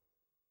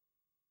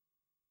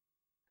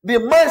 The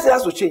mindset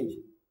has to change.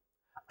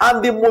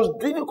 And the most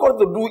difficult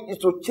to do is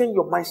to change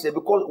your mindset,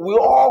 because we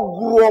all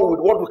grew up with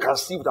what we can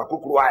see with our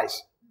crooked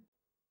eyes.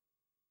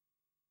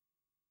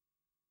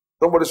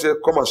 Somebody say,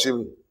 come and see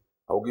me,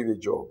 I will give you a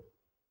job.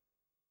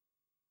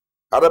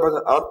 Other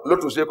person,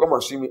 Loto say, come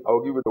and see me, I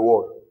will give you the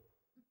word.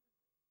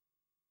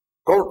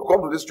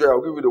 Come to this church, I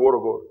will give you the word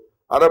of God.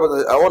 Other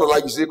person, I want to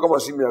like you, say, come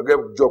and see me, I'll get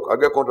a job, I'll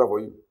get a contract for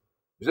you.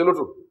 You say, Loto,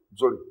 I'm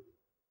sorry.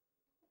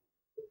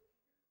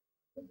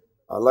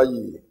 Allah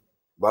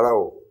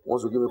Barao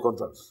wants to give me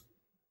contracts.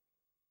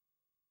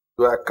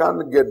 So I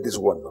can't get this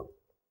one now.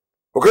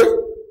 Okay?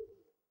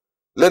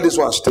 Let this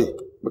one stay.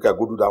 Make I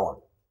go do that one.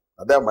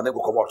 And then my name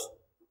will come out.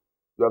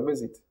 You have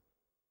missed it.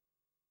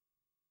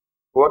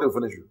 What will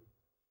finish you?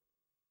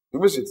 You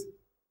miss it.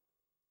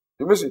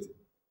 You miss it.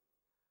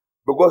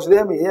 Because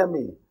hear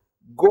me.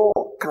 God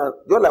can,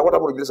 just like what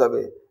happened in this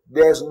survey,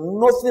 there's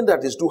nothing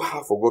that is too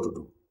hard for God to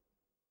do.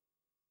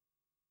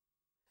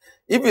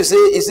 If you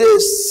say, he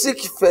says, seek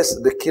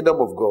first the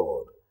kingdom of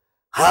God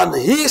and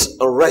His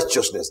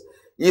righteousness,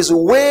 His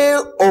way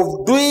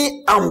of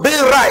doing and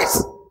being right.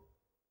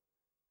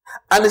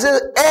 And he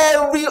says,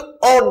 every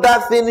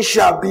other thing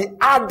shall be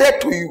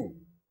added to you.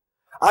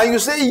 And you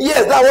say,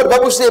 yes, that's what the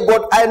Bible says,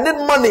 but I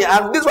need money,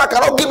 and this one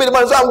cannot give me the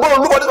money, so I'm going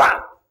to look for this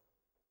one.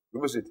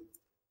 You miss it.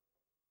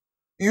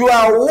 You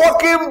are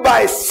walking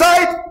by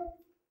sight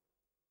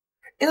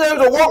instead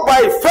of to walk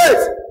by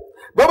faith.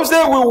 The Bible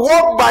says we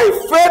walk by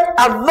faith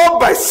and not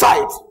by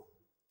sight.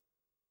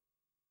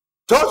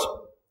 Church,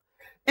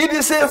 it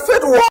is a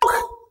faith walk.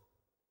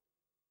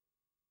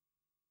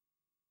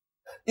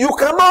 You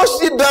cannot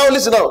sit down,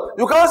 listen now.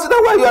 You cannot sit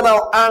down where you are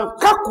now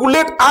and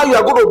calculate how you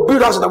are going to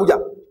build house in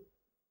Abuja.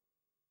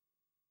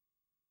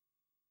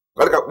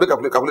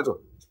 Calculator.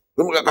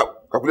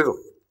 Calculator.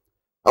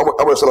 How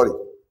much salary?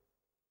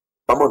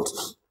 Per month.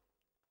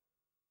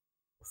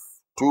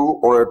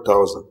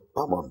 200,000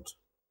 per month.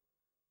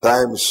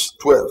 Times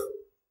 12.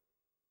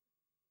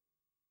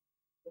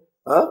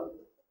 Huh?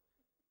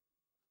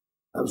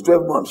 Times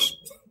 12 months.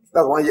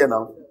 That's 1 year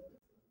now.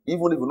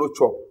 Even if you no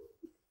chop.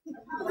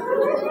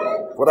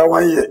 For that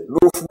 1 year,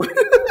 no food.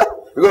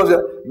 Because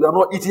you are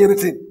not eating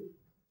anything.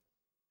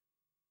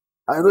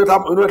 I know it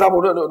happened,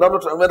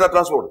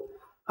 transport.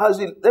 Let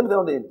me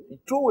tell you,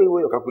 throw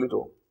away your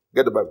calculator.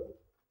 Get the Bible.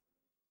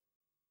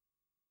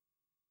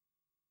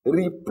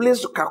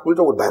 Replace the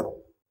calculator with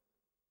Bible.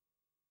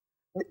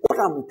 What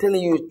I'm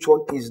telling you,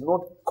 church, is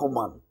not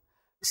common.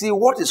 See,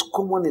 what is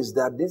common is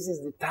that this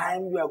is the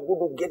time you are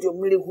going to get your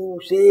miracle.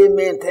 Say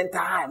amen 10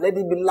 times. Let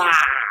it be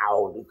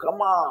loud.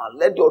 Come on.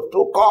 Let your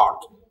throat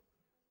cut.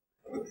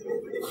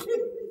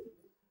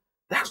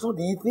 That's not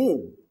the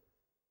thing.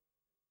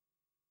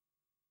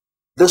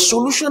 The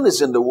solution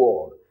is in the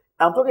word.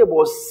 I'm talking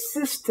about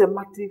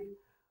systematic,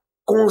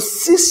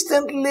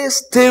 consistently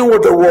staying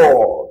with the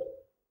word.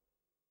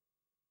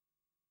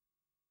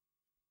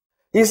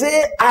 He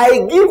said, I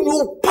give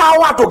you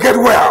power to get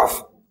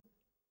wealth.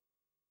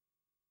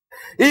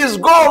 It is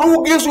God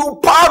who gives you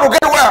power to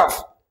get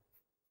wealth.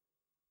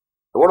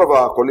 One of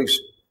our colleagues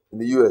in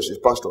the US, his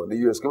pastor in the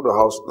US, came to the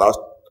house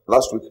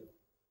last week.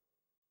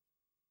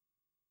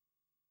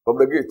 From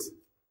the gate.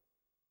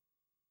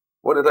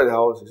 When they entered the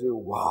house, he said,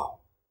 wow.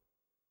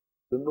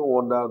 No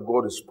wonder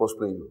God is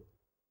prospering you.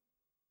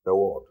 The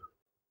word.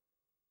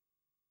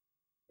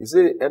 He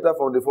said, enter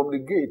from the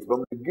gate.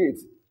 From the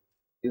gate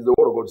is the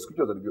word of God. The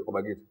scriptures at the gate, on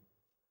my gate.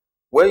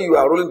 When you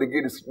are rolling the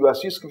gate, you are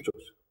seeing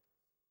scriptures.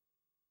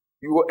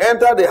 You will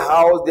enter the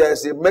house, there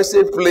is a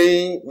message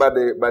playing by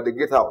the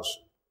gatehouse.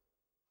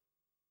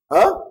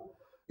 Huh?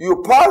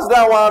 You pass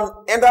that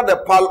one, enter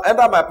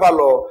my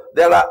parlor.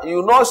 You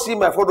will not see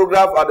my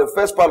photograph at the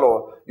first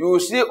parlor. You will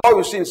see, all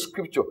you see is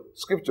scripture,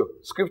 scripture,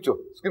 scripture,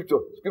 scripture,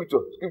 scripture,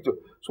 scripture.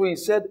 So he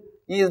said,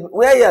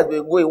 where he has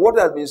been going, what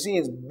he has been seeing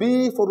is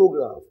big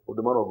photograph of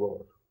the man of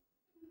God.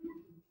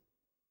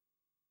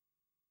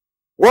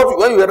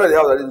 When you enter the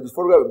house, the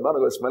photograph of the man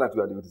of God smiling at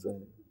you and you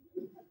saying.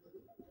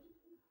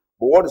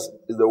 But what is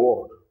the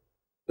word?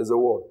 Is the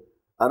word.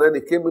 And then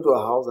he came into a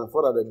house and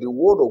found that the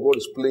word of God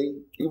is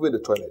playing even in the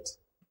toilet.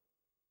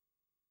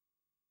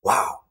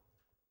 Wow.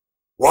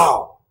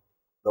 Wow.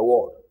 The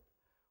word.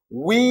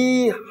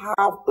 We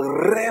have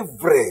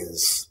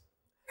reverence.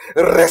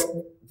 The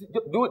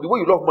way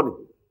you love money.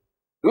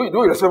 The way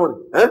you respect money.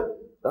 Eh?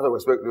 That's how we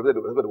respect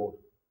the word.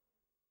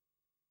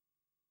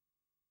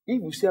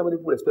 If you see how many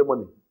people respect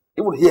money,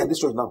 even here in this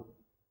church now,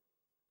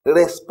 the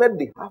respect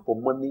they have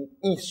for money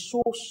is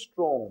so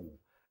strong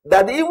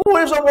that even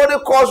if somebody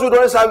calls you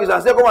during service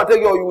and say, come and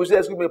take you, you will say,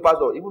 excuse me,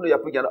 pastor, even though you're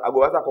preaching, I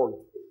go answer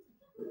call.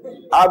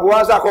 I go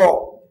answer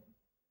call.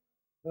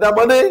 The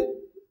money.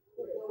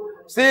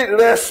 See,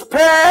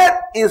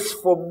 respect is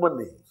for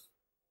money.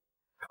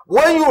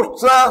 When you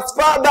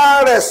transfer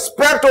that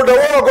respect to the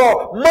word of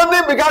God,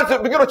 money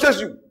begin to chase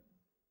you.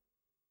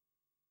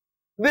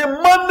 The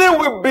money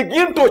will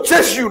begin to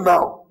chase you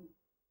now.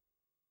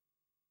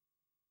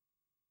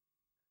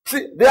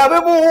 See, there are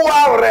people who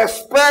have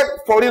respect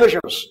for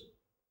relations.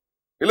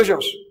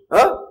 Relations.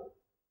 Huh?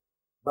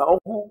 My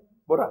uncle,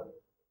 brother.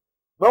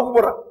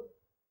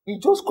 He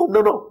just come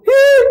down now.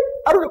 Hey,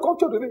 I don't come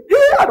to today.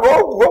 Hey, I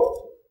don't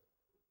go.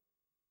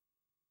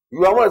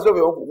 You are not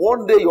your uncle.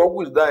 One day your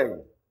uncle is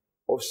dying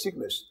of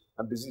sickness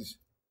and disease.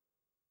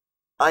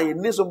 And you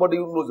need somebody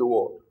who knows the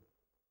word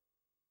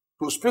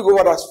to speak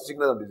over that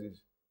sickness and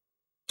disease.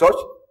 Church,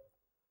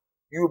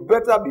 you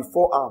better be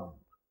forearmed.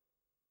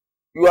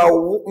 You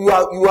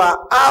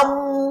are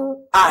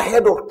armed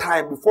ahead of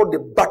time before the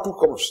battle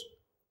comes.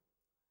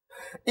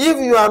 If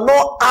you are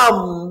not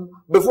armed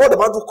before the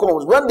battle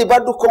comes, when the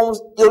battle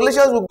comes, your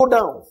relations will go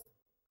down.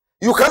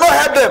 You cannot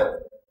help them.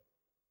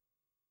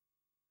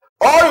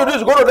 All you do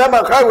is go to them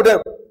and cry with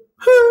them.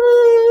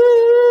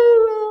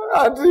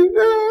 Auntie,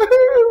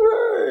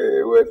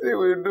 what do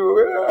we do?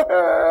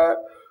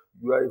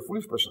 You are a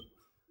foolish person.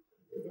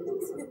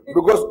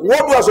 Because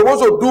what you are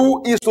supposed to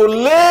do is to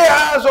lay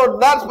hands on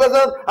that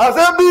person and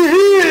say, be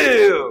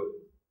healed.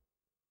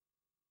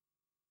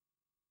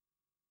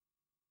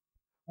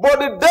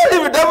 But if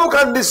the devil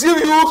can deceive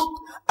you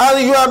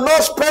and you are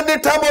not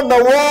spending time on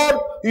the word,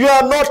 you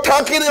are not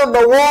talking on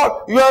the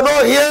word, you are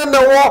not hearing the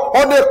word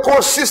on a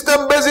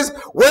consistent basis,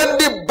 when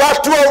the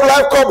battle of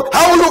life comes,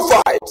 how will you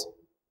fight?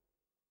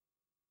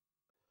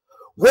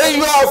 When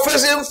you are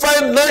facing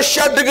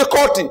financial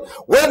difficulty,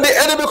 when the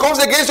enemy comes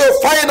against your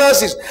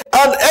finances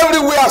and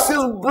everywhere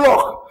seems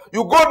blocked,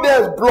 you go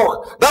there, it's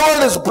blocked, that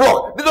one is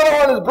blocked, this other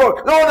one is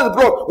blocked, that one is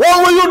blocked.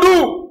 What will you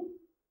do?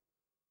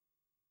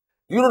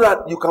 You know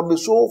that you can be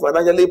so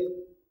financially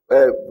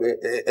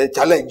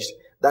challenged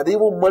that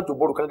even money to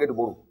borrow can't get to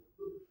borrow.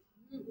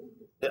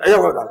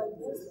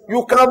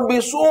 You can be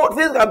so,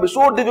 things can be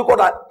so difficult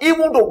that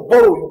even to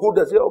borrow, you go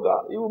there and say, oh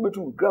God, even me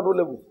too, grab no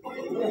level.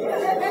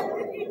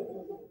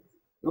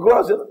 You go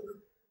and say,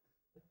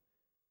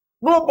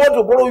 nobody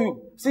to borrow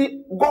you.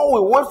 See, God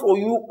will wait for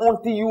you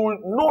until you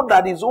know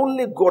that it's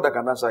only God that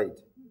can answer it.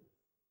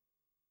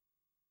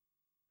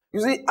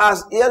 You see,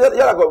 as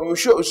you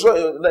saw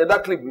in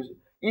that clip,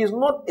 it's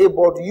not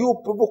about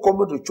you people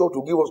coming to church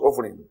to give us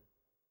offering.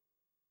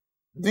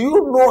 Do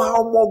you know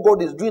how more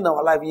God is doing in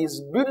our life? He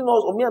is building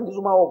us, me and this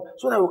woman up,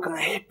 so that we can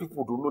help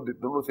people to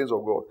know things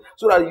of God.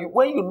 So that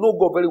when you know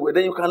God very well,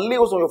 then you can lay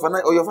us on your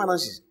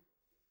finances.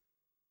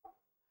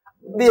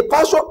 A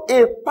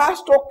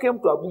pastor came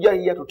to Abuja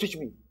here to teach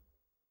me.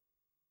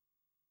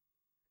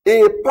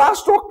 A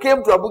pastor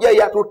came to Abuja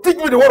here to teach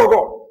me the word of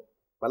God.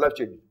 My life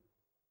changed.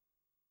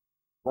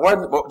 My wife,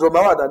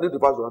 I knew the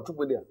pastor and took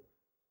me there.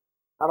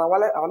 And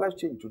our life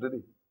changed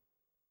today.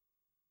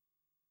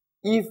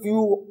 The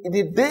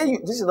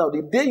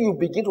day you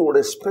begin to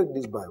respect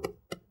this Bible,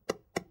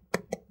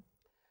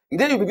 the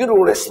day you begin to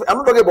respect, I'm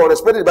not talking about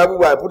respecting the Bible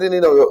by putting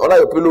it under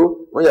your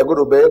pillow when you go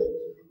to bed.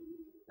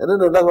 And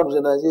then that's what I'm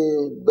saying. I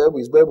say, Bible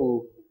is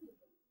Bible.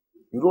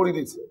 You don't read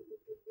it.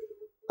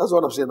 That's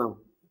what I'm saying now.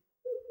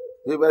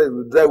 Everybody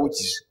with dry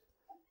witches.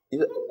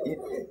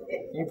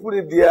 You put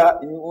it there,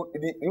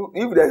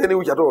 if there's any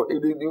witch at all,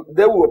 the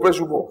devil will oppress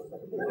you more.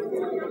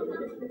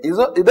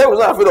 The devil is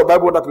not afraid of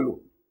Bible under pillow.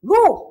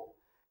 No.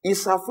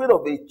 He's afraid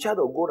of a child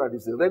of God that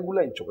is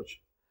regular in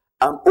church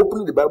and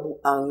opening the Bible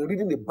and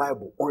reading the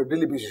Bible on a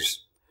daily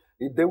basis.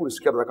 The devil is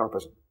scared of that kind of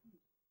person.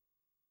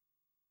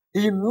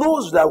 He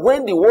knows that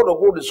when the word of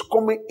God is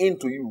coming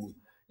into you,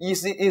 You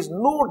see, it's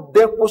no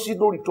deposit,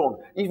 no return.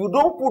 If you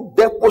don't put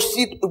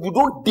deposit, if you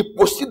don't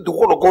deposit the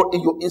word of God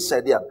in your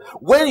inside there,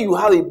 when you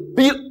have a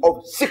bill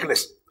of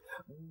sickness,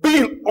 no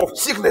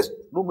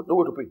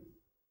way to pay.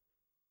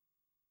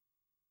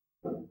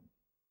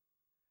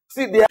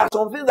 See, there are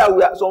some things that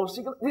we are,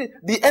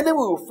 the enemy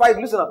will fight.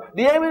 Listen up.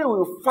 The enemy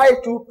will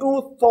fight you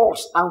through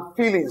thoughts and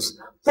feelings.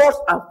 Thoughts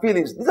and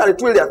feelings. These are the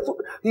two areas.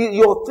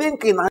 Your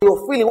thinking and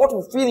your feeling. What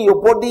you feel in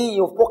your body, in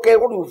your pocket,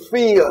 what you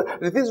feel,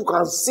 the things you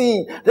can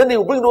see. Then they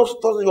will bring those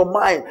thoughts in your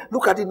mind.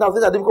 Look at it now.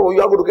 Things are difficult.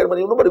 You are going to get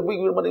money. Nobody will give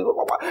you money.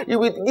 He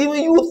will give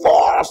you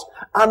thoughts.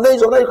 And then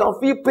sometimes you can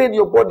feel pain in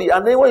your body.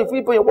 And then when you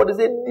feel pain in your body,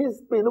 say, this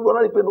pain, no,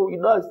 not the pain.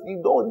 No,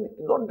 you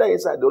don't die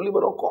inside. The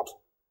liver don't cut.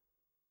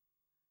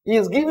 He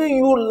is giving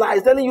you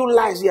lies, telling you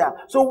lies here.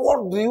 So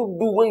what do you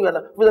do when you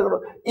are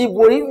if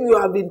you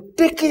have been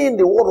taking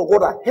the word of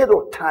God ahead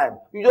of time,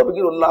 you just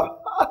begin to laugh.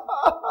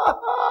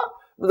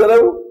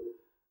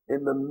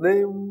 In the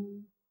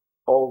name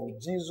of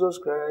Jesus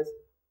Christ,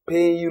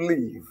 pay you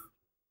leave.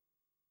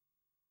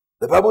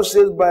 The Bible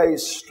says, by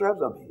his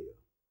stripes I'm healed.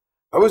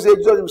 The Bible says,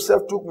 Jesus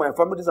himself took my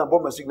infirmities and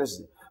bore my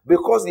sicknesses.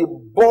 Because he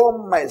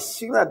bore my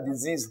sickness and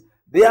disease,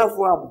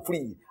 therefore I'm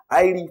free.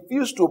 I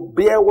refuse to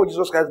bear what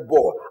Jesus Christ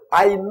bore.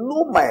 I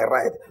know my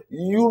right.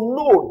 You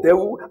know,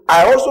 devil.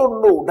 I also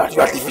know that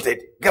you are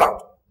defeated. Get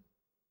out.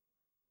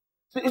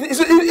 But if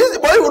you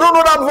don't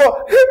know that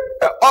before,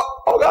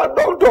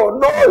 doctor,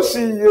 no,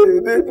 see,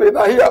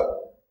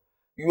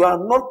 you are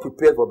not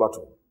prepared for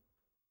battle.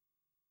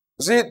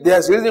 See,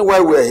 there's a reason why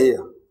we are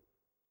here.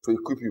 To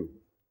equip you.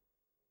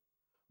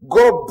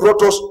 God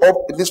brought us up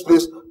in this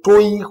place to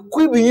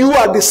equip you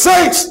and the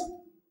saints.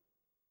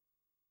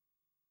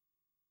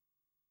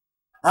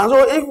 And so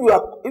if you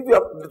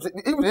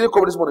didn't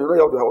come this morning, you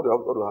know how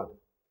to have.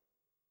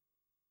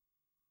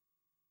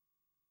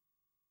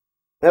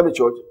 Hear me,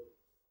 church.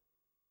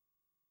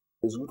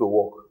 It's good to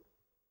walk.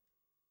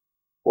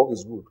 Walk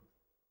is good.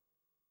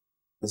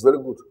 It's very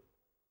good.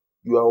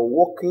 You are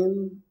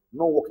walking,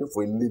 not walking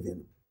for a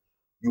living.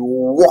 You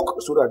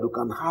walk so that you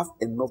can have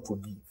enough to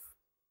give.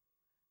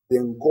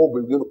 Then God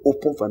will begin to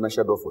open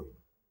financial door for you.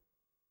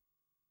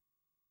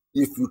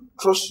 If you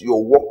trust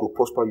your work to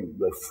prosper you,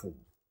 you are a fool.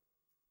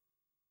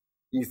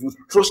 If you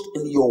trust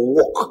in your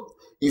work,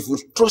 if you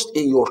trust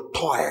in your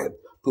toil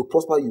to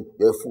prosper you,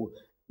 you're a fool.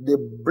 The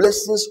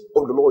blessings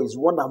of the Lord is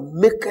one that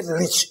maketh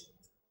rich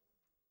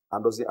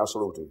and doesn't add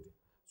sorrow to it.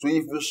 So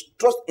if you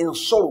trust in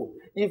sorrow,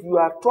 if you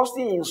are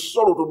trusting in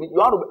sorrow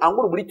I'm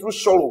going to bring through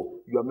sorrow,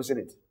 you are missing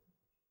it.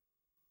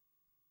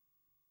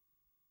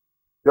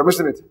 You are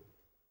missing it.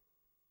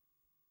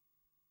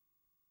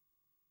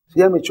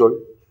 Hear me, church.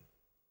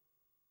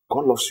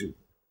 God loves you.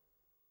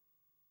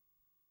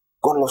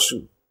 God loves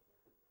you.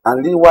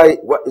 And this is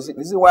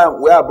why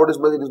I brought this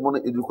message this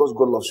morning is because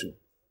God loves you.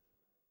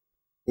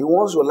 He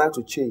wants your life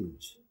to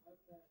change.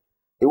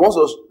 He wants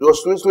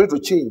your story to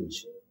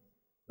change.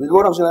 You know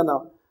what I'm saying right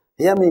now?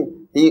 Hear me.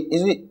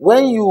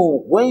 When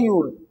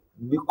you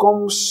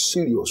become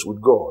serious with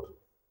God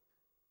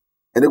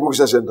in the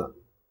Christian center,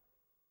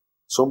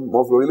 some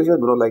of your relations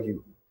may not like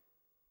you.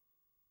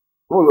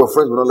 Some of your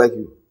friends may not like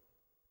you.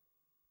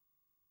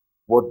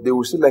 But they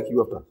will still like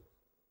you after.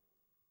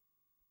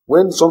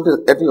 When something is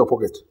entering your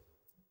pocket,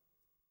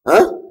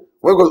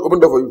 when God open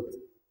door for you,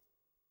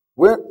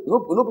 when you know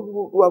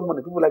people who have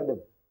money, people like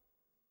them.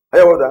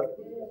 Have you heard that?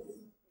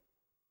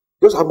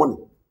 Just have money.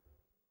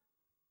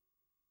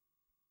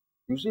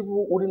 You see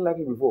people who didn't like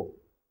you before,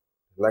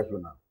 like you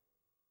now.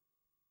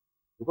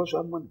 Because you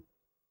have money.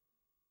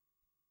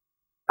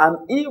 And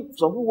if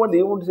some people when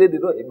they want to say they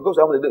don't, because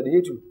you have money, they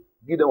hate you,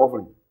 give them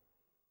offering.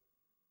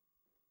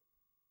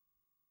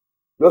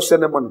 Just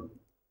send them money.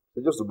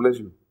 Just to bless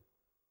you.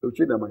 They'll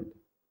change their mind.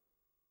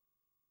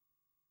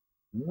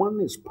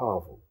 Money is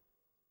powerful.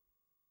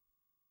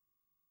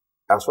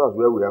 As far as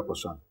where we are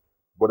concerned.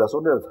 But there's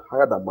something that's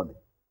higher than money.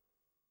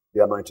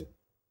 The anointing.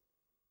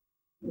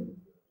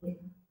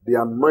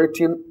 The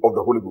anointing of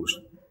the Holy Ghost.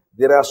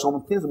 There are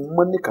some things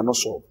money cannot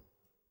solve.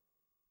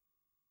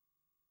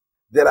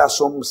 There are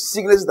some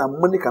sicknesses that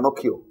money cannot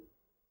cure.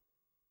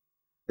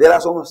 There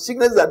are some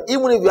sicknesses that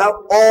even if you have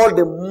all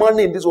the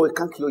money in this world, you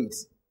can't cure it.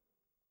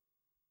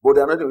 But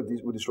the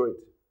anointing will destroy it.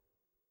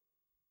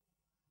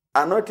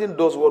 Anointing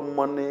does what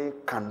money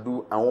can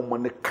do and what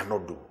money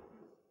cannot do.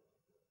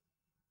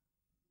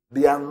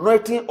 The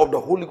anointing of the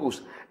Holy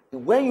Ghost,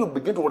 when you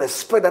begin to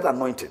respect that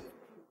anointing,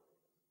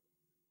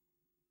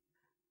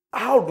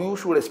 how do you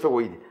show respect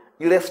for it?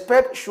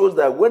 Respect shows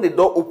that when the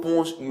door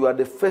opens, you are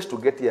the first to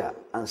get here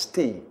and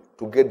stay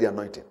to get the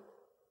anointing.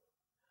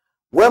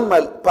 When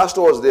my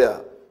pastor was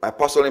there, my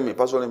pastoring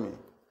me,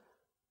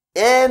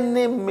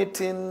 any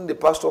meeting the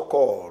pastor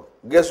called,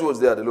 guess who was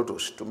there at the Loto?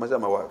 To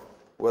myself and my wife.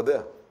 We were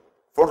there.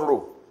 Front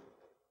row.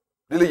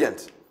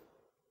 Diligent.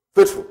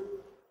 Faithful.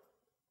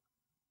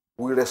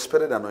 We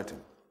respected the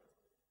anointing.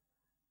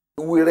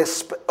 We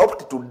respect, up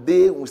to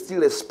today, we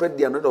still respect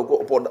the anointing of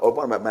God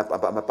upon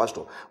my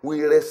pastor.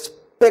 We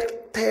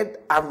respected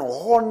and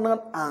honored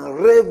and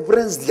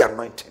reverenced the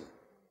anointing.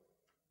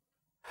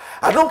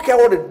 I don't care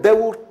what the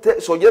devil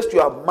suggests to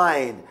your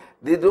mind.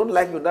 They don't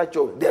like you in that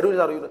church. They are doing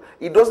that.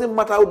 It doesn't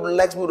matter who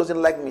likes me, who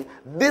doesn't like me.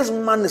 This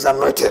man is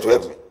anointed to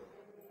help me.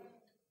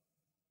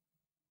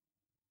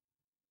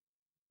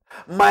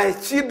 My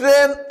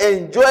children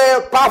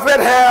enjoy perfect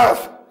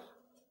health.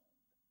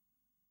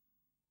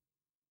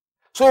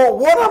 So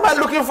what am I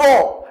looking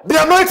for?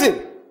 The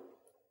anointing.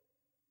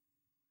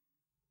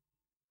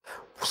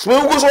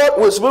 Smith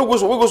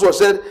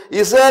said,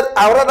 he said,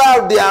 I would rather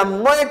have the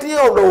anointing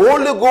of the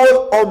Holy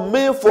Ghost on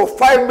me for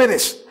 5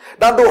 minutes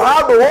than to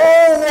have the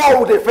whole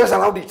world with a fence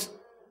around it.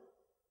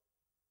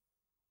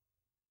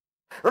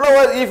 In other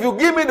words, if you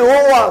give me the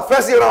whole world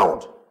fencing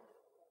around,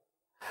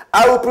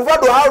 I would prefer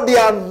to have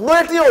the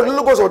anointing of the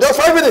Holy Ghost for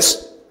just 5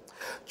 minutes.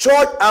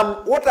 Church,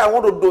 what I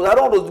want to do, I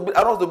don't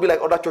want to be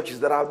like other churches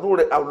that have no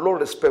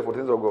respect for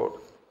things of God.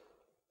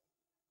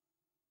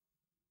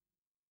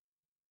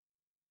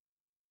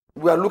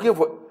 Some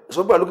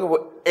people are looking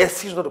for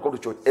excuse not to come to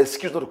church,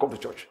 excuse not to come to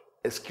church,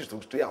 excuse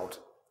to stay out,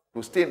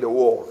 to stay in the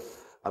world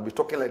and be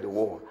talking like the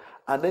world.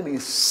 And then the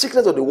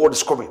sickness of the world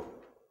is coming.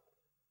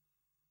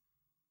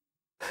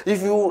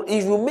 If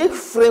you make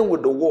friends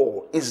with the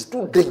world, it's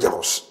too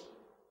dangerous.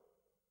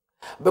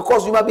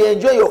 Because you might be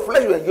enjoying, your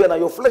flesh will enjoy, and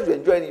your flesh will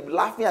enjoy, and you're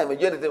laughing and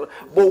enjoying it.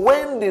 But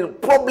when the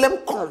problem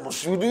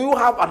comes, do you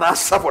have an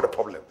answer for the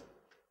problem?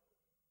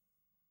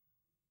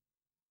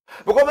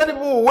 Because many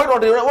people wait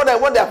on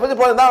when they are facing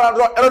problems now,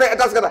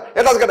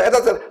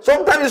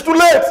 sometimes it's too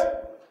late.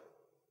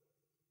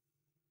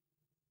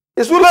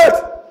 It's too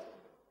late.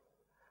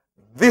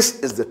 This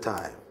is the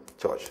time,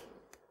 church.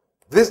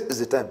 This is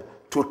the time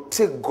to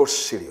take God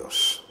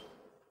serious.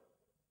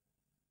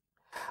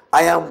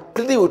 I am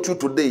pleading with you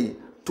today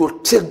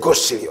to take God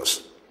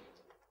serious.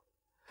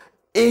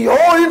 In your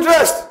own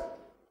interest.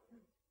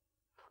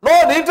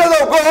 Not the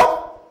interest of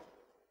God.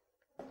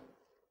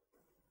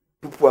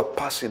 People are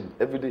passing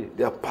every day.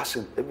 They are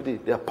passing every day.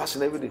 They are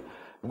passing every day.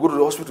 Go to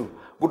the hospital.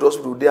 Go to the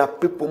hospital. There are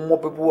more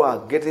people who are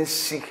getting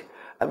sick.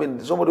 I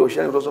mean, somebody was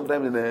sharing with us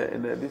sometimes in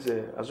this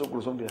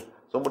Asokulu somewhere.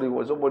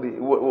 Somebody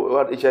who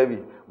had HIV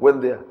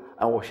went there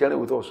and was sharing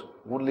with us.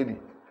 One lady.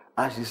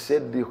 And she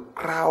said the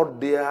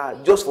crowd there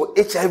just for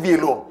HIV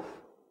alone.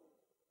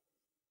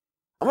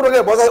 I'm not talking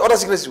about other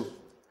sicknesses.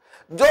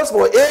 Just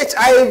for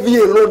HIV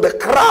alone, the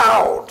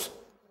crowd.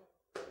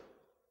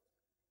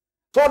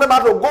 Some of them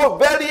have to go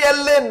very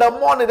early in the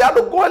morning. They have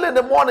to go early in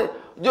the morning.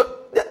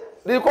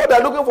 They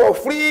are looking for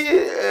free,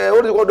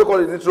 what they call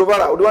it, the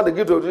devour. They want to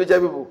give to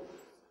HIV people.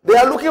 They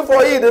are looking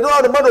for it. They don't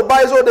have the money to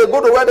buy, so they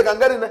go to where they can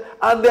get it.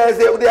 And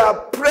they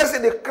are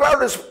pressing, the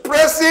crowd is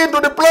pressing to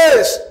the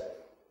place.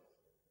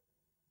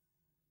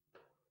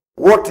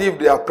 What if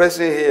they are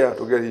pressing here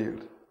to get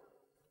healed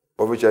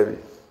of HIV?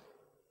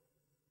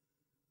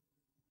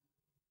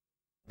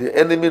 The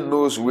enemy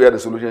knows where the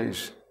solution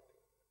is.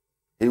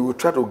 He will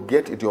try to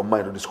get into your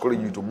mind to discourage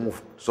you to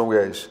move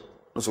somewhere else.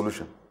 No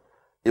solution.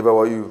 If I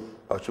were you,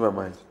 I'll change my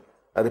mind.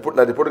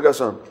 Like the prodigal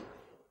son,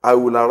 I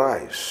will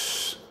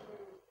arise.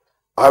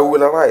 I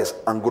will arise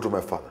and go to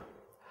my father.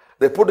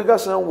 The prodigal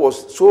son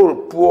was so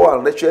poor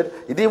and wretched,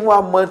 he didn't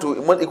want money.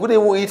 He couldn't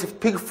even eat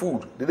pig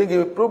food.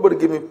 Nobody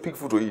gave him pig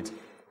food to eat.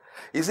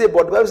 He said,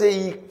 but the Bible says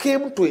he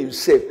came to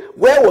himself.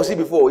 Where was he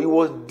before? He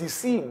was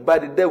deceived by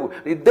the devil.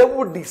 The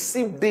devil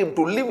deceived him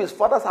to leave his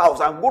father's house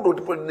and go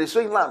to the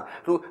strange land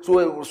to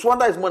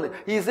squander his money.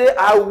 He said,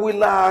 I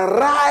will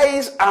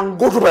arise and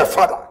go to my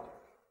father.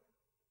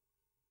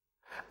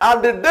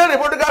 And the day the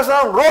prodigal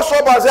son rose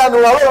up and said,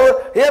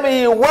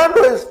 he went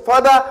to his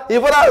father.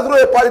 His father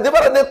threw a party. The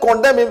father didn't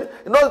condemn him.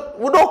 You know,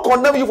 we don't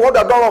condemn you for what you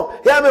have done wrong.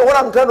 Hear me, what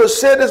I'm trying to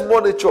say this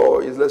morning,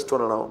 church, is let's turn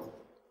around.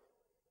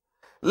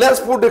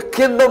 Let's put the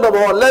kingdom number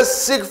one. Let's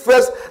seek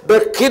first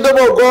the kingdom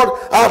of God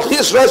and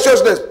his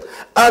righteousness.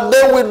 And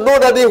then we know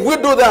that if we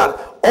do that,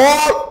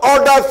 all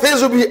other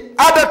things will be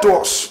added to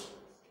us.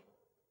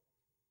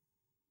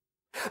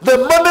 The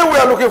money we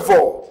are looking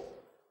for,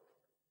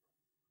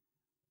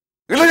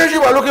 relationship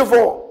we are looking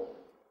for,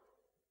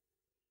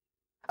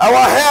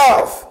 our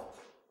health,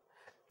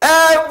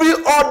 every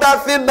other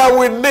thing that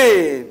we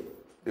need,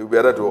 it will be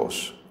added to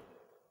us.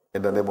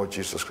 In the name of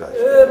Jesus Christ.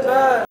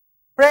 Amen.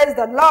 Praise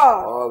the Lord.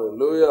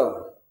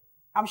 Hallelujah.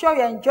 I'm sure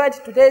you enjoyed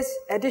today's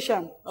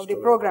edition of the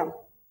program.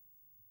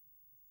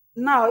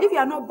 Now, if you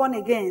are not born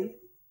again,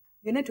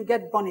 you need to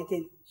get born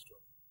again.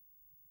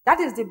 That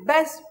is the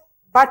best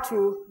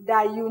battle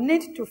that you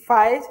need to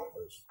fight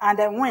and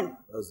then win.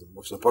 That's the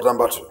most important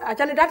battle.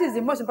 Actually, that is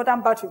the most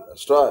important battle.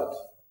 That's right.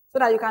 So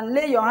that you can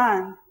lay your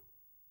hand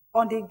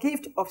on the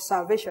gift of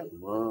salvation.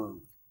 Wow.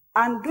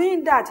 And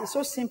doing that is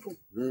so simple.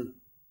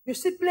 You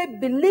simply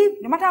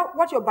believe, no matter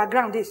what your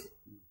background is,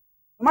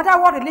 no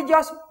matter what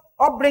religious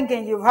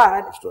upbringing you've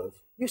had, right,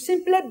 you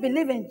simply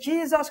believe in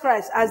Jesus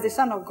Christ as the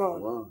Son of God,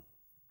 wow,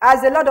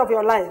 as the Lord of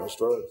your life. That's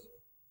right.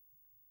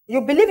 You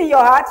believe in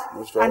your heart,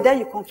 right, and then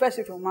you confess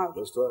with your mouth.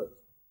 That's right.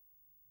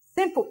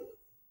 Simple.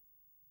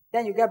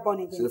 Then you get born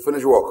again. It's a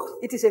finished work.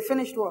 It is a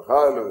finished work.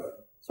 Hallelujah.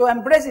 So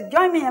embrace it.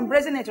 Join me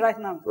embracing it right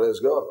now.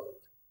 Praise God.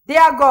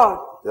 Dear God,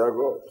 dear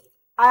God,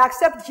 I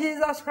accept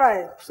Jesus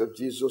Christ. Accept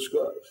Jesus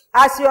Christ.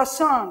 As your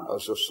son.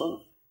 As your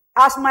son.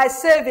 As my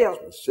Savior. As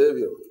my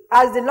Savior.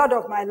 As the Lord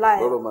of my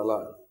life. Lord of my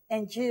life.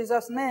 In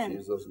Jesus' name.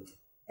 Jesus' name.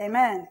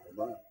 Amen.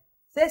 Amen.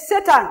 Say,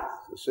 Satan.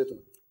 Say, Satan.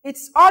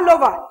 It's all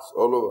over. It's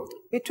all over.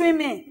 Between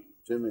me.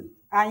 Between me.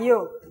 And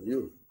you. And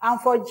you. I'm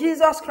for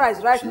Jesus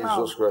Christ right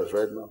now. Jesus Christ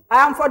right now.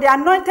 I am for the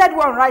anointed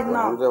one right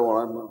now. Anointed one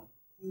right now.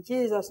 In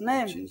Jesus'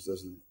 name. In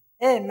Jesus' name.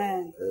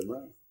 Amen.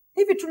 Amen.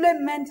 If you truly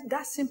meant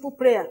that simple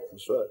prayer,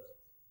 that's right.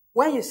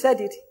 When you said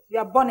it, you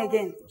are born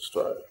again. That's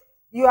right.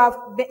 You have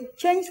been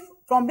changed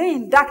from being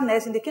in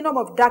darkness, in the kingdom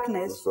of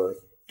darkness, that's right,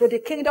 to the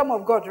kingdom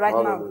of God right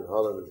hallelujah, now.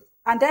 Hallelujah.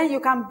 And then you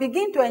can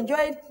begin to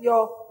enjoy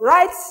your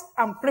rights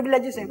and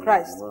privileges in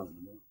Christ. Amen.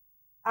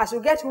 As you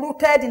get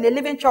rooted in the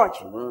living church,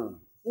 Amen,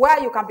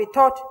 where you can be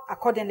taught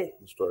accordingly.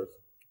 that's right.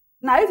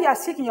 Now, if you are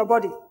sick in your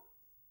body,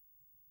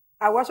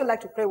 I would also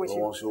like to pray with God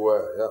you. wants you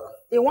well, yeah.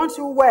 He wants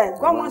you well.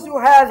 God Amen. wants you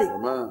healthy.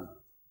 Amen.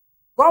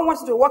 God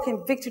wants you to walk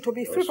in victory, to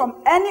be free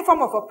from any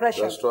form of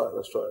oppression. That's right,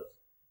 that's right.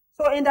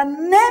 So in the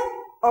name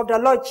of the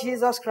Lord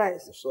Jesus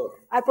Christ, Yes, sir.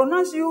 I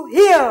pronounce you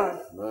healed.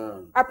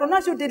 Amen. I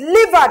pronounce you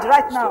delivered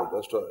right now.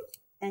 That's right.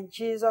 In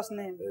Jesus'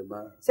 name.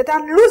 Amen.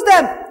 Satan, loose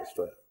them. That's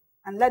right.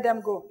 And let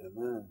them go.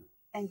 Amen.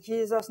 In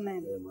Jesus'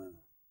 name. Amen.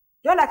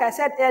 Just like I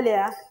said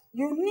earlier,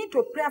 you need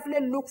to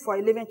prayerfully look for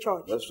a living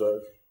church. That's right.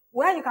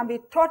 Where you can be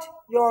taught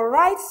your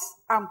rights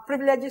and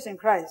privileges in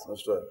Christ.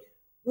 That's right.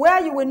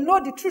 Where you will know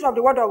the truth of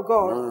the word of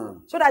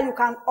God, so that you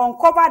can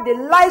uncover the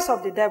lies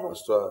of the devil.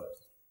 That's right.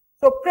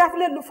 So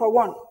prayerfully look for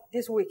one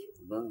this week.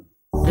 Amen.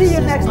 See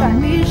you next time.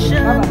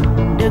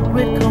 Bye-bye. The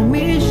Great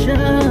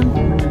Commission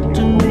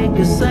to make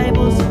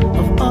disciples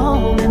of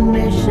all the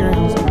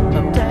nations,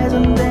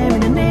 baptizing them in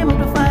the name of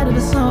the Father,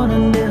 the Son,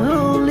 and the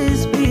Holy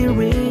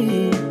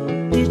Spirit,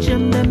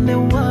 teaching them the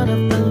word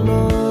of the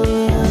Lord.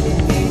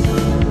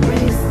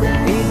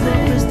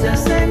 Christian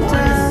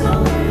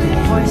Center,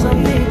 voice of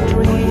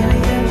victory.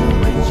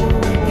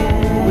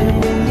 We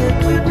bring you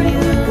good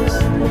news.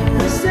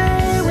 We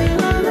say we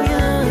love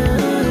you.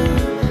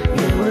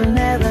 You will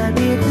never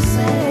be the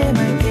same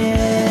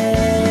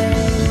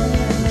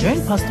again. Join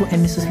Pastor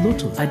and Mrs.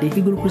 Loto at the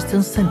Eagle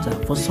Christian Center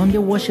for Sunday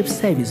worship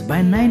service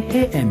by 9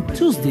 a.m.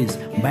 Tuesdays,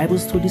 Bible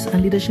studies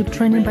and leadership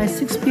training by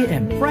 6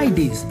 p.m.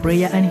 Fridays,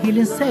 prayer and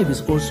healing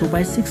service also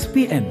by 6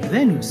 p.m.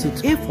 Venue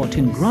suits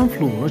A14 ground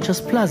floor, Rochas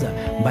Plaza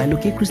by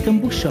Loki Christian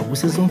Bookshop,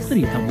 which is Zone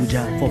 3,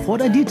 Abuja. For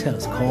further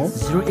details, call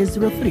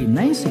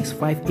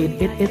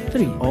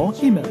 0803-965-8883 or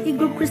email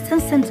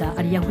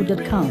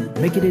eaglechrestiancenter@yahoo.com.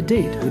 Make it a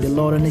date with the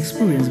Lord and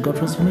experience God's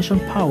transformation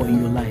power in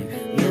your life.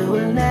 You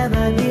will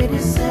never be the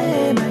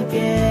same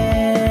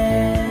again.